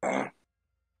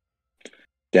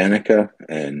Danica,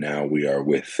 and now we are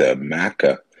with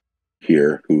Maca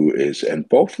here, who is, and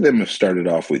both of them have started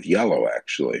off with yellow,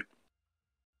 actually,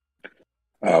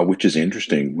 which is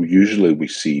interesting. Usually we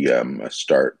see a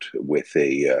start with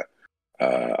a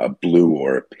blue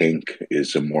or a pink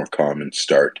is a more common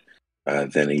start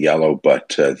than a yellow,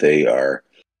 but they are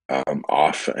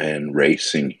off and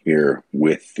racing here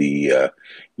with the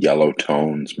yellow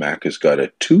tones. Maca's got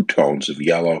 2 tones of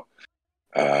yellow,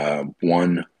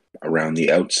 one around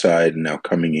the outside and now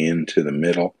coming into the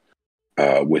middle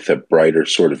with a brighter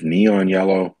sort of neon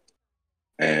yellow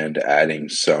and adding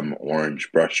some orange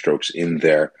brushstrokes in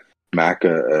there.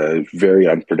 Maca, very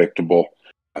unpredictable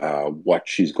what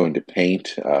she's going to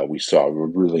paint. We saw a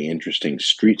really interesting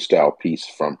street style piece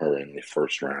from her in the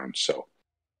first round, so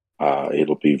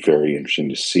it'll be very interesting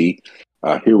to see.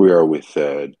 Here we are with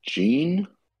Gene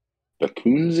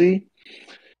Bakunzi,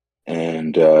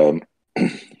 and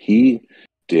he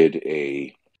did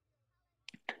a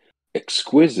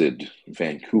exquisite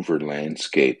Vancouver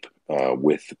landscape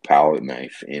with the palette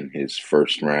knife in his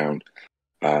first round,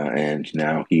 and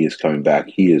now he is coming back.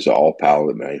 He is all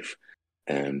palette knife,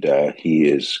 and he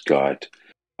has got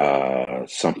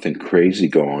something crazy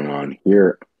going on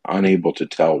here. Unable to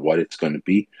tell what it's going to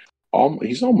be.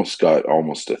 He's almost got a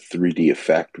 3D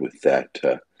effect with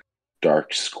that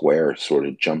dark square sort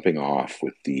of jumping off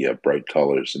with the bright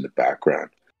colors in the background.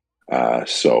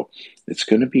 So it's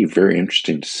going to be very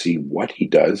interesting to see what he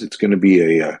does. It's going to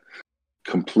be a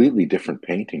completely different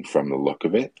painting from the look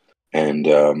of it. And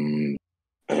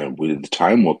with the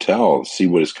time will tell, see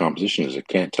what his composition is. I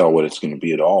can't tell what it's going to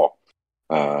be at all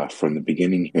from the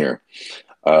beginning here.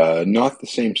 Not the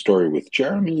same story with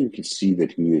Jeremy. You can see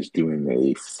that he is doing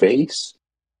a face,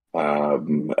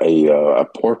 a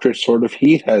portrait sort of.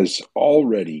 He has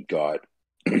already got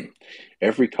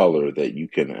every color that you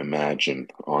can imagine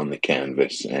on the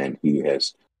canvas, and he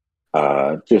has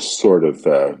just sort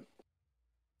of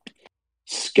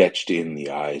sketched in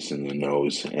the eyes and the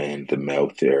nose and the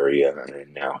mouth area,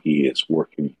 and now he is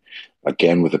working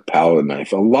again with a palette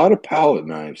knife. A lot of palette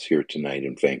knives here tonight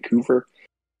in Vancouver.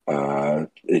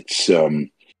 It's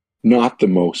not the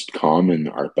most common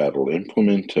art battle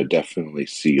implement. I definitely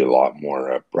see a lot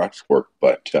more brushwork,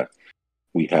 but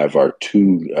we have our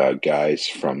 2 guys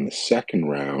from the second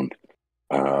round,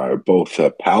 both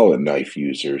palette knife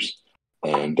users,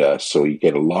 and so you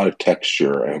get a lot of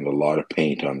texture and a lot of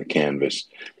paint on the canvas.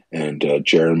 And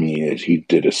Jeremy, he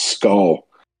did a skull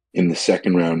in the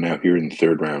second round. Now here in the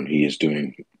third round, he is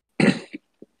doing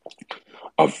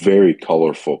a very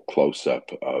colorful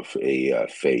close-up of a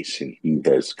face, and he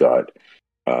has got,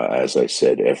 as I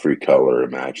said, every color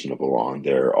imaginable on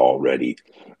there already.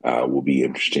 Will be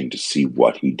interesting to see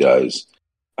what he does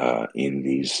in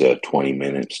these 20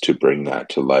 minutes to bring that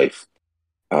to life.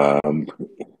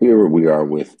 Here we are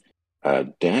with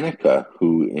Danica,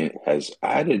 who has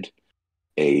added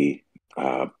a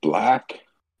black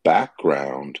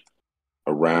background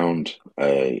around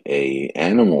a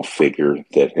animal figure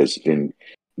that has been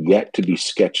yet to be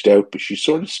sketched out, but she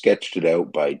sort of sketched it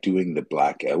out by doing the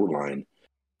black outline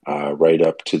right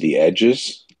up to the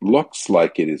edges looks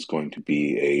like it is going to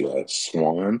be a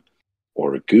swan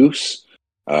or a goose.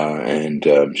 And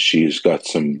she's got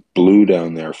some blue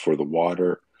down there for the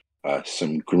water,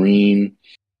 some green,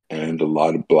 and a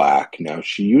lot of black. Now,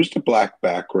 she used a black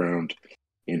background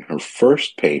in her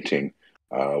first painting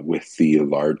with the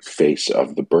large face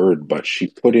of the bird, but she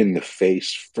put in the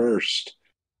face first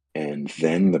and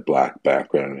then the black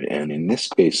background. And in this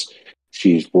case,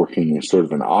 she's working in sort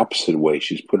of an opposite way.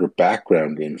 She's put her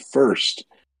background in first,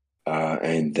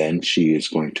 and then she is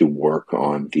going to work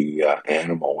on the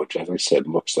animal, which, as I said,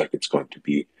 looks like it's going to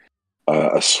be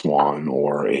a swan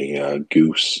or a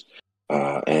goose.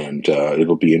 And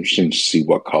it'll be interesting to see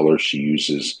what color she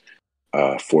uses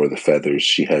for the feathers.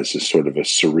 She has a sort of a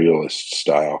surrealist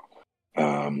style.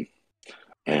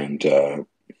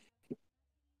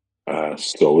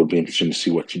 So it'll be interesting to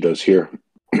see what she does here.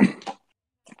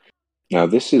 Now,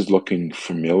 this is looking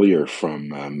familiar from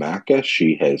Maca.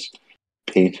 She has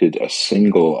painted a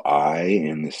single eye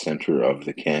in the center of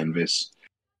the canvas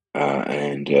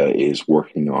and is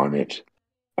working on it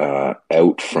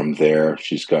out from there.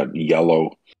 She's got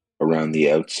yellow around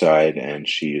the outside, and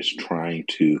she is trying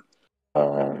to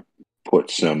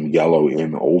put some yellow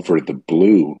in over the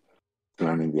blue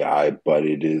surrounding the eye, but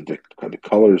it is the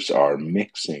colors are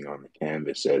mixing on the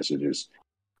canvas as it is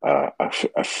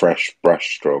a fresh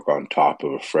brush stroke on top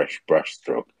of a fresh brush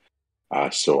stroke.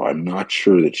 So I'm not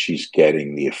sure that she's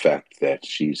getting the effect that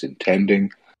she's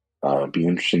intending. It'll be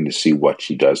interesting to see what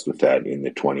she does with that in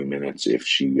the 20 minutes, if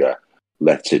she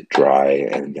lets it dry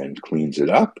and then cleans it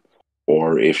up,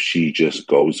 or if she just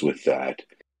goes with that.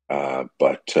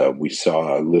 But we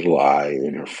saw a little eye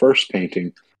in her first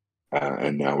painting,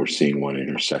 and now we're seeing one in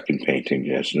her second painting.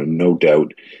 Yes, no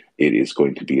doubt it is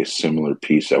going to be a similar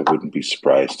piece. I wouldn't be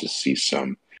surprised to see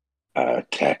some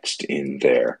text in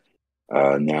there.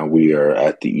 Now we are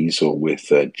at the easel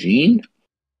with Jean,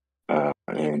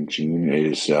 and Jean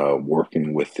is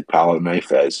working with the palette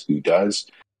knife as he does,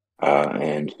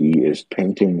 and he is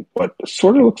painting what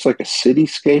sort of looks like a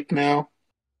cityscape now.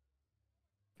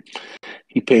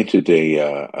 He painted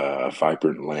a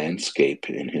vibrant landscape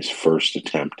in his first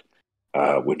attempt,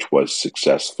 which was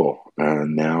successful.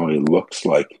 And now it looks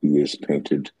like he has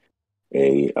painted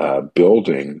a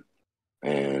building,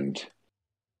 and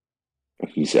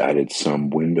he's added some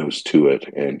windows to it,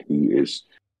 and he is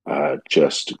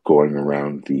just going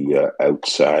around the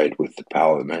outside with the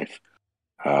palette knife.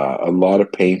 A lot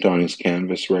of paint on his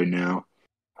canvas right now.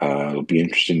 It'll be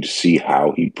interesting to see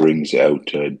how he brings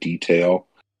out detail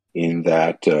in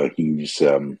that. He's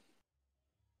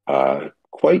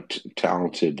quite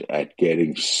talented at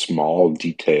getting small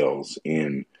details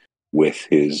in with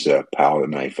his palette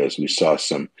knife, as we saw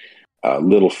some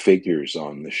little figures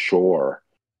on the shore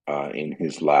in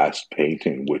his last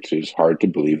painting, which is hard to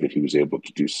believe that he was able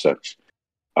to do such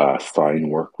fine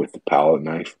work with the palette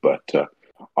knife, but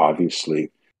obviously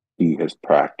he has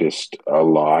practiced a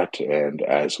lot, and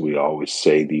as we always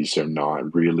say, these are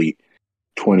not really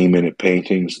 20-minute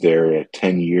paintings. They're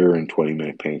 10-year and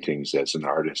 20-minute paintings, as an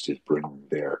artist is bringing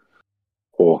their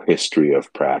whole history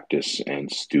of practice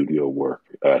and studio work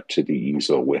to the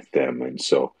easel with them. And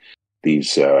so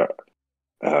these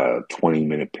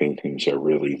 20-minute paintings are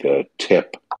really the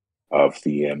tip of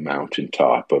the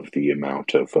mountaintop of the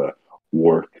amount of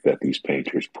work that these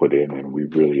painters put in, and we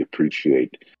really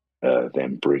appreciate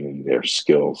them bringing their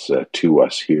skills to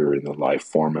us here in the live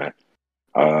format.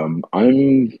 I'm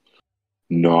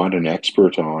not an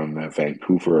expert on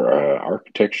Vancouver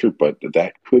architecture, but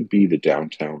that could be the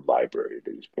downtown library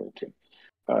that he's painting.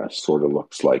 Sort of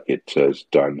looks like it is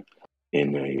done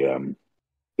in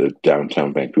the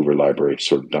downtown Vancouver library,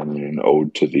 sort of done in an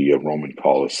ode to the Roman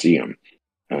Colosseum,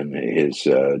 and his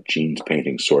Jean's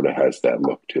painting sort of has that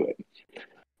look to it.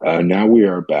 Now we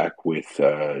are back with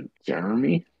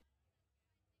Jeremy.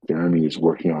 Jeremy is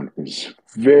working on his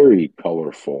very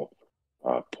colorful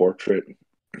portrait.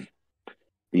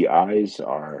 The eyes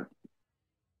are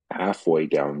halfway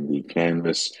down the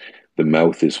canvas. The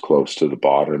mouth is close to the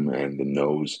bottom, and the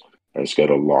nose has got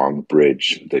a long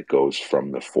bridge that goes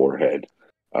from the forehead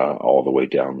all the way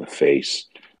down the face.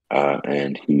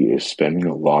 And he is spending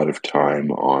a lot of time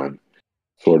on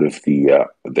sort of the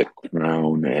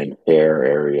crown and hair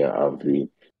area of the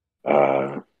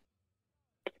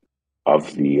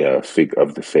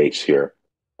face here.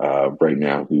 Right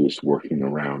now, he is working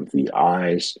around the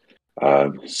eyes.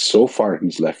 So far,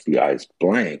 he's left the eyes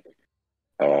blank.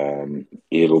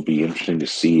 It'll be interesting to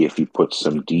see if he puts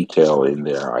some detail in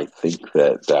there. I think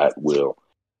that will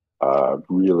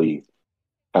really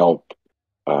help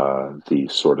the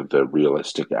sort of the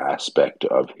realistic aspect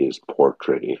of his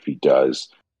portrait if he does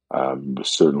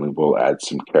certainly will add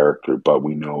some character, but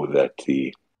we know that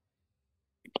the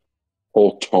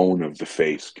whole tone of the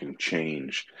face can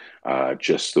change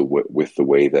just with the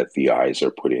way that the eyes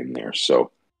are put in there.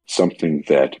 So something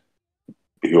that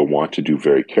he'll want to do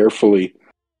very carefully,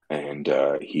 and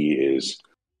he is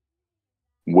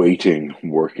working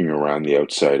around the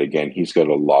outside. Again, he's got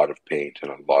a lot of paint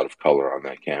and a lot of color on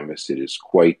that canvas. It is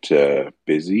quite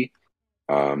busy,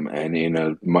 and in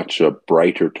a much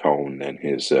brighter tone than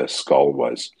his skull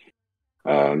was.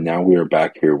 Now we are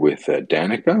back here with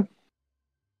Danica.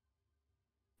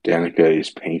 Danica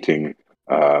is painting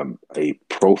a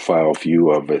profile view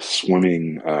of a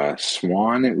swimming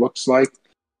swan, it looks like,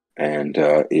 and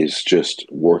is just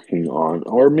working on,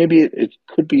 or maybe it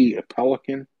could be a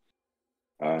pelican.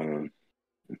 Hard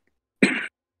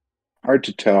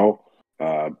to tell,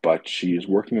 but she is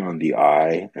working on the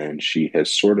eye, and she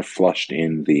has sort of flushed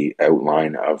in the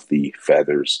outline of the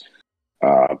feathers,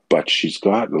 but she's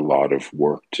got a lot of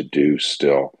work to do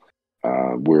still.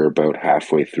 We're about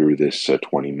halfway through this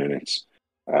 20 minutes,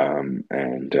 and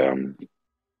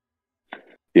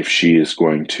if she is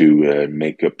going to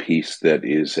make a piece that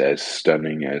is as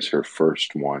stunning as her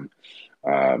first one,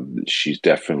 she's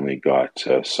definitely got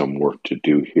some work to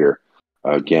do here.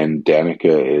 Again,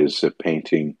 Danica is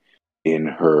painting in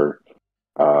her,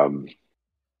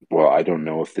 well, I don't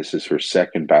know if this is her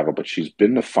second battle, but she's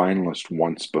been the finalist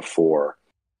once before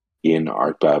in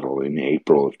Art Battle in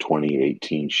April of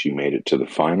 2018. She made it to the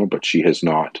final, but she has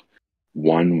not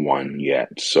won one yet.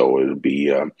 So it'll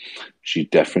be, she's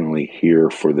definitely here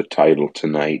for the title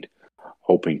tonight,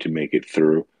 hoping to make it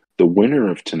through. The winner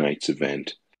of tonight's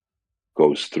event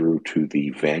goes through to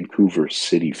the Vancouver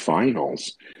City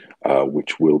Finals,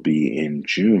 which will be in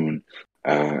June,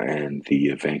 and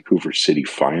the Vancouver City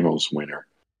Finals winner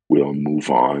will move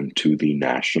on to the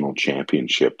National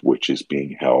Championship, which is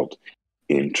being held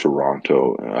in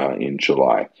Toronto in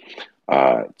July.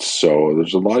 So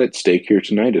there's a lot at stake here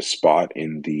tonight. A spot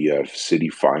in the City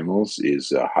Finals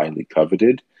is highly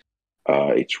coveted.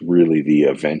 It's really the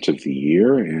event of the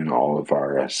year in all of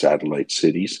our satellite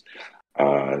cities.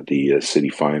 The City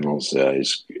Finals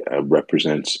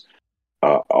represents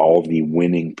all the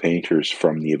winning painters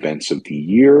from the events of the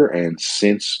year, and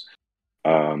since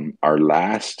our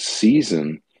last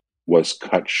season was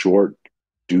cut short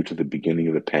due to the beginning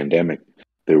of the pandemic,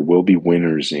 there will be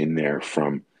winners in there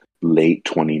from late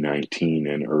 2019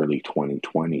 and early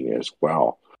 2020 as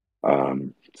well.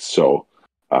 So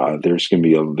there's going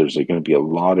to be a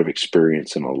lot of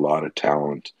experience and a lot of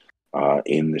talent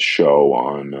in the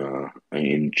show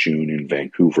in June in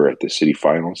Vancouver at the City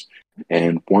Finals,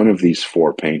 and one of these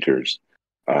four painters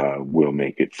will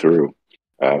make it through.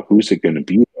 Who's it going to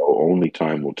be, though? Only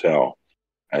time will tell,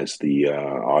 as the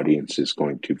audience is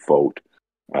going to vote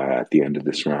at the end of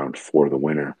this round for the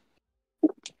winner.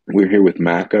 We're here with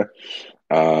Maca.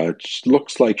 It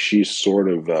looks like she's sort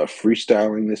of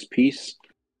freestyling this piece.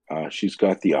 She's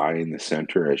got the eye in the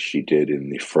center, as she did in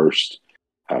the first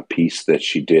piece that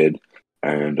she did,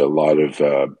 and a lot of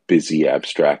busy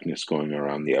abstractness going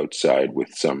around the outside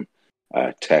with some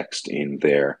text in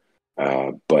there.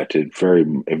 But it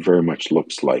very much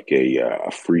looks like a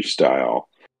freestyle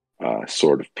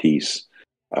sort of piece.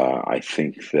 I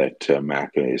think that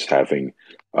Maca is having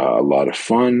a lot of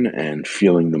fun and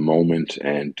feeling the moment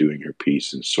and doing her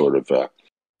piece in sort of a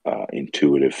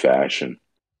intuitive fashion.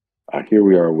 Here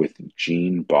we are with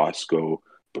Jean Bosco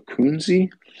Bakunzi,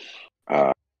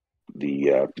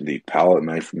 the palette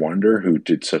knife wonder who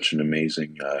did such an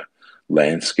amazing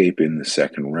landscape in the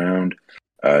second round.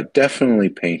 Definitely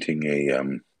painting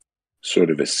a sort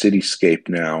of a cityscape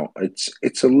now.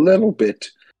 It's a little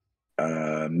bit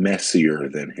messier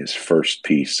than his first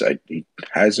piece. He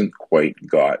hasn't quite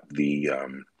got the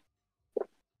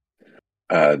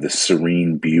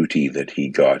serene beauty that he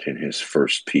got in his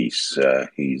first piece.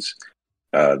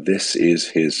 This is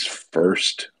his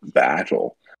first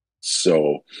battle,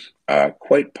 so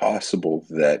quite possible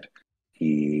that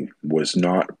he was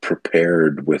not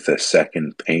prepared with a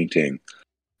second painting,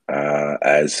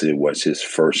 as it was his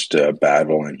first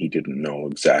battle, and he didn't know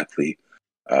exactly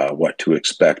what to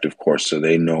expect, of course. So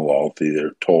they know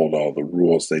they're told all the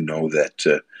rules. They know that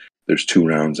there's 2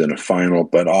 rounds and a final,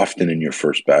 but often in your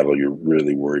first battle, you're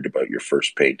really worried about your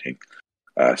first painting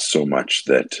so much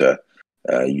that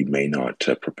you may not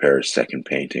prepare a second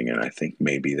painting. And I think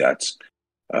maybe that's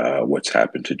what's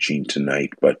happened to Jean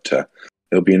tonight, but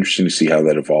it'll be interesting to see how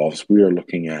that evolves. We are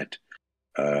looking at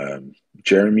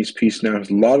Jeremy's piece now. A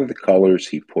lot of the colors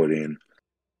he put in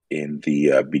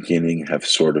the beginning have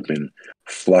sort of been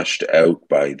flushed out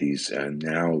by these, and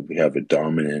now we have a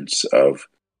dominance of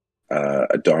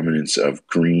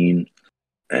green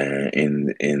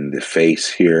in the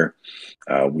face here.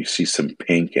 We see some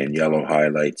pink and yellow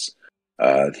highlights.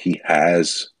 He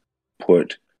has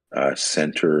put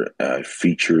center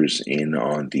features in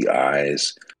on the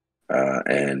eyes,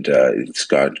 and it's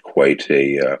got quite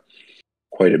a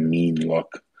mean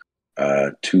look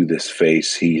to this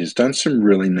face. He has done some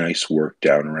really nice work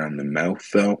down around the mouth,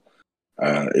 though.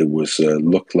 It was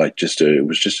looked like it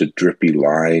was just a drippy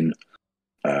line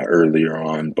earlier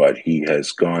on, but he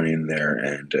has gone in there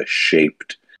and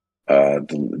shaped,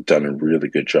 done a really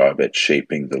good job at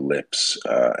shaping the lips,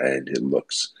 and it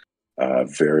looks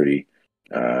very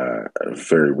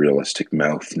realistic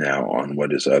mouth now on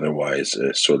what is otherwise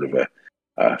sort of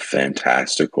a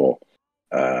fantastical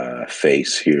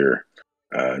face here.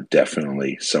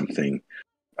 Definitely something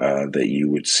that you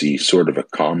would see, sort of a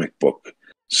comic book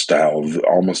style,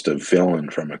 almost a villain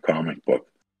from a comic book,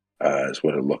 is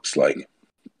what it looks like.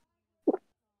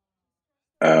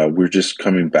 We're just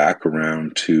coming back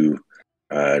around to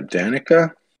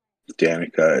Danica.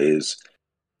 Danica is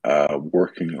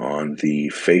working on the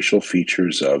facial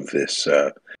features of this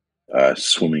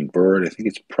swimming bird. I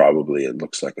think it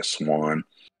looks like a swan.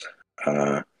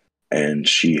 And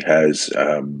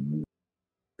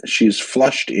she's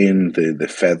flushed in the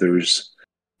feathers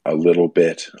a little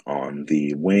bit on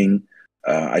the wing.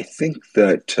 I think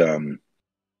that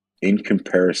in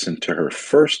comparison to her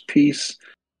first piece,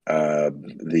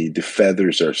 the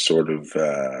feathers are sort of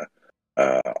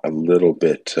a little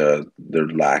bit, they're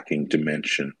lacking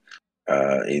dimension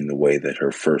in the way that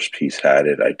her first piece had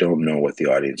it. I don't know what the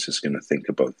audience is going to think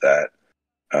about that.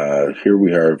 Here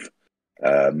we have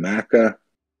Maca,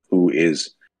 who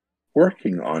is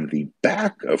working on the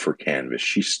back of her canvas.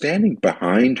 She's standing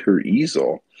behind her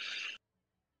easel,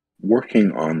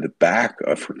 working on the back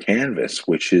of her canvas,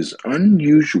 which is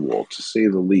unusual to say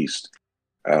the least.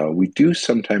 We do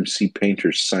sometimes see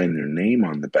painters sign their name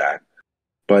on the back,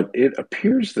 but it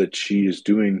appears that she is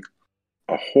doing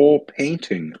a whole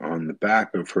painting on the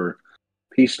back of her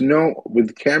piece. No,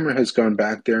 the camera has gone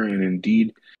back there, and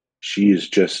indeed, she is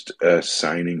just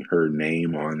signing her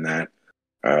name on that.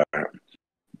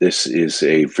 This is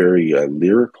a very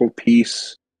lyrical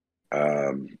piece.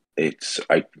 I'm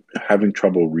having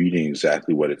trouble reading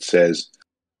exactly what it says.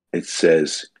 It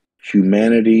says,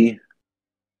 "Humanity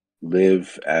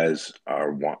live as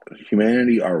our one."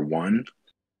 Humanity are one,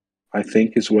 I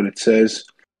think, is what it says.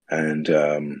 And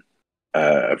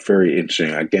very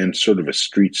interesting. Again, sort of a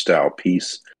street style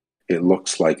piece. It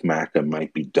looks like Maca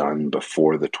might be done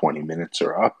before the 20 minutes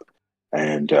are up.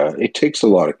 And it takes a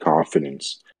lot of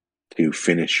confidence to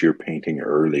finish your painting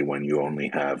early when you only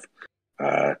have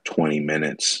 20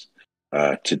 minutes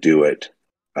to do it.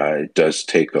 It does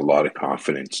take a lot of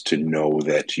confidence to know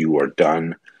that you are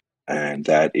done, and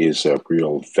that is a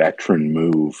real veteran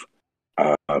move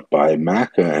by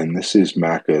Maca. And this is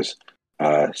Maca's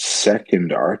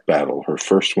second art battle. Her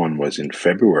first one was in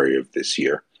February of this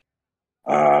year,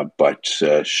 but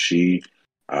she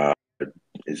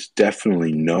is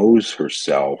definitely knows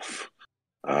herself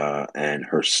and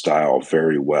her style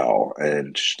very well,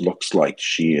 and looks like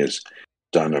she has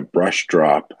done a brush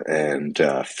drop and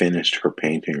finished her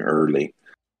painting early,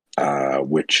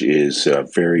 which is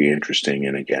very interesting,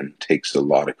 and again takes a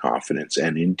lot of confidence.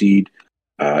 And indeed,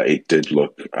 it did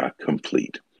look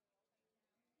complete.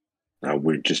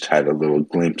 We just had a little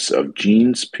glimpse of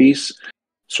Jean's piece,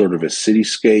 sort of a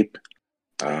cityscape,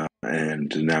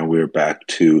 and now we're back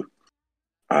to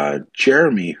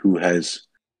Jeremy, who has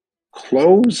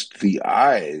closed the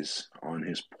eyes on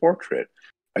his portrait.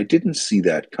 I didn't see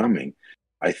that coming.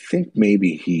 I think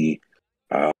maybe he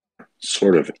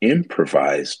sort of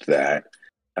improvised that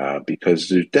because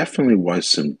there definitely was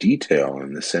some detail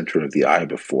in the center of the eye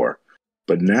before.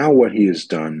 But now what he has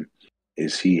done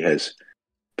is he has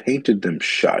painted them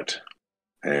shut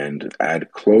and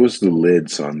closed the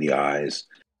lids on the eyes,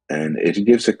 and it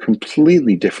gives a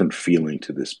completely different feeling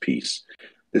to this piece.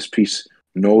 This piece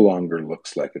no longer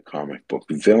looks like a comic book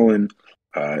villain.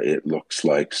 It looks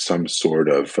like some sort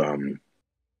of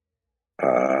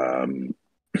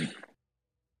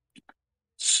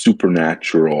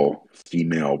supernatural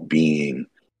female being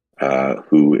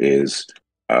who is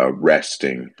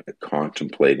resting,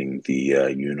 contemplating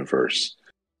the universe.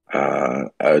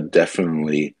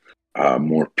 Definitely a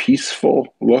more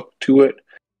peaceful look to it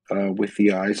with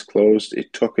the eyes closed.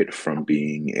 It took it from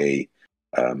being a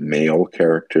male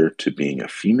character to being a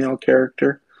female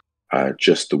character.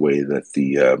 Just the way that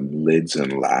the lids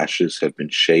and lashes have been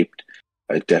shaped.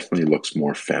 It definitely looks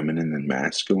more feminine than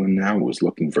masculine now. It was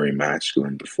looking very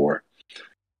masculine before.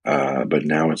 But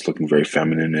now it's looking very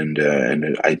feminine,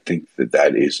 and I think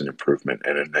that is an improvement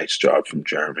and a nice job from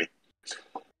Jeremy.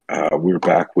 We're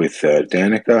back with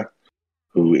Danica,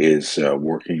 who is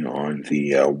working on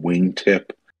the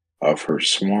wingtip of her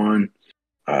swan,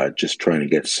 just trying to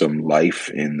get some life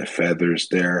in the feathers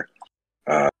there.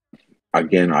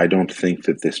 Again, I don't think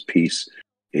that this piece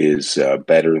is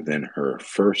better than her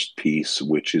first piece,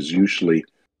 which is usually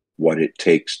what it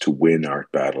takes to win art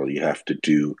battle. You have to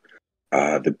do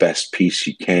the best piece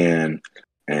you can,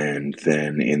 and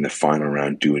then in the final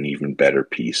round do an even better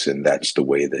piece, and that's the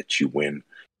way that you win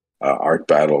art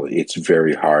battle. It's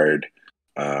very hard.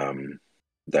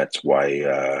 That's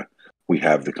why we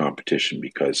have the competition,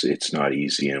 because it's not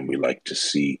easy, and we like to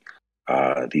see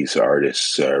these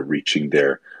artists reaching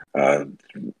their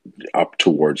up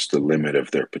towards the limit of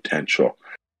their potential,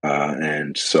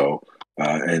 and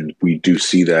we do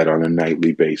see that on a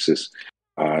nightly basis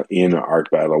in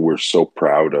art battle. We're so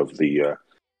proud of the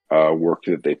work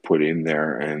that they put in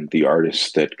there, and the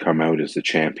artists that come out as the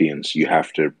champions. You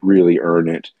have to really earn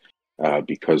it,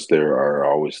 because there are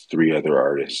always 3 other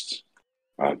artists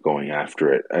going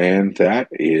after it. And that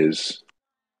is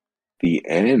the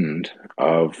end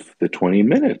of the 20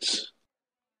 minutes.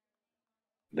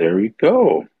 There we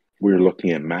go. We're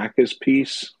looking at Maca's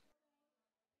piece,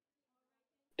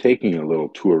 taking a little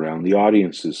tour around. The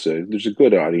audience is, there's a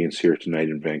good audience here tonight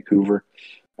in Vancouver,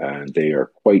 and they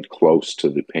are quite close to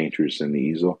the painters in the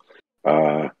easel.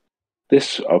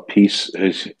 This piece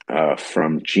is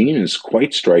from Gene is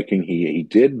quite striking. He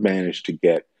did manage to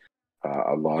get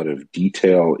a lot of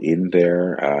detail in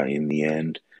there. In the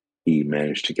end, he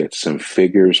managed to get some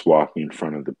figures walking in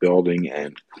front of the building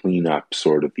and clean up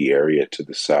sort of the area to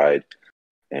the side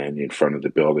and in front of the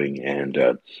building,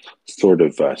 and sort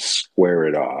of square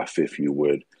it off, if you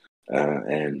would,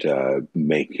 and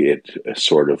make it a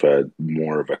sort of a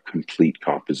more of a complete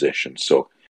composition. So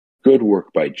good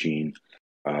work by Gene.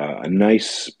 A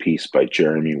nice piece by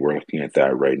Jeremy. We're looking at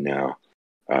that right now.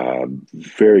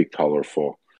 Very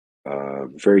colorful,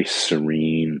 very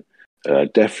serene.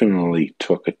 Definitely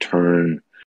took a turn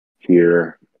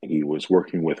here. He was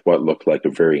working with what looked like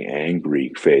a very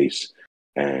angry face,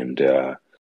 and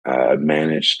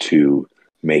managed to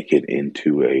make it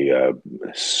into a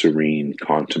serene,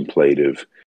 contemplative,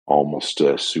 almost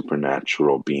a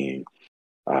supernatural being.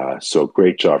 So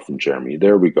great job from Jeremy.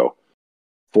 There we go.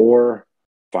 4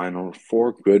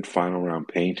 good final round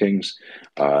paintings.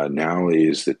 Now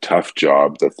is the tough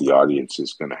job that the audience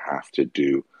is going to have to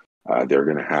do. They're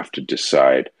going to have to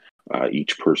decide,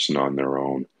 each person on their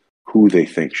own, who they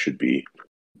think should be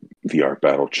the art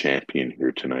battle champion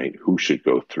here tonight, who should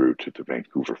go through to the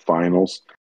Vancouver finals.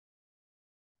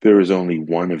 There is only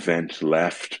one event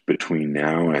left between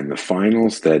now and the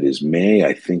finals. That is May.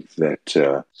 I think that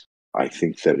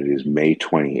it is May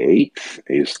 28th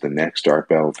is the next Art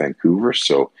Battle Vancouver.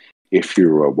 So if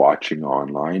you're watching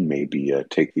online, maybe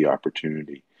take the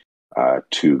opportunity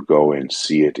to go and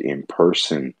see it in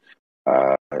person.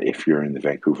 If you're in the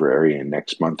Vancouver area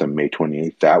next month on May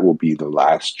 28th, that will be the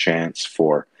last chance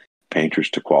for painters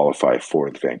to qualify for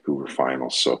the Vancouver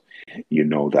finals. So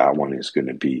that one is going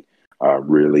to be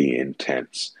really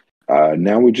intense.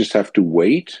 Now we just have to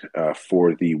wait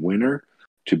for the winner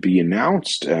to be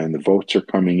announced, and the votes are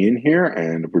coming in here,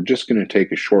 and we're just going to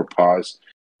take a short pause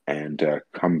and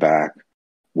come back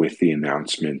with the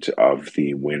announcement of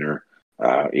the winner.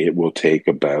 It will take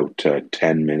about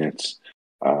 10 minutes.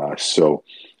 So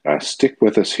stick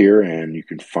with us here, and you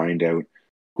can find out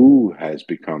who has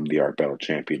become the Art Battle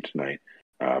champion tonight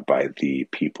by the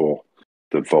people,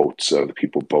 the votes of the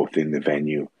people both in the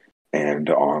venue and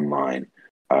online.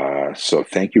 So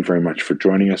thank you very much for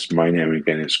joining us. My name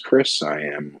again is Chris. I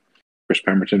am Chris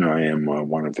Pemberton. I am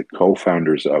one of the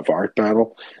co-founders of Art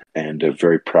Battle, and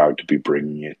very proud to be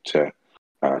bringing it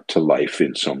to life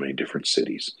in so many different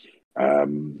cities.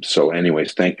 So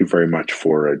anyways, thank you very much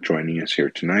for joining us here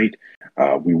tonight.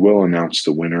 We will announce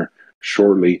the winner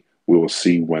shortly. We will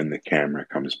see when the camera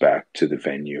comes back to the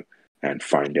venue and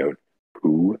find out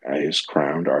who is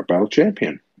crowned Art Battle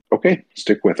champion. Okay,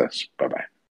 stick with us. Bye-bye.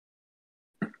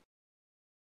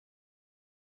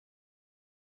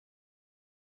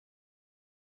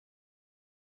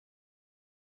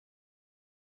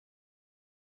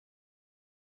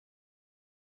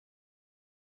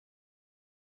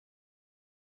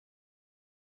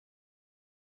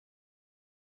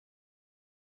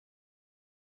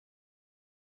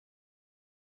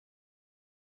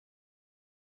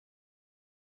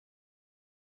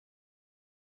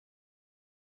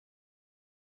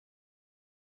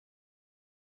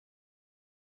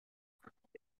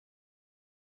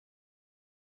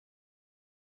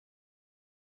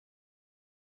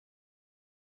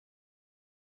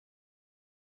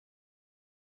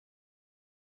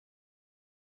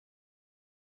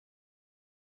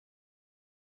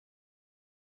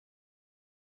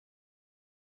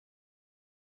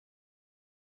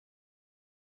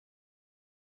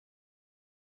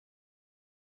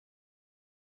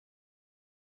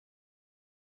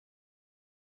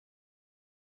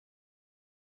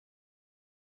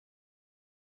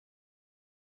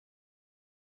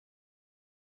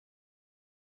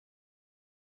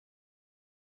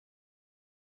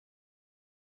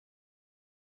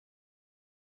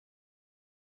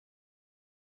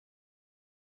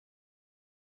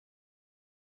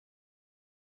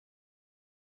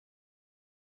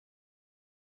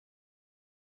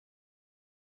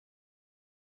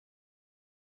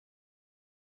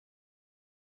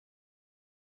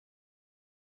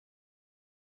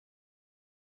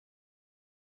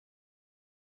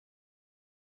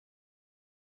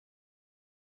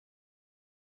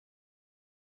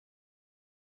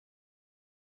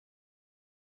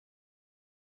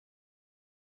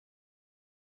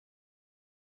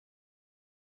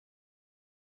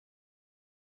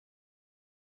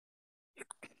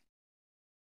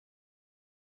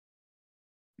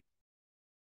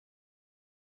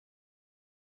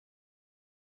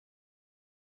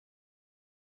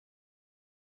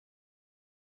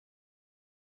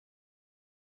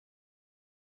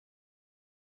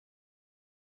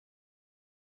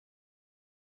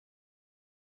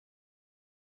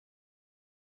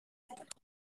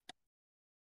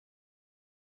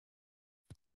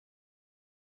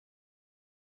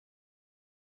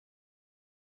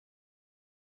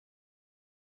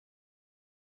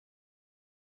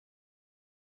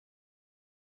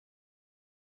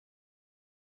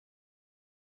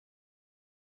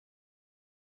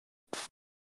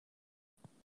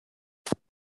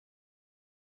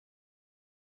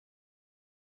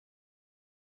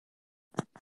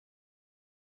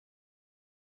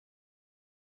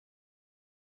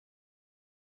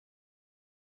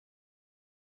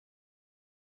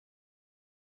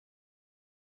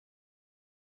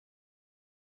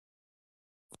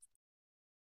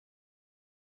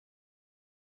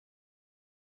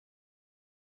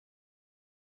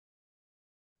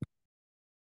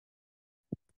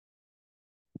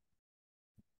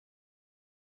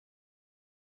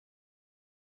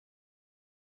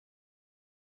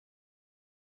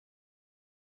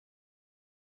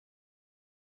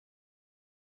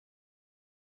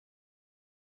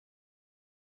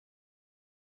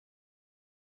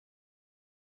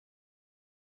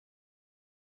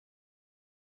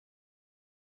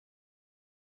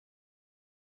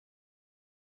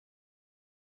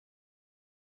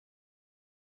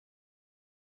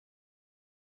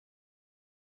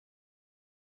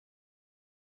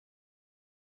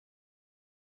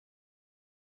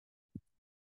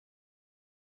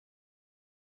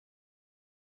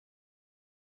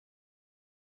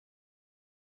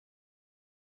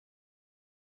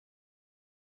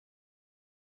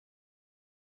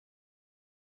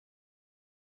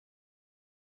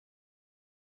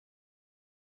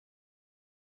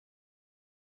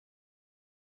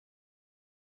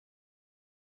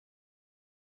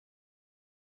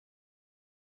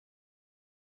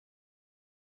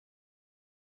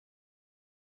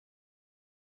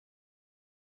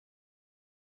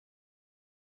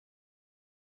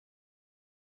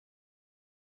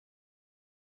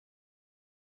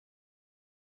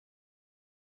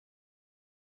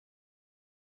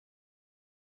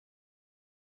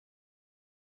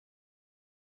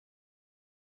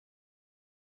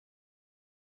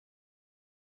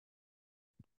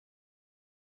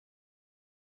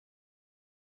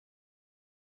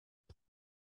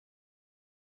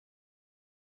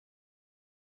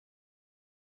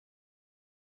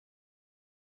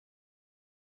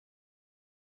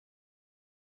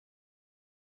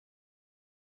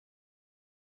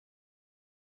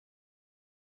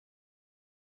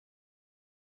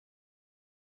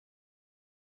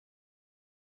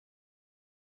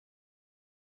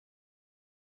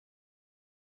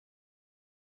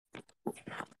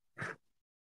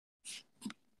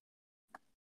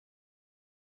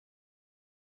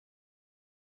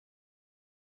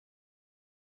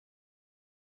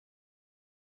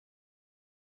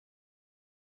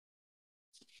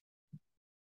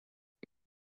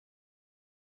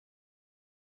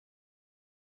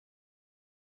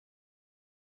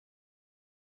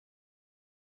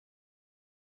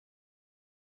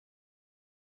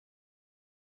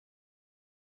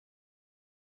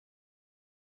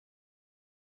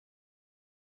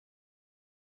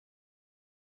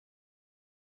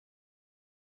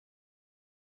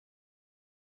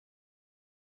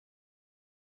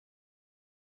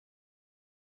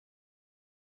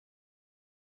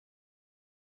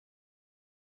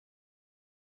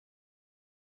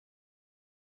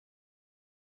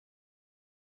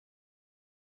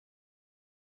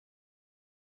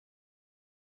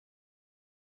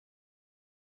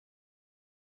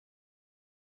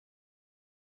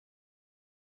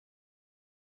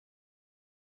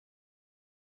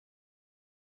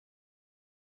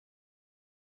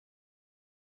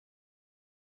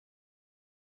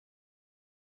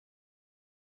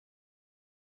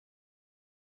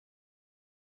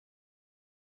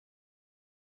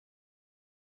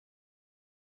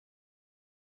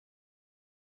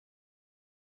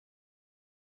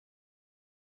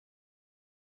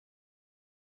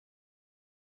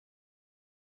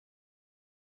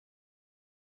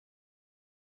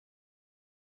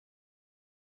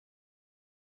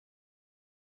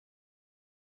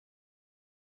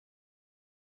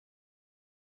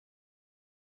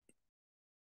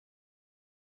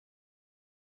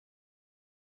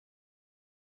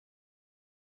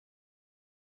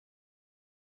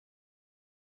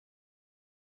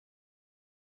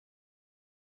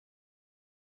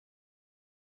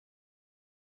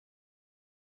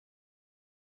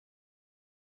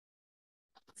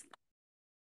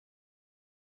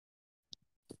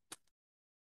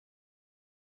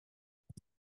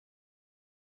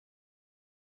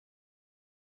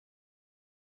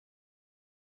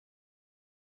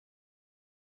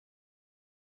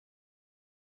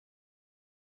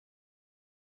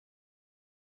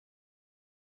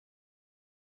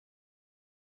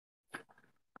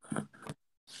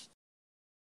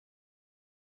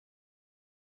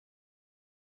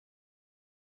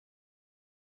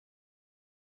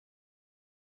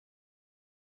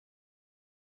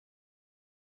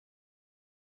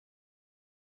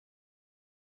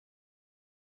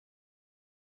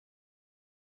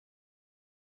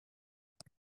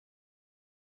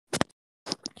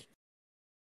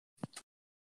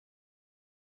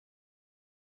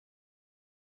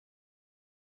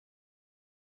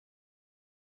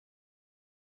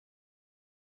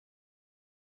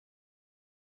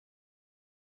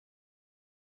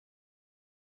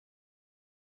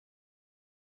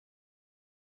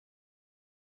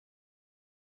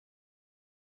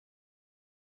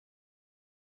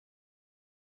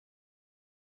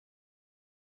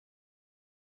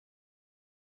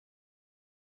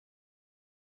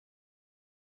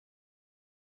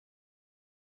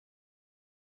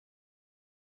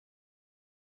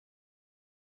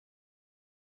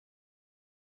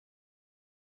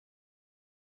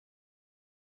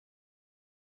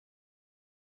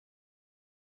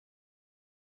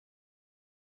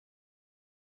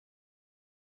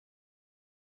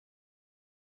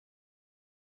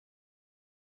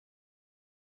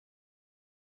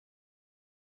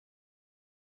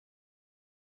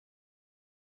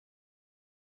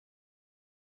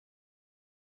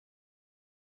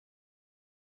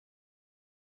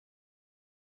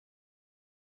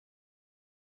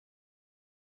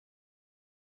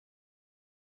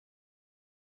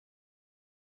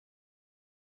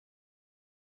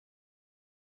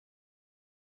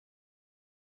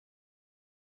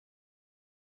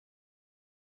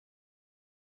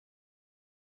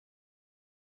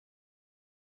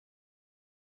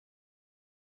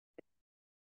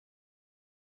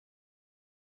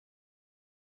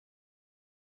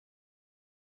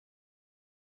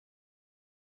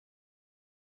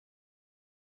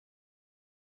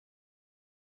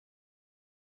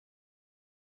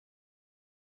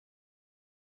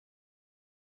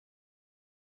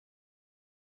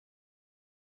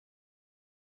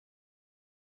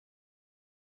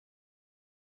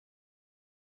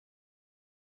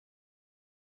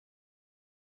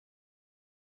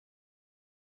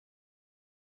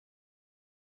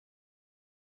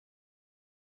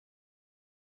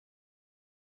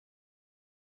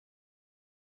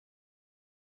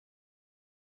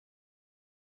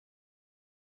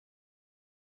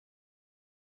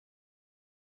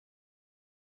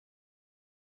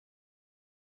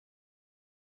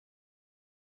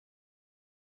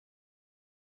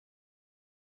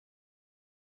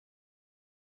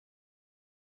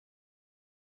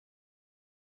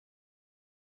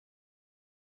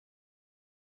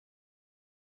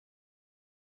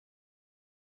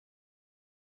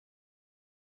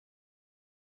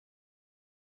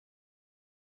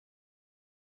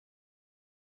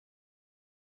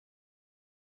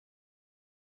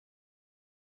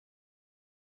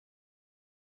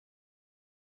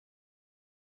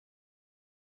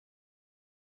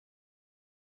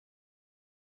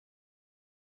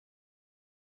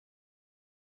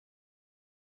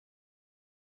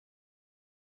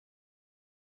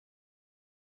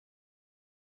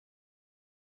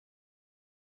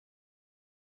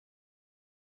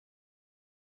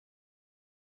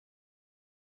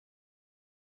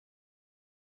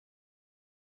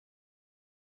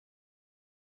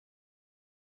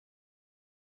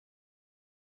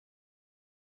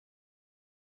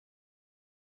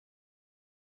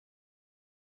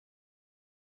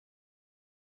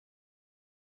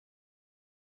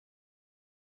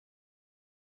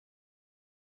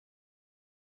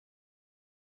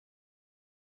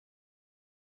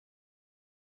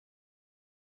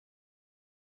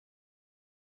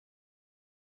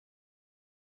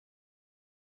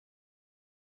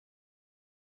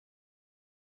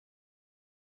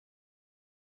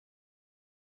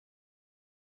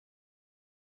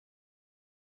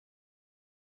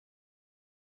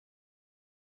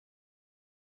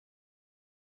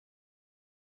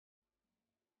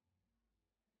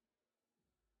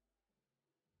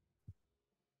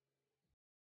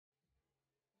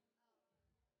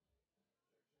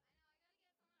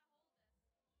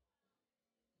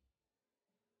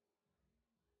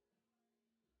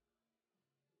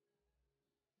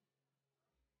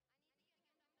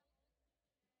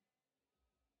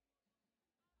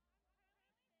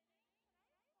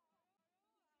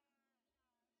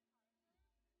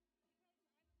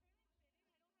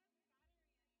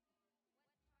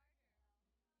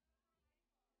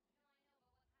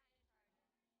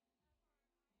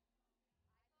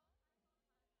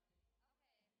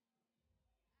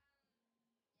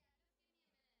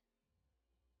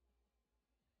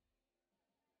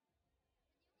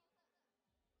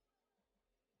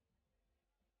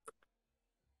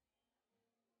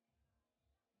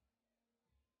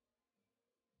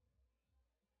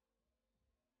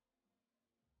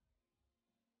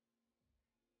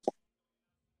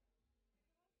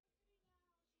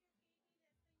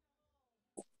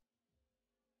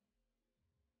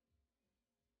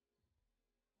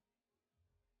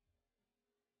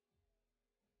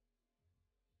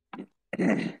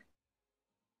 Here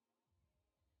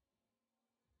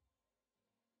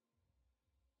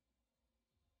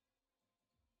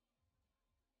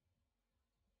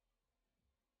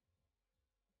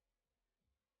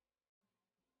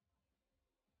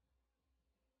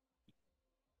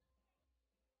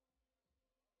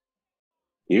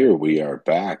we are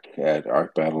back at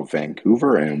Art Battle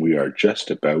Vancouver, and we are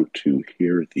just about to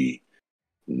hear the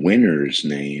winner's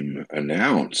name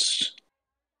announced.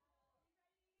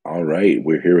 All right,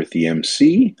 we're here with the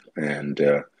MC, and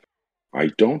I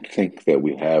don't think that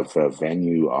we have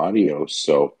venue audio,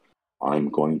 so I'm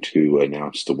going to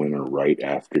announce the winner right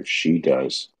after she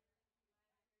does.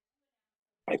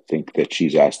 I think that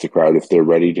she's asked the crowd if they're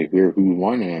ready to hear who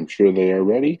won, and I'm sure they are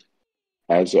ready,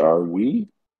 as are we.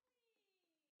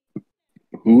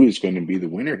 Who is going to be the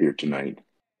winner here tonight?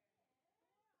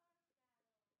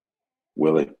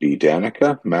 Will it be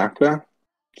Danica, Maca,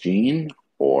 Jean,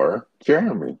 or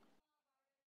Jeremy?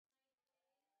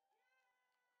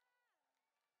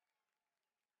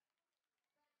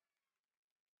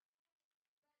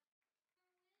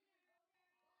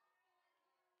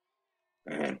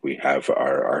 And we have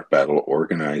our Art Battle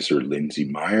organizer, Lindsay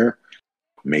Meyer,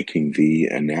 making the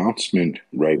announcement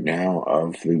right now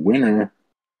of the winner.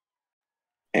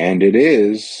 And it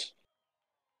is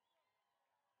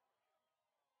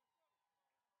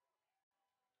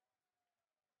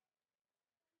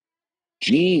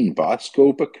Jean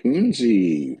Bosco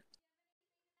Bakunzi.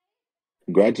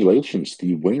 Congratulations.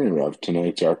 The winner of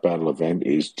tonight's Art Battle event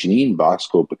is Jean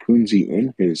Bosco Bakunzi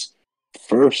in his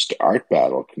first Art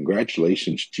Battle.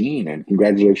 Congratulations, Jean, and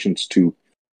congratulations to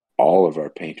all of our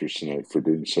painters tonight for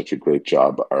doing such a great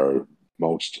job. Our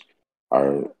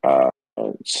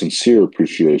sincere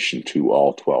appreciation to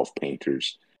all 12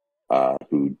 painters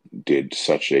who did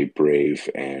such a brave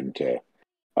and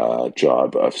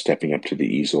job of stepping up to the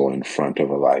easel in front of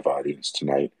a live audience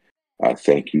tonight.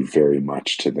 Thank you very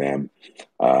much to them.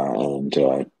 And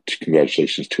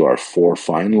congratulations to our 4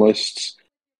 finalists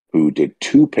who did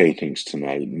 2 paintings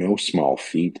tonight, no small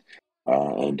feat,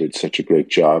 and did such a great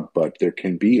job. But there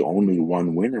can be only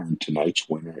one winner, and tonight's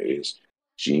winner is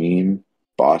Jean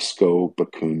Bosco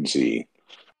Bakunzi.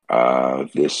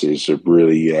 This is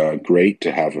really great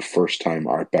to have a first-time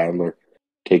art battler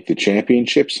take the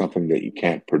championship, something that you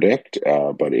can't predict,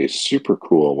 but is super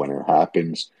cool when it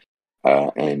happens.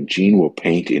 And Jean will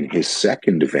paint in his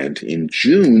second event in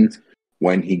June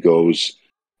when he goes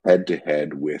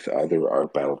head-to-head with other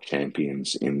art battle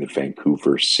champions in the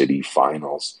Vancouver City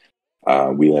Finals.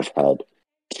 We have had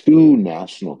 2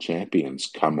 national champions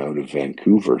come out of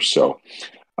Vancouver, so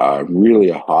really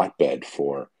a hotbed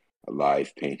for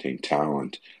live painting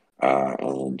talent.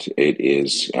 And it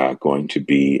is going to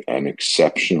be an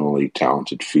exceptionally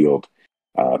talented field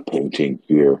painting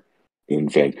here in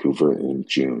Vancouver in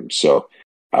June. So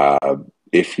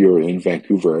if you're in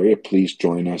Vancouver area, please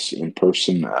join us in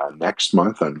person next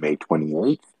month on May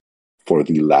 28th for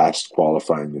the last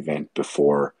qualifying event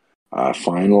before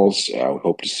finals. I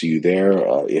hope to see you there.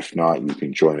 If not, you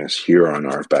can join us here on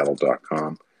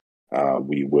artbattle.com.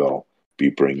 We will be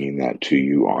bringing that to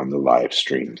you on the live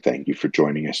stream. Thank you for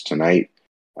joining us tonight.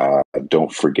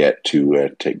 Don't forget to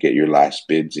get your last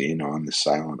bids in on the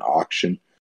silent auction.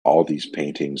 All these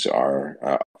paintings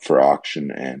are for auction,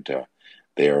 and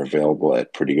they are available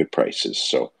at pretty good prices.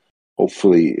 So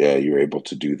hopefully you're able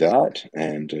to do that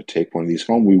and take one of these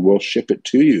home. We will ship it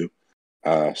to you,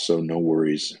 so no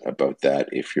worries about that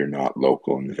if you're not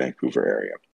local in the Vancouver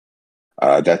area.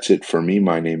 That's it for me.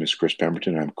 My name is Chris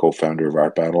Pemberton. I'm co-founder of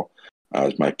Art Battle.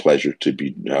 It's my pleasure to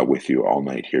be with you all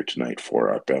night here tonight for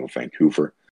Art Battle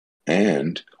Vancouver,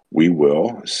 and we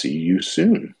will see you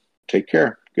soon. Take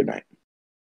care. Good night.